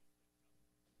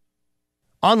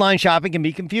 Online shopping can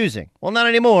be confusing. Well, not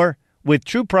anymore. With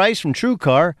True Price from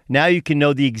TrueCar, now you can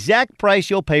know the exact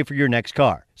price you'll pay for your next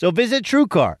car. So visit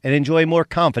TrueCar and enjoy a more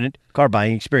confident car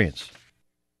buying experience.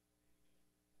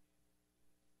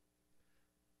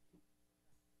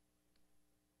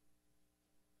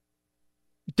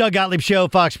 Doug Gottlieb Show,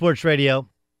 Fox Sports Radio.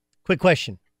 Quick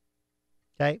question.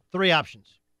 Okay, 3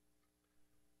 options.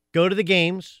 Go to the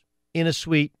games in a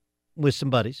suite with some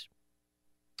buddies.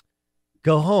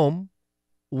 Go home,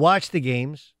 watch the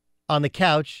games on the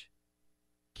couch,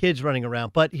 kids running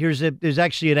around. But there's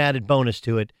actually an added bonus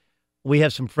to it. We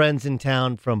have some friends in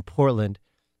town from Portland.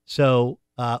 So,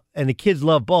 and the kids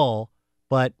love ball,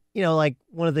 but, like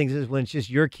one of the things is when it's just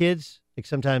your kids, like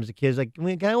sometimes the kids like,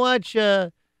 can I watch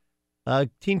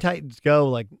Teen Titans Go?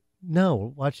 Like, no, we're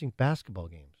watching basketball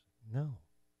games. No.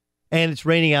 And it's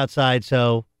raining outside,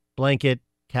 so blanket,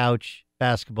 couch,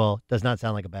 basketball does not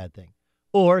sound like a bad thing.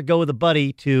 Or go with a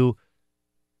buddy to,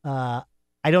 I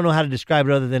don't know how to describe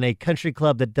it other than a country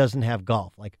club that doesn't have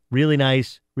golf. Like really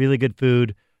nice, really good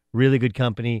food, really good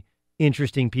company,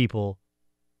 interesting people,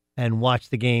 and watch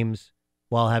the games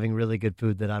while having really good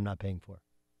food that I'm not paying for.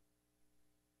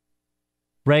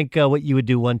 Rank what you would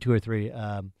do 1, 2, or 3.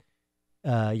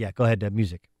 Yeah, go ahead.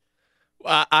 Music.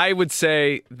 I would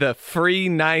say the free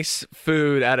nice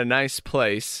food at a nice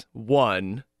place,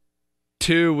 1.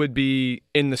 2 would be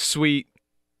in the suite,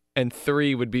 and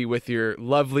 3 would be with your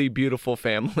lovely, beautiful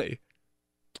family.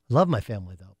 Love my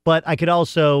family, though. But I could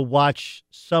also watch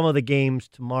some of the games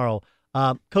tomorrow.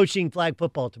 Coaching flag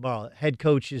football tomorrow. Head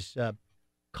coach is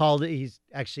called. He's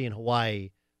actually in Hawaii.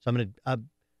 So I'm going to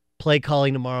play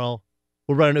calling tomorrow.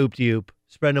 We're running oop-de-oop,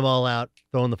 spreading them all out,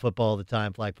 throwing the football all the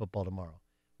time, flag football tomorrow.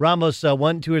 Ramos,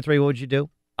 1, 2, or 3, what would you do?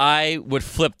 I would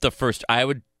flip the first. I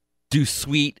would do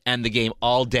suite and the game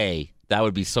all day. That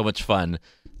would be so much fun.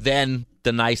 Then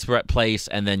the nice place,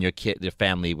 and then your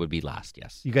family would be last,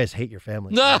 yes. You guys hate your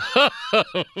family. No!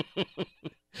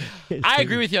 I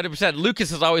agree with you 100%.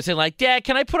 Lucas is always saying, like, Dad,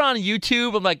 can I put on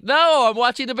YouTube? I'm like, no, I'm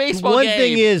watching the baseball game. One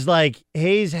thing is, like,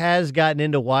 Hayes has gotten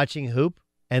into watching hoop,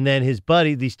 and then his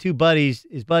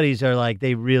buddies are like,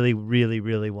 they really, really,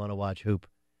 really want to watch hoop.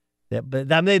 But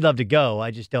they'd love to go.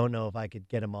 I just don't know if I could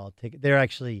get them all tickets. They're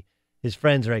actually, his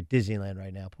friends are at Disneyland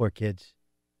right now. Poor kids.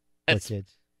 Poor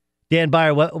kids. Dan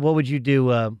Byer, what would you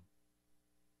do?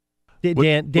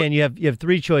 Dan, you have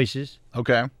 3 choices.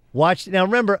 Okay. Now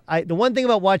remember, the one thing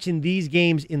about watching these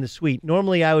games in the suite,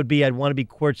 normally I'd want to be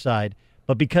courtside,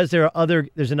 but because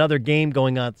there's another game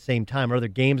going on at the same time, or other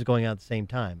games going on at the same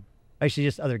time. Actually,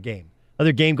 just other game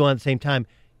going on at the same time.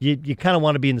 You kind of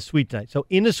want to be in the suite tonight. So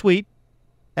in the suite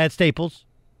at Staples,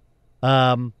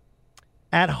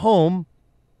 at home,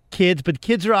 kids, but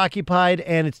kids are occupied,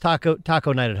 and it's taco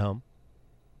night at home.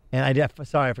 And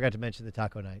sorry, I forgot to mention the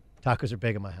taco night. Tacos are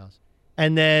big in my house.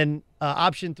 And then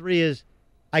option 3 is,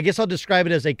 I guess I'll describe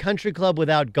it as a country club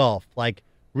without golf. Like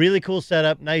really cool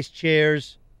setup, nice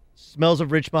chairs, smells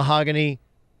of rich mahogany,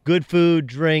 good food,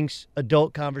 drinks,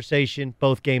 adult conversation,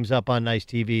 both games up on nice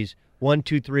TVs. 1,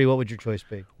 2, 3, what would your choice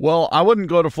be? Well, I wouldn't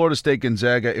go to Florida State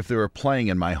Gonzaga if they were playing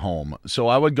in my home. So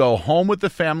I would go home with the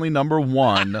family, number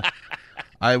 1.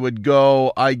 I would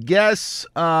go, I guess,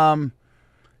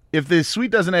 if the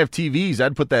suite doesn't have TVs,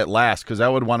 I'd put that last because I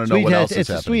would want to know what else is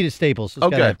happening. It's a suite at Staples, so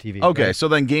it's got to have TV. Okay, right? So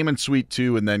then game and suite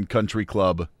 2, and then country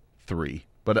club 3.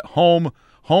 But at home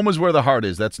is where the heart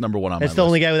is. That's number 1 on my list. That's the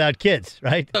only guy without kids,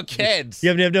 right? No kids. You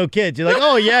have no kids. You're like,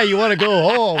 oh, yeah, you want to go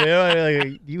home.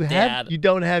 You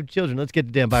don't have children. Let's get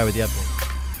to Dan Byer with the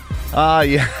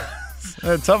update.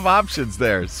 Yeah. Tough options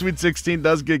there. Sweet 16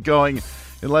 does get going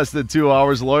in less than 2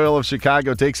 hours. Loyola of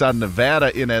Chicago takes on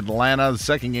Nevada in Atlanta. The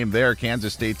second game there,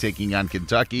 Kansas State taking on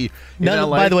Kentucky.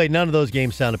 By the way, none of those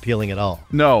games sound appealing at all.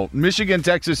 No. Michigan,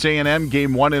 Texas A&M,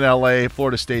 game 1 in L.A.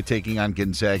 Florida State taking on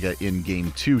Gonzaga in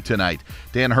game 2 tonight.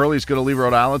 Dan Hurley's going to leave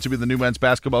Rhode Island to be the new men's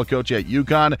basketball coach at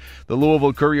UConn. The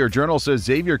Louisville Courier-Journal says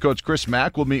Xavier coach Chris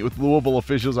Mack will meet with Louisville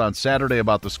officials on Saturday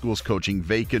about the school's coaching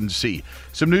vacancy.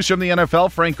 Some news from the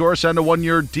NFL. Frank Gore signed a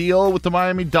 1-year deal with the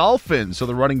Miami Dolphins, so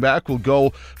the running back will go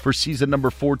for season number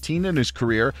 14 in his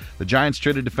career. The Giants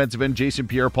traded defensive end Jason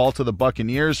Pierre-Paul to the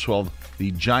Buccaneers, while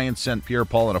the Giants sent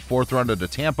Pierre-Paul in a 4th rounder to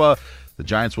Tampa. The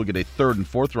Giants will get a 3rd and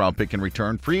 4th round pick in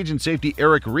return. Free agent safety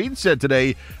Eric Reed said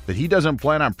today that he doesn't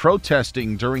plan on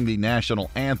protesting during the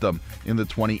national anthem in the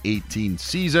 2018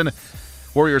 season.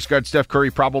 Warriors guard Steph Curry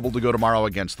probable to go tomorrow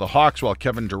against the Hawks, while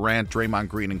Kevin Durant, Draymond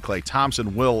Green, and Klay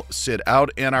Thompson will sit out.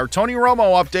 And our Tony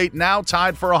Romo update, now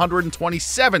tied for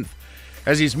 127th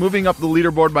as he's moving up the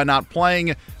leaderboard by not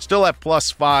playing, still at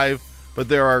 +5. But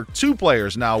there are 2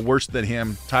 players now worse than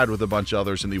him, tied with a bunch of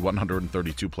others in the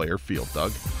 132-player field.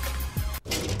 Doug?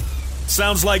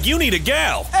 Sounds like you need a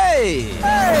gal. Hey!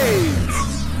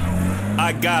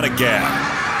 I got a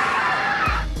gal.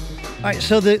 All right,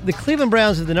 so the Cleveland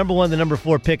Browns are the number 1, the number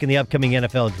 4 pick in the upcoming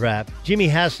NFL draft. Jimmy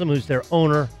Haslam, who's their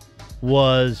owner,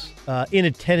 was in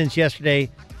attendance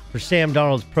yesterday for Sam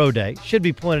Darnold's pro day. Should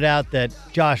be pointed out that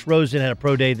Josh Rosen had a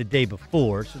pro day the day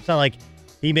before, so it's not like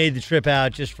he made the trip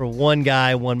out just for one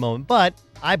guy, one moment. But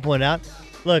I point out,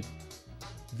 look,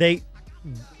 they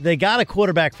got a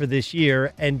quarterback for this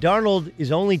year, and Darnold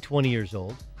is only 20 years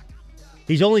old.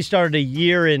 He's only started a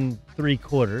year and 3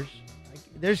 quarters.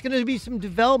 There's going to be some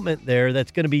development there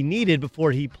that's going to be needed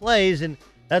before he plays, and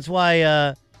that's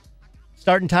why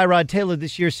starting Tyrod Taylor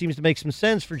this year seems to make some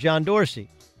sense for John Dorsey.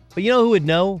 But you know who would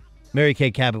know? Mary Kay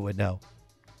Cabot would know.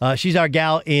 She's our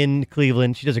gal in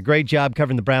Cleveland. She does a great job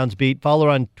covering the Browns beat. Follow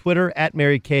her on Twitter at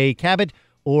Mary Kay Cabot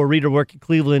or read her work at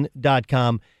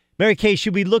cleveland.com. Mary Kay,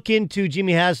 should we look into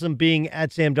Jimmy Haslam being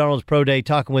at Sam Darnold's pro day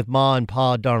talking with Ma and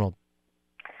Pa Darnold?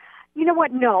 You know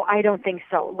what? No, I don't think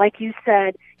so. Like you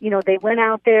said, they went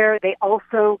out there. They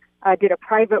also did a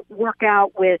private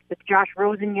workout with Josh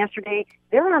Rosen yesterday.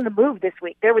 They're on the move this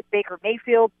week. They're with Baker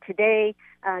Mayfield today.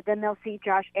 Then they'll see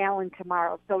Josh Allen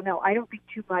tomorrow. So, no, I don't think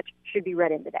too much should be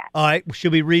read into that. All right.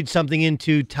 Should we read something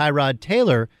into Tyrod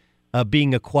Taylor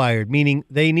being acquired, meaning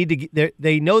they need to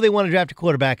they know they want to draft a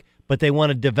quarterback, but they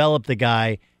want to develop the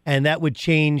guy, and that would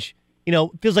change.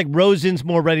 It feels like Rosen's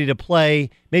more ready to play.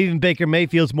 Maybe even Baker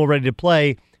Mayfield's more ready to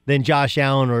play than Josh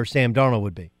Allen or Sam Darnold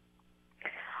would be.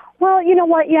 Well, you know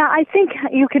what? Yeah, I think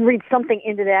you can read something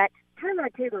into that.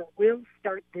 Tyrod Taylor will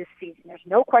start this season. There's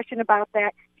no question about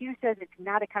that. Hugh says it's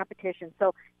not a competition,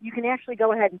 so you can actually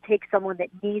go ahead and take someone that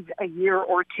needs a year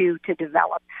or 2 to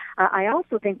develop. I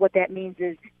also think what that means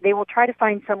is they will try to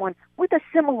find someone with a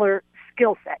similar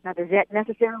skill set. Now, does that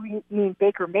necessarily mean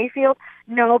Baker Mayfield?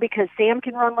 No, because Sam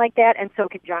can run like that, and so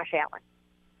can Josh Allen.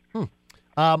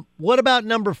 What about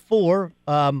number 4?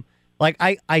 I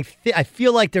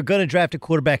feel like they're going to draft a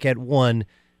quarterback at 1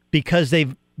 because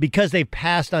they've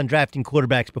passed on drafting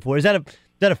quarterbacks before. Is that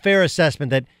a fair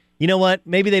assessment that, you know what,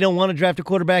 maybe they don't want to draft a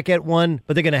quarterback at 1,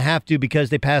 but they're going to have to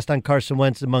because they passed on Carson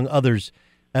Wentz, among others,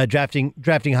 drafting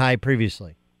high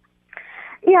previously?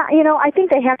 Yeah, I think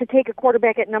they have to take a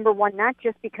quarterback at number 1, not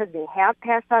just because they have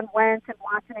passed on Wentz and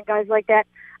Watson and guys like that,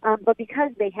 but because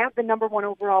they have the number 1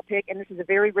 overall pick, and this is a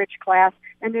very rich class,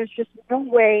 and there's just no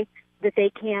way that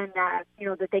they can, that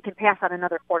they can pass on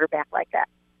another quarterback like that.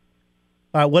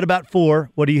 All right, what about 4?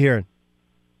 What are you hearing?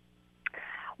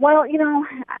 Well,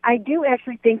 I do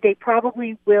actually think they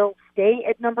probably will stay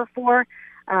at number 4,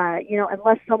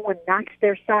 unless someone knocks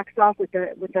their socks off with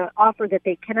the offer that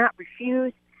they cannot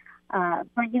refuse. But,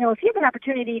 if you have an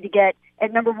opportunity to get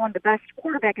at number 1 the best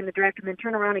quarterback in the draft and then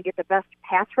turn around and get the best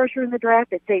pass rusher in the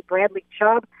draft, at say Bradley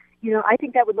Chubb, I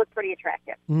think that would look pretty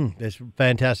attractive. That's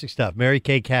fantastic stuff. Mary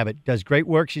Kay Cabot does great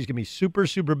work. She's going to be super,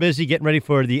 super busy getting ready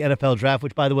for the NFL draft,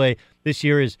 which, by the way, this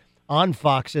year is on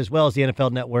Fox as well as the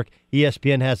NFL Network.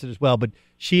 ESPN has it as well. But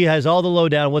she has all the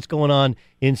lowdown on what's going on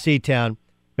in C-Town.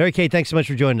 Mary Kay, thanks so much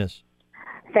for joining us.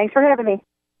 Thanks for having me.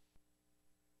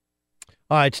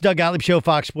 All right, it's Doug Gottlieb Show,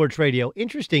 Fox Sports Radio.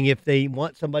 Interesting if they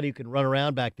want somebody who can run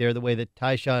around back there the way that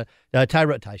Tyrod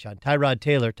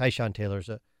Taylor is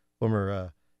a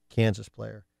former Kansas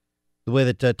player. The way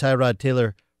that Tyrod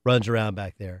Taylor runs around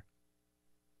back there.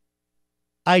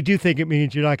 I do think it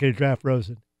means you're not going to draft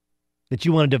Rosen, that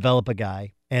you want to develop a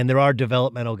guy, and there are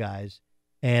developmental guys,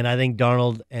 and I think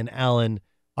Darnold and Allen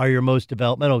are your most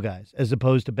developmental guys, as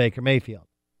opposed to Baker Mayfield.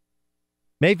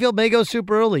 Mayfield may go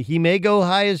super early. He may go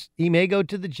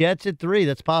to the Jets at 3.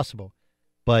 That's possible.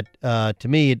 But to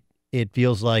me, it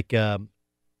feels like it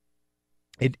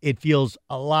feels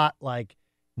a lot like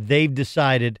they've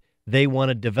decided they want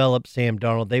to develop Sam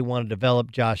Darnold. They want to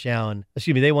develop Josh Allen.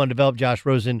 They want to develop Josh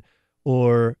Rosen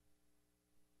or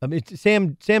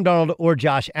Sam Darnold or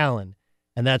Josh Allen.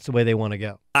 And that's the way they want to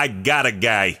go. I got a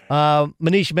guy.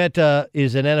 Manish Mehta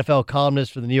is an NFL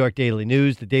columnist for the New York Daily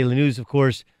News. The Daily News, of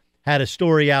course, had a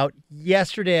story out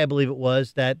yesterday, I believe it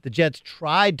was, that the Jets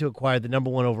tried to acquire the number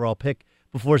 1 overall pick,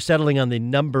 before settling on the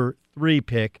number 3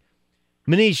 pick.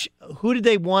 Manish, who did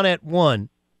they want at 1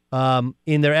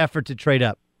 in their effort to trade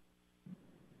up?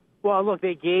 Well, look,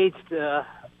 they gauged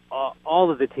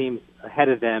all of the teams ahead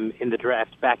of them in the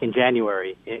draft back in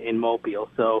January in Mobile.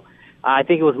 So I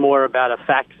think it was more about a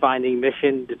fact-finding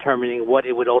mission, determining what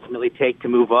it would ultimately take to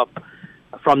move up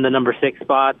from the number 6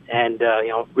 spot. And,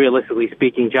 realistically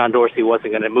speaking, John Dorsey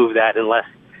wasn't going to move that unless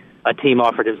a team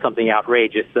offered him something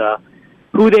outrageous.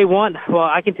 Who they want? Well,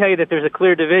 I can tell you that there's a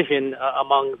clear division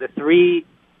among the 3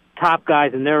 top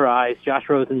guys in their eyes, Josh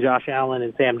Rosen, Josh Allen,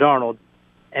 and Sam Darnold,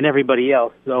 and everybody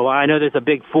else. So I know there's a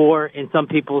big 4 in some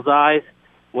people's eyes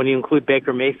when you include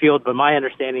Baker Mayfield, but my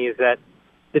understanding is that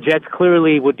the Jets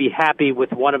clearly would be happy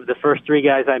with one of the first 3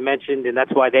 guys I mentioned, and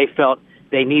that's why they felt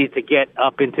they needed to get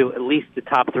up into at least the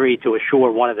top 3 to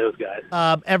assure one of those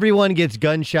guys. Everyone gets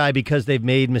gun-shy because they've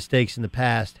made mistakes in the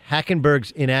past.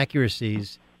 Hackenberg's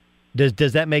inaccuracies,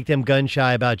 does that make them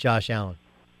gun-shy about Josh Allen?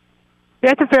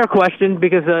 Yeah, it's a fair question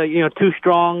because, 2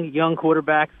 strong young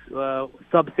quarterbacks,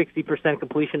 sub 60%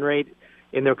 completion rate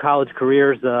in their college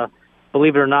careers.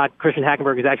 Believe it or not, Christian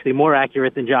Hackenberg is actually more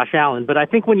accurate than Josh Allen. But I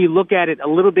think when you look at it a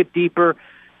little bit deeper,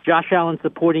 Josh Allen's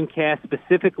supporting cast,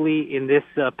 specifically in this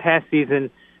past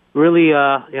season, really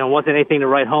wasn't anything to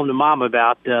write home to mom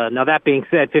about. Now, that being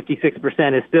said,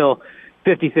 56% is still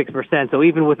 56%. So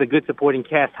even with a good supporting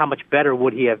cast, how much better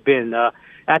would he have been?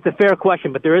 That's a fair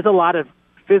question, but there is a lot of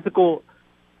physical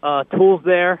tools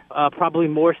there, probably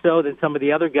more so than some of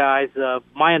the other guys.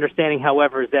 My understanding,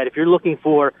 however, is that if you're looking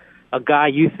for a guy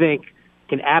you think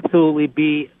can absolutely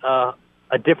be a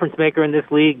difference maker in this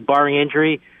league, barring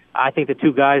injury, I think the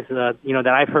 2 guys, that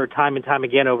I've heard time and time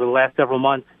again over the last several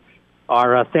months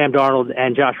are Sam Darnold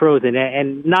and Josh Rosen.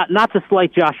 And not to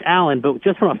slight Josh Allen, but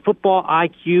just from a football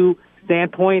IQ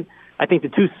standpoint, I think the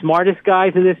 2 smartest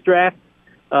guys in this draft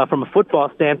from a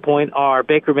football standpoint are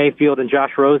Baker Mayfield and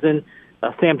Josh Rosen.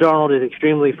 Sam Darnold is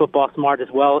extremely football smart as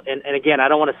well. And again, I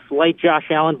don't want to slight Josh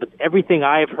Allen, but everything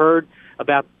I have heard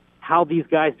about how these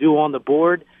guys do on the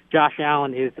board, Josh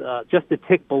Allen is just a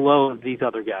tick below these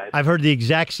other guys. I've heard the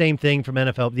exact same thing from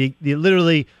NFL. The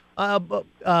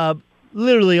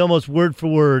literally almost word for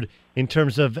word in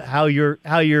terms of how you're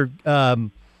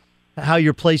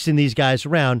placing these guys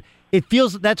around.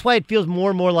 That's why it feels more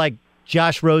and more like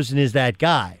Josh Rosen is that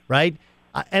guy, right?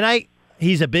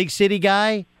 He's a big city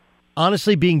guy.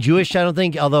 Honestly, being Jewish, I don't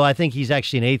think, although I think he's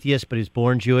actually an atheist, but he's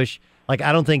born Jewish. I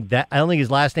don't think his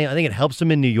last name, I think it helps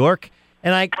him in New York.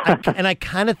 And I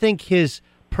kind of think his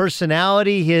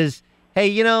personality, I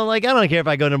don't care if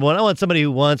I go number 1. I want somebody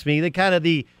who wants me.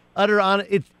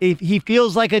 He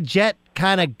feels like a Jet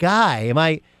kind of guy.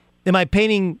 Am I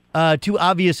painting too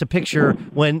obvious a picture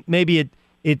when maybe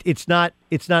it's not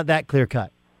that clear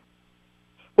cut?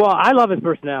 Well, I love his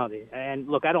personality. And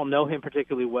look, I don't know him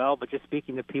particularly well, but just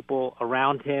speaking to people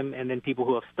around him and then people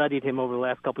who have studied him over the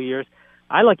last couple of years,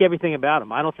 I like everything about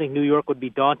him. I don't think New York would be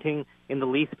daunting in the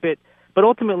least bit. But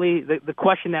ultimately, the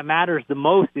question that matters the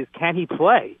most is, can he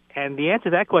play? And the answer to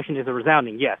that question is a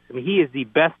resounding yes. I mean, he is the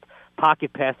best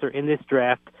pocket passer in this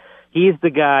draft. He is the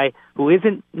guy who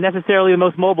isn't necessarily the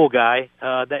most mobile guy,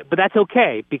 but that's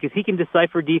okay because he can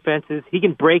decipher defenses. He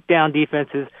can break down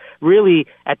defenses really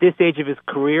at this stage of his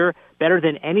career better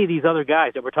than any of these other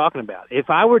guys that we're talking about. If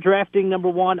I were drafting number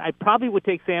 1, I probably would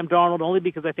take Sam Darnold only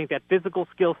because I think that physical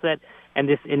skill set and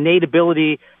this innate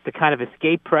ability to kind of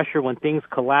escape pressure when things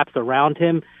collapse around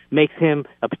him makes him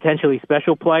a potentially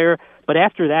special player. But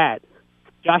after that,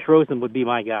 Josh Rosen would be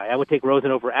my guy. I would take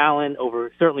Rosen over Allen,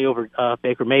 certainly over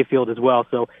Baker Mayfield as well.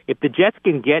 So if the Jets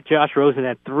can get Josh Rosen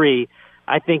at 3,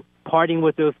 I think parting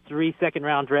with those 3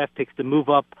 second-round draft picks to move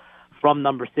up from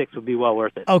number 6 would be well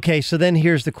worth it. Okay, so then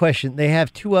here's the question. They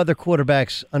have 2 other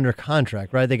quarterbacks under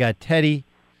contract, right? They got Teddy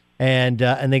and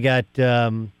they got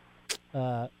Josh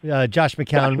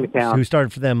McCown, who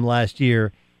started for them last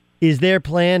year. Is their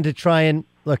plan to try and,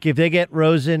 look, if they get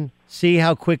Rosen, see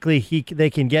how quickly they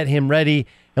can get him ready,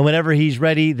 and whenever he's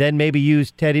ready, then maybe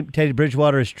use Teddy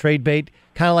Bridgewater as trade bait,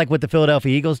 kind of like what the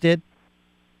Philadelphia Eagles did?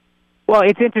 Well,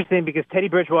 it's interesting because Teddy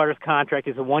Bridgewater's contract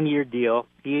is a 1-year deal.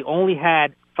 He only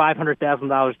had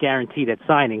 $500,000 guaranteed at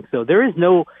signing, so there is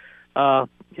no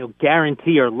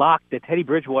guarantee or lock that Teddy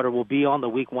Bridgewater will be on the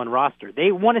Week 1 roster.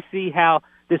 They want to see how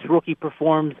this rookie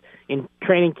performs in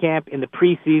training camp, in the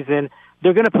preseason.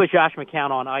 They're going to put Josh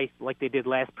McCown on ice like they did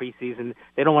last preseason.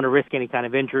 They don't want to risk any kind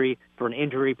of injury for an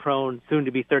injury-prone,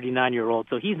 soon-to-be 39-year-old.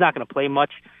 So he's not going to play much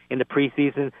in the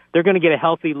preseason. They're going to get a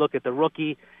healthy look at the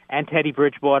rookie and Teddy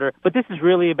Bridgewater. But this is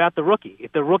really about the rookie.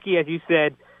 If the rookie, as you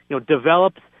said,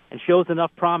 develops and shows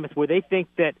enough promise where they think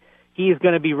that he is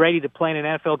going to be ready to play in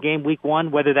an NFL game week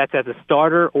one, whether that's as a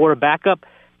starter or a backup,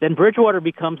 then Bridgewater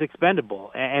becomes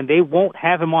expendable, and they won't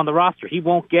have him on the roster. He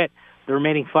won't get the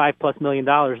remaining $5+ million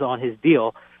on his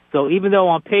deal. So even though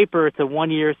on paper it's a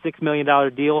 1-year, $6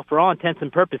 million deal, for all intents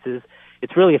and purposes,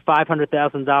 it's really a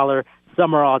 $500,000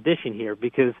 summer audition here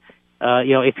because,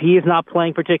 if he is not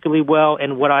playing particularly well,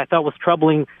 and what I thought was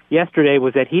troubling yesterday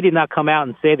was that he did not come out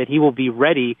and say that he will be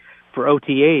ready for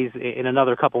OTAs in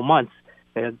another couple months.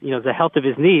 The health of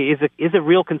his knee is a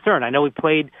real concern. I know he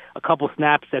played a couple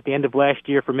snaps at the end of last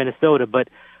year for Minnesota, but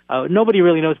nobody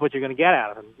really knows what you're going to get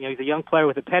out of him. He's a young player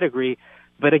with a pedigree.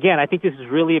 But again, I think this is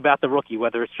really about the rookie,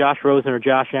 whether it's Josh Rosen or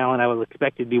Josh Allen. I would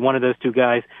expect it to be one of those two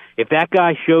guys. If that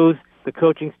guy shows the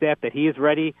coaching staff that he is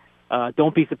ready,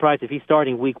 don't be surprised if he's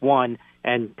starting week one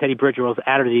and Teddy Bridgewater's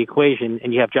out of the equation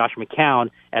and you have Josh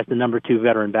McCown as the number 2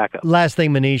 veteran backup. Last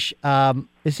thing, Manish.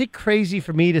 Is it crazy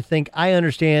for me to think, I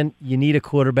understand you need a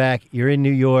quarterback, you're in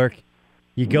New York,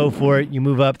 you go for it, you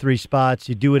move up 3 spots,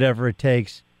 you do whatever it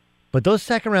takes. But those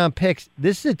second-round picks,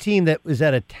 this is a team that was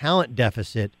at a talent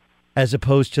deficit as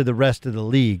opposed to the rest of the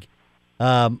league.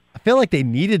 I feel like they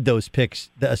needed those picks.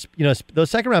 Those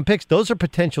second-round picks, those are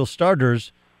potential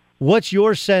starters. What's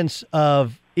your sense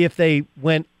of if they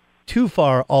went too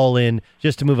far all in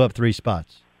just to move up 3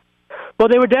 spots? Well,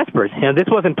 they were desperate. This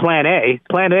wasn't Plan A.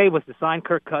 Plan A was to sign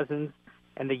Kirk Cousins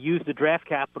and to use the draft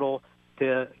capital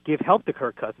to give help to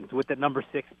Kirk Cousins with the number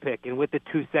 6 pick and with the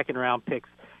 2 second-round picks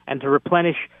and to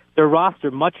replenish their roster,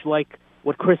 much like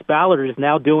what Chris Ballard is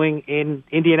now doing in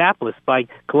Indianapolis by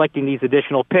collecting these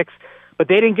additional picks. But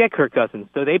they didn't get Kirk Cousins,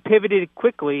 so they pivoted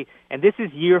quickly, and this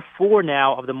is year 4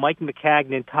 now of the Mike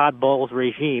McCagnon, Todd Bowles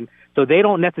regime, so they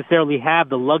don't necessarily have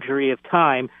the luxury of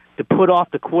time to put off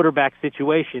the quarterback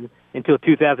situation until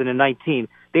 2019.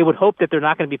 They would hope that they're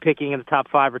not going to be picking in the top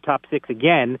 5 or top 6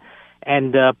 again,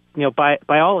 and by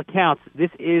all accounts,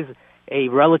 this is a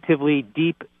relatively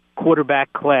deep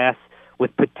quarterback class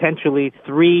with potentially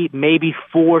 3, maybe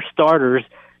 4 starters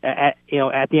at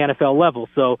the NFL level.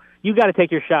 So you got to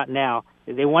take your shot now.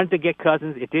 They wanted to get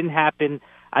Cousins. It didn't happen.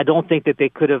 I don't think that they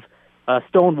could have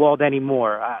stonewalled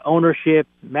anymore. Ownership,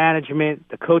 management,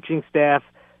 the coaching staff,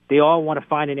 they all want to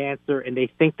find an answer, and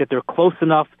they think that they're close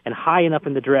enough and high enough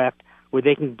in the draft where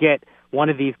they can get one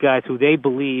of these guys who they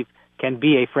believe can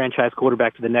be a franchise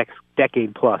quarterback for the next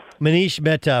decade plus. Manish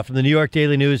Mehta from the New York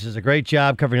Daily News does a great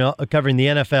job covering the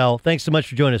NFL. Thanks so much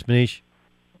for joining us, Manish.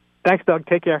 Thanks, Doug.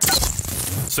 Take care.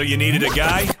 So you needed a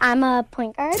guy? I'm a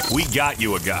point guard. We got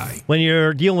you a guy. When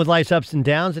you're dealing with life's ups and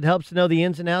downs, it helps to know the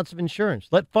ins and outs of insurance.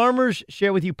 Let Farmers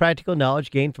share with you practical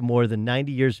knowledge gained from more than 90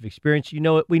 years of experience. We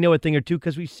know a thing or two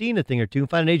because we've seen a thing or two.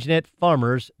 Find an agent at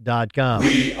farmers.com.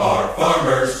 We are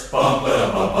farmers. Bum,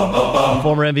 ba, bum, bum, bum, bum.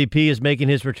 Former MVP is making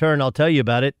his return. I'll tell you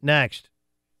about it next.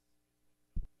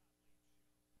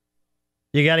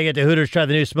 You got to get to Hooters. Try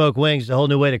the new smoked wings. It's a whole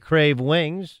new way to crave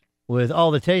wings. With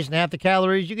all the taste and half the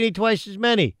calories, you can eat twice as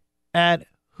many at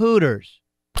Hooters.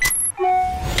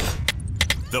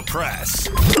 The Press.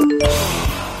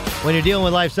 When you're dealing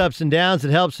with life's ups and downs,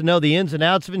 it helps to know the ins and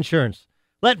outs of insurance.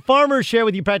 Let Farmers share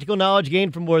with you practical knowledge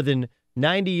gained from more than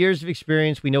 90 years of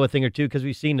experience. We know a thing or two because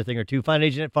we've seen a thing or two. Find an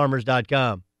agent at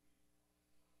farmers.com.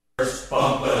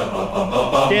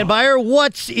 Dan Byer,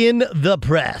 what's in the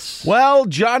press? Well,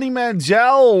 Johnny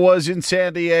Manziel was in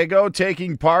San Diego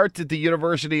taking part at the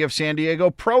University of San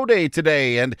Diego Pro Day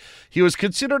today, and he was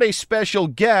considered a special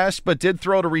guest, but did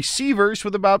throw to receivers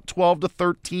with about 12 to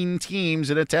 13 teams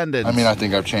in attendance. I mean, I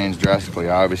think I've changed drastically.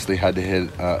 I obviously had to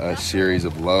hit a series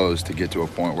of lows to get to a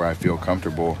point where I feel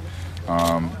comfortable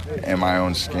in my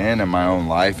own skin and my own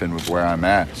life and with where I'm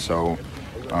at. So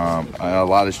a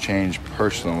lot has changed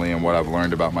personally in what I've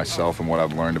learned about myself and what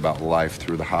I've learned about life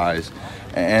through the highs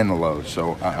and the lows.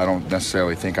 So I don't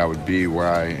necessarily think I would be where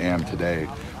I am today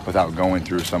without going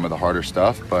through some of the harder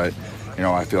stuff. But,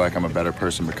 I feel like I'm a better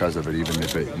person because of it, even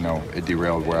if it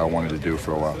derailed where I wanted to do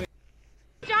for a while.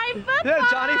 Johnny football! Yeah,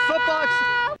 Johnny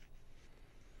football!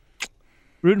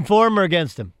 Rooting for him or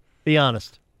against him? Be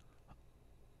honest.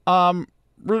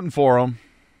 Rooting for him.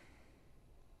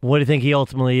 What do you think he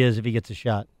ultimately is if he gets a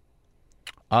shot?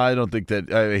 I don't think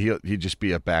that he'd just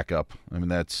be a backup. I mean,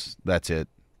 that's it.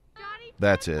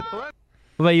 That's it. What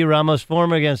about you, Ramos? For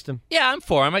him or against him? Yeah, I'm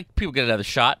for him. People get another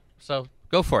shot, so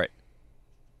go for it.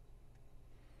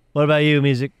 What about you,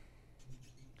 Music?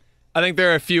 I think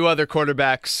there are a few other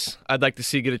quarterbacks I'd like to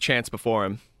see get a chance before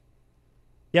him.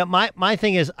 Yeah, my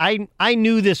thing is I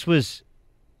knew this was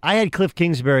 – I had Cliff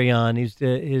Kingsbury on. He's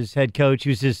his head coach. He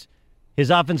was his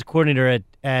offense coordinator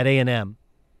at A&M.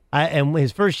 And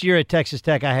his first year at Texas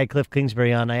Tech, I had Cliff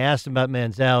Kingsbury on. I asked him about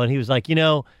Manziel, and he was like,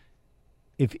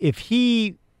 if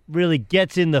he really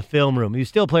gets in the film room. He's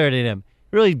still a player at A&M.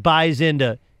 Really buys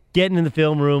into getting in the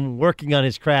film room, working on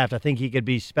his craft. I think he could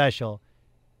be special.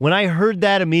 When I heard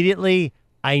that immediately,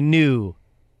 I knew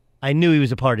he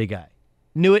was a party guy.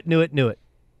 Knew it.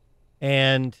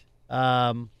 And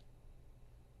I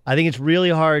think it's really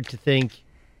hard to think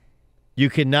you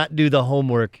can not do the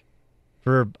homework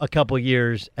for a couple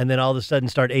years and then all of a sudden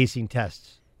start acing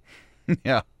tests.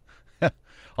 Yeah.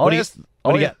 All he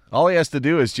has to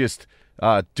do is just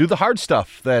do the hard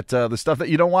stuff, the stuff that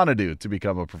you don't want to do to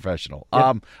become a professional.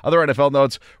 Yep. Other NFL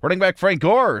notes, running back Frank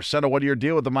Gore signed a one-year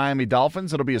deal with the Miami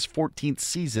Dolphins. It'll be his 14th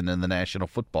season in the National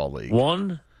Football League.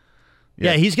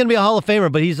 Yeah, he's going to be a Hall of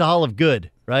Famer, but he's a Hall of Good,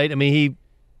 right? I mean,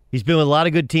 he's been with a lot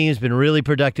of good teams, been really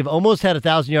productive, almost had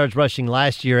 1,000 yards rushing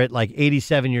last year at like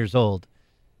 87 years old.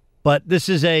 But this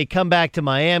is a comeback to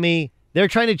Miami. They're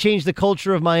trying to change the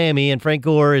culture of Miami, and Frank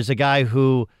Gore is a guy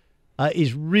who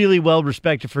is really well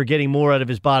respected for getting more out of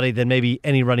his body than maybe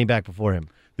any running back before him.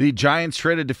 The Giants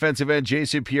traded defensive end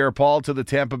Jason Pierre-Paul to the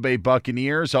Tampa Bay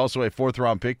Buccaneers, also a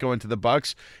 4th-round pick going to the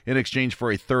Bucs in exchange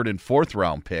for a 3rd and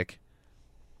 4th-round pick.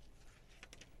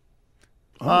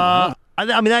 I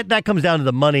mean, that comes down to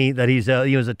the money that he's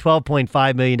he was a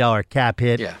 $12.5 million cap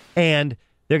hit, and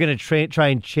they're going to try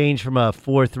and change from a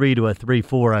 4-3 to a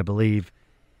 3-4, I believe,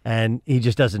 and he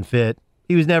just doesn't fit.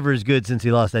 He was never as good since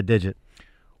he lost that digit.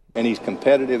 And he's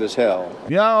competitive as hell.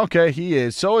 Yeah, okay, he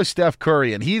is. So is Steph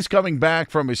Curry, and he's coming back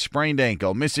from his sprained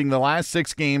ankle, missing the last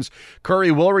 6 games.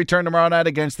 Curry will return tomorrow night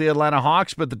against the Atlanta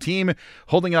Hawks, but the team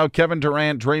holding out Kevin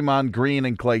Durant, Draymond Green,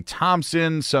 and Klay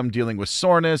Thompson, some dealing with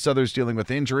soreness, others dealing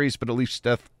with injuries, but at least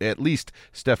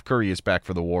Steph Curry is back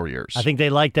for the Warriors. I think they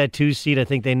like that 2 seed. I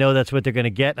think they know that's what they're going to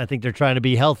get, and I think they're trying to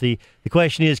be healthy. The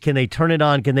question is, can they turn it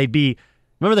on? Can they be,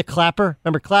 remember the clapper?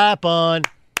 Remember clap on,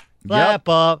 clap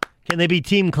up. Can they be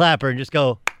Team Clapper and just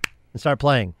go and start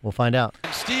playing? We'll find out.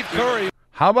 Steve Curry.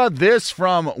 How about this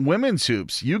from women's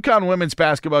hoops? UConn women's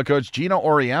basketball coach Gino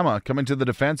Auriemma coming to the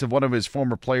defense of one of his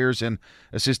former players and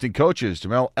assistant coaches.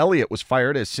 Jamel Elliott was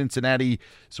fired as Cincinnati's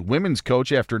women's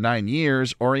coach after 9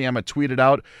 years. Auriemma tweeted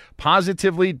out,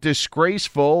 "Positively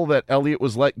disgraceful that Elliott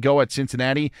was let go at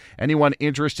Cincinnati. Anyone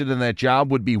interested in that job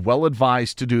would be well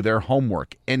advised to do their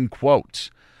homework." End quote.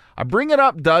 I bring it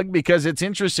up, Doug, because it's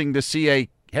interesting to see a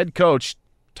head coach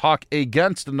talk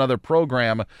against another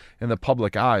program in the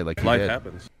public eye like life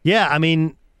happens. Yeah, I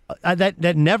mean,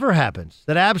 that never happens.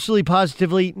 That absolutely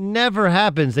positively never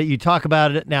happens that you talk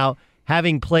about it. Now,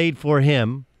 having played for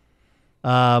him,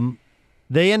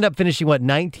 they end up finishing,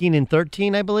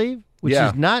 19-13, I believe, which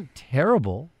is not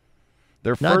terrible.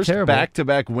 Their first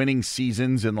back-to-back winning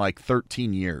seasons in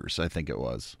 13 years, I think it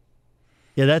was.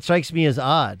 Yeah, that strikes me as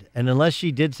odd. And unless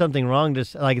she did something wrong,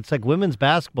 it's like women's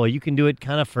basketball. You can do it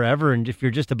kind of forever, and if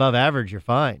you're just above average, you're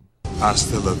fine.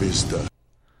 Hasta la vista.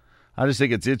 I just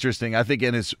think it's interesting. I think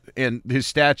in his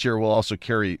stature will also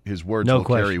carry, his words will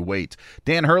carry weight.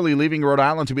 Dan Hurley leaving Rhode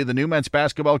Island to be the new men's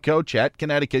basketball coach at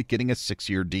Connecticut, getting a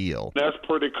 6-year deal. That's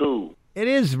pretty cool. It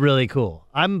is really cool.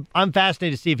 I'm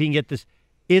fascinated to see if he can get this.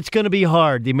 It's going to be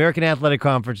hard. The American Athletic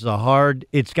Conference is hard.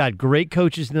 It's got great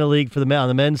coaches in the league on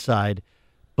the men's side.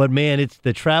 But, man,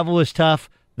 the travel is tough.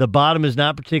 The bottom is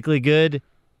not particularly good,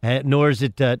 nor is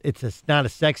it it's not a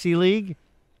sexy league.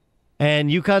 And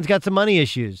UConn's got some money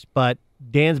issues, but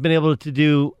Dan's been able to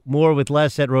do more with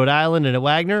less at Rhode Island and at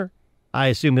Wagner. I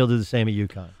assume he'll do the same at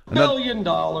UConn. $1 million.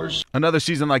 Another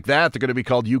season like that, they're going to be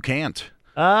called You Can't.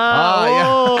 Yeah.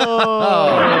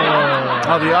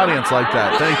 Oh, the audience like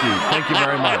that. Thank you. Thank you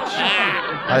very much.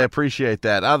 I appreciate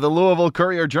that. The Louisville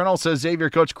Courier-Journal says Xavier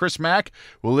coach Chris Mack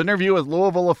will interview with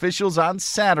Louisville officials on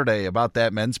Saturday about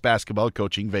that men's basketball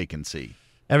coaching vacancy.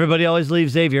 Everybody always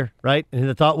leaves Xavier, right? And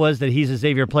the thought was that he's a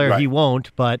Xavier player. Right. He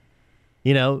won't, but,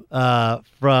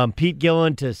 from Pete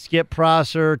Gillen to Skip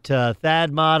Prosser to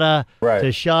Thad Matta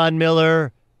to Sean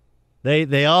Miller,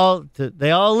 they all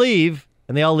leave,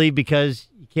 and they all leave because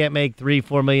you can't make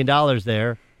 $3-4 million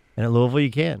there, and at Louisville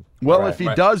you can. Well, if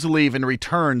he does leave and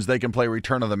returns, they can play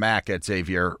Return of the Mac at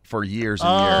Xavier for years and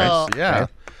years. Yeah.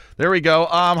 Okay. There we go.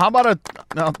 How about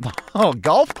a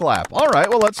golf clap? All right,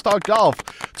 well, let's talk golf.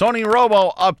 Tony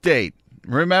Romo update.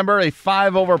 Remember, a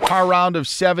 5-over par round of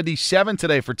 77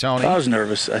 today for Tony. I was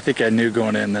nervous. I think I knew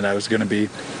going in that I was going to be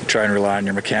trying to rely on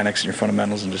your mechanics and your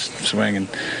fundamentals and just swing, and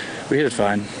we hit it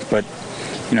fine. But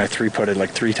I three-putted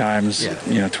 3 times,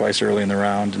 twice early in the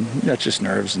round, and that's just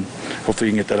nerves. And hopefully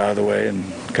you can get that out of the way and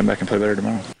come back and play better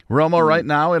tomorrow. Romo right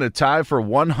now in a tie for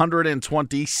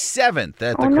 127th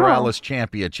at the Corales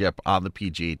Championship on the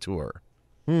PGA Tour.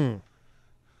 Nerves.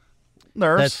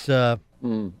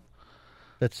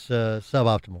 That's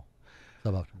suboptimal.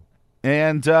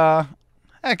 And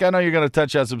Heck, I know you're going to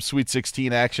touch on some Sweet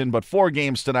 16 action, but 4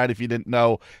 games tonight if you didn't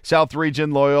know. South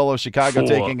Region, Loyola Chicago 4.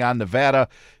 taking on Nevada.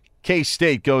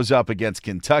 K-State goes up against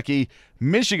Kentucky.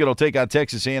 Michigan will take on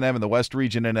Texas A&M in the West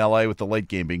Region in L.A. with the late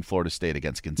game being Florida State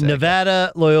against Gonzaga.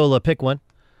 Nevada, Loyola, pick one.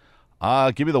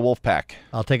 Give me the Wolfpack.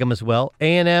 I'll take them as well.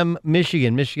 A&M,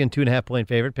 Michigan. Michigan, 2.5-point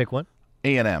favorite. Pick one.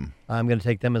 A&M. I'm going to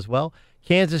take them as well.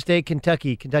 Kansas State,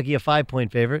 Kentucky. Kentucky, a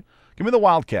 5-point favorite. Give me the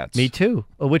Wildcats. Me too.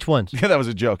 Oh, which ones? Yeah, that was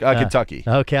a joke. Kentucky.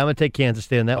 Okay, I'm going to take Kansas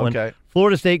State on that one. Okay.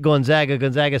 Florida State, Gonzaga.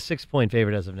 Gonzaga, 6-point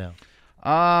favorite as of now.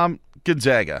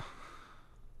 Gonzaga.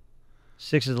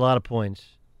 6 is a lot of points.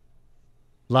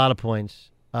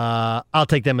 I'll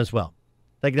take them as well.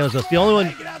 It's the only one.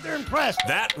 Get out there and press.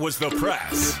 That was the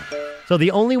press. So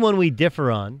the only one we differ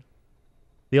on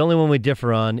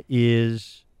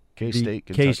is K-State,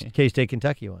 Kentucky. K-State,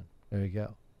 Kentucky one. There you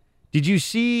go. Did you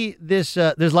see this?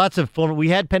 There's lots of fun. We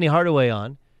had Penny Hardaway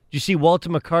on. Did you see Walter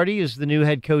McCarty is the new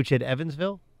head coach at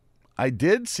Evansville? I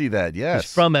did see that, yes.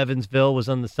 He's from Evansville, was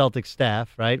on the Celtics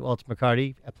staff, right? Walter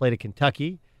McCarty played at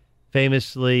Kentucky.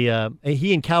 Famously,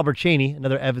 he and Calbert Chaney,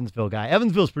 another Evansville guy.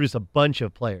 Evansville's produced a bunch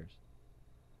of players.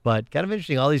 But kind of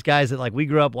interesting, all these guys that we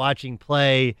grew up watching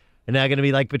play are now going to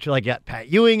be but you got Pat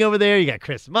Ewing over there, you got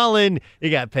Chris Mullin,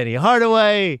 you got Penny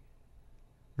Hardaway.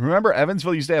 Remember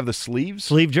Evansville used to have the sleeves?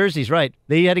 Sleeve jerseys, right.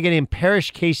 They had to get in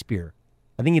Parrish Casebeer.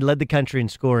 I think he led the country in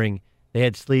scoring. They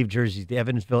had sleeve jerseys, the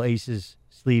Evansville Aces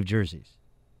sleeve jerseys.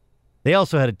 They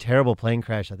also had a terrible plane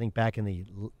crash, I think, back in the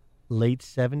late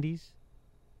 70s.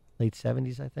 Late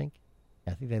 70s, I think.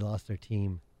 Yeah, I think they lost their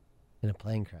team in a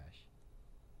plane crash.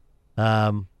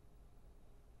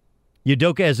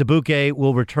 Udoka Azubuike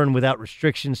will return without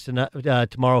restrictions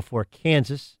tomorrow for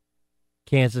Kansas.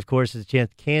 Kansas, of course, has a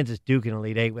chance. Kansas, Duke in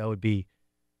Elite Eight. That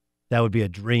would be a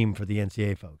dream for the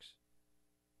NCAA folks.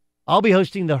 I'll be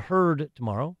hosting the Herd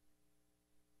tomorrow.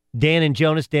 Dan and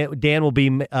Jonas. Dan will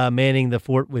be manning the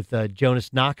fort with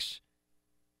Jonas Knox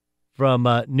from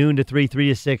noon to 3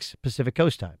 to 6 Pacific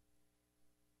Coast time.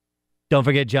 Don't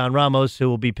forget John Ramos, who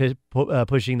will be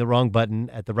pushing the wrong button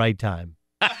at the right time.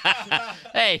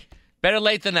 Hey, better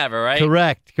late than never, right?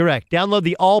 Correct. Download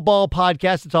the All Ball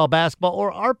podcast. It's all basketball, or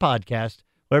our podcast,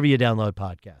 wherever you download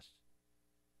podcasts.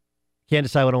 Can't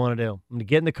decide what I want to do. I'm going to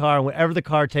get in the car, and wherever the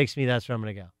car takes me, that's where I'm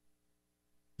going to go.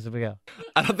 That's where we go.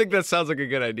 I don't think that sounds like a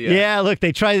good idea. Yeah, look,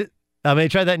 they tried that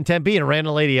in Tempe and ran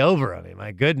a lady over. I mean,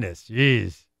 my goodness.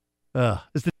 Jeez.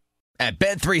 At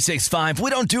Bet365, we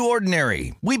don't do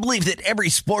ordinary. We believe that every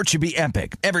sport should be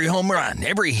epic. Every home run,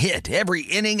 every hit, every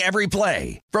inning, every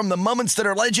play. From the moments that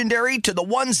are legendary to the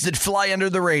ones that fly under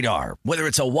the radar. Whether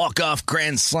it's a walk-off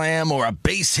grand slam or a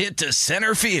base hit to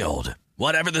center field.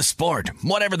 Whatever the sport,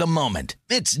 whatever the moment.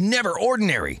 It's never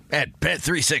ordinary at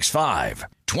Bet365.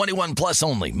 21 plus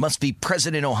only. Must be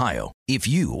present in Ohio. If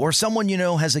you or someone you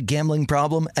know has a gambling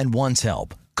problem and wants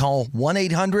help, call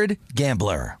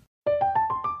 1-800-GAMBLER.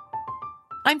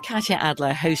 I'm Katya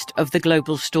Adler, host of The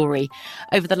Global Story.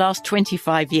 Over the last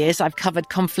 25 years, I've covered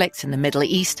conflicts in the Middle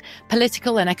East,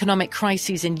 political and economic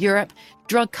crises in Europe,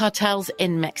 drug cartels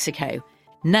in Mexico.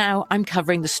 Now I'm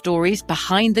covering the stories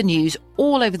behind the news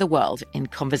all over the world in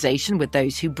conversation with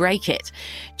those who break it.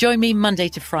 Join me Monday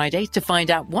to Friday to find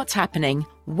out what's happening,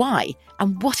 why,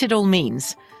 and what it all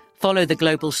means. Follow The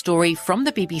Global Story from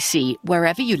the BBC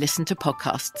wherever you listen to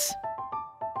podcasts.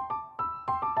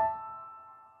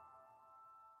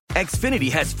 Xfinity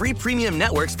has free premium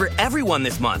networks for everyone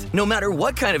this month, no matter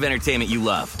what kind of entertainment you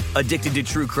love. Addicted to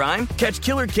true crime? Catch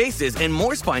killer cases and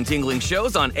more spine-tingling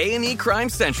shows on A&E Crime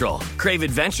Central. Crave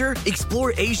adventure?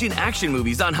 Explore Asian action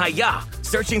movies on Hi-Ya.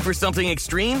 Searching for something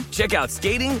extreme? Check out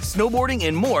skating, snowboarding,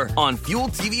 and more on Fuel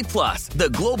TV Plus, the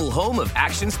global home of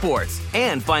action sports.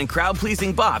 And find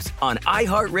crowd-pleasing bops on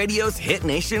iHeartRadio's Hit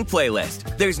Nation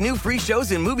playlist. There's new free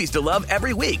shows and movies to love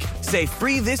every week. Say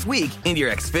free this week in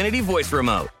your Xfinity voice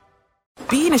remote.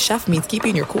 Being a chef means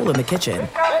keeping your cool in the kitchen.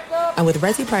 And with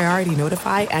Resi Priority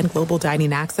Notify and Global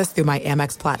Dining Access through my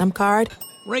Amex Platinum card,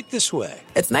 right this way.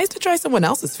 It's nice to try someone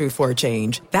else's food for a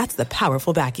change. That's the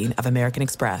powerful backing of American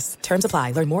Express. Terms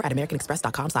apply. Learn more at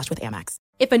americanexpress.com/withAmex.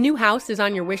 If a new house is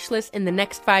on your wish list in the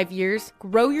next 5 years,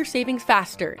 grow your savings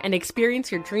faster and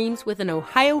experience your dreams with an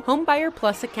Ohio Homebuyer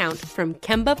Plus account from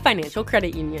Kemba Financial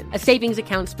Credit Union. A savings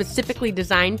account specifically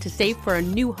designed to save for a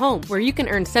new home, where you can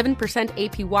earn 7%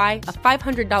 APY,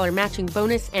 a $500 matching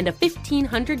bonus, and a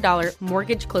 $1,500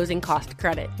 mortgage closing cost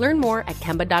credit. Learn more at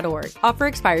Kemba.org. Offer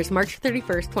expires March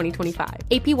 31st, 2025.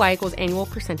 APY equals annual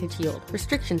percentage yield.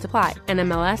 Restrictions apply.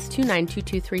 NMLS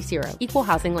 292230. Equal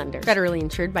housing lender. Federally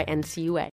insured by NCUA.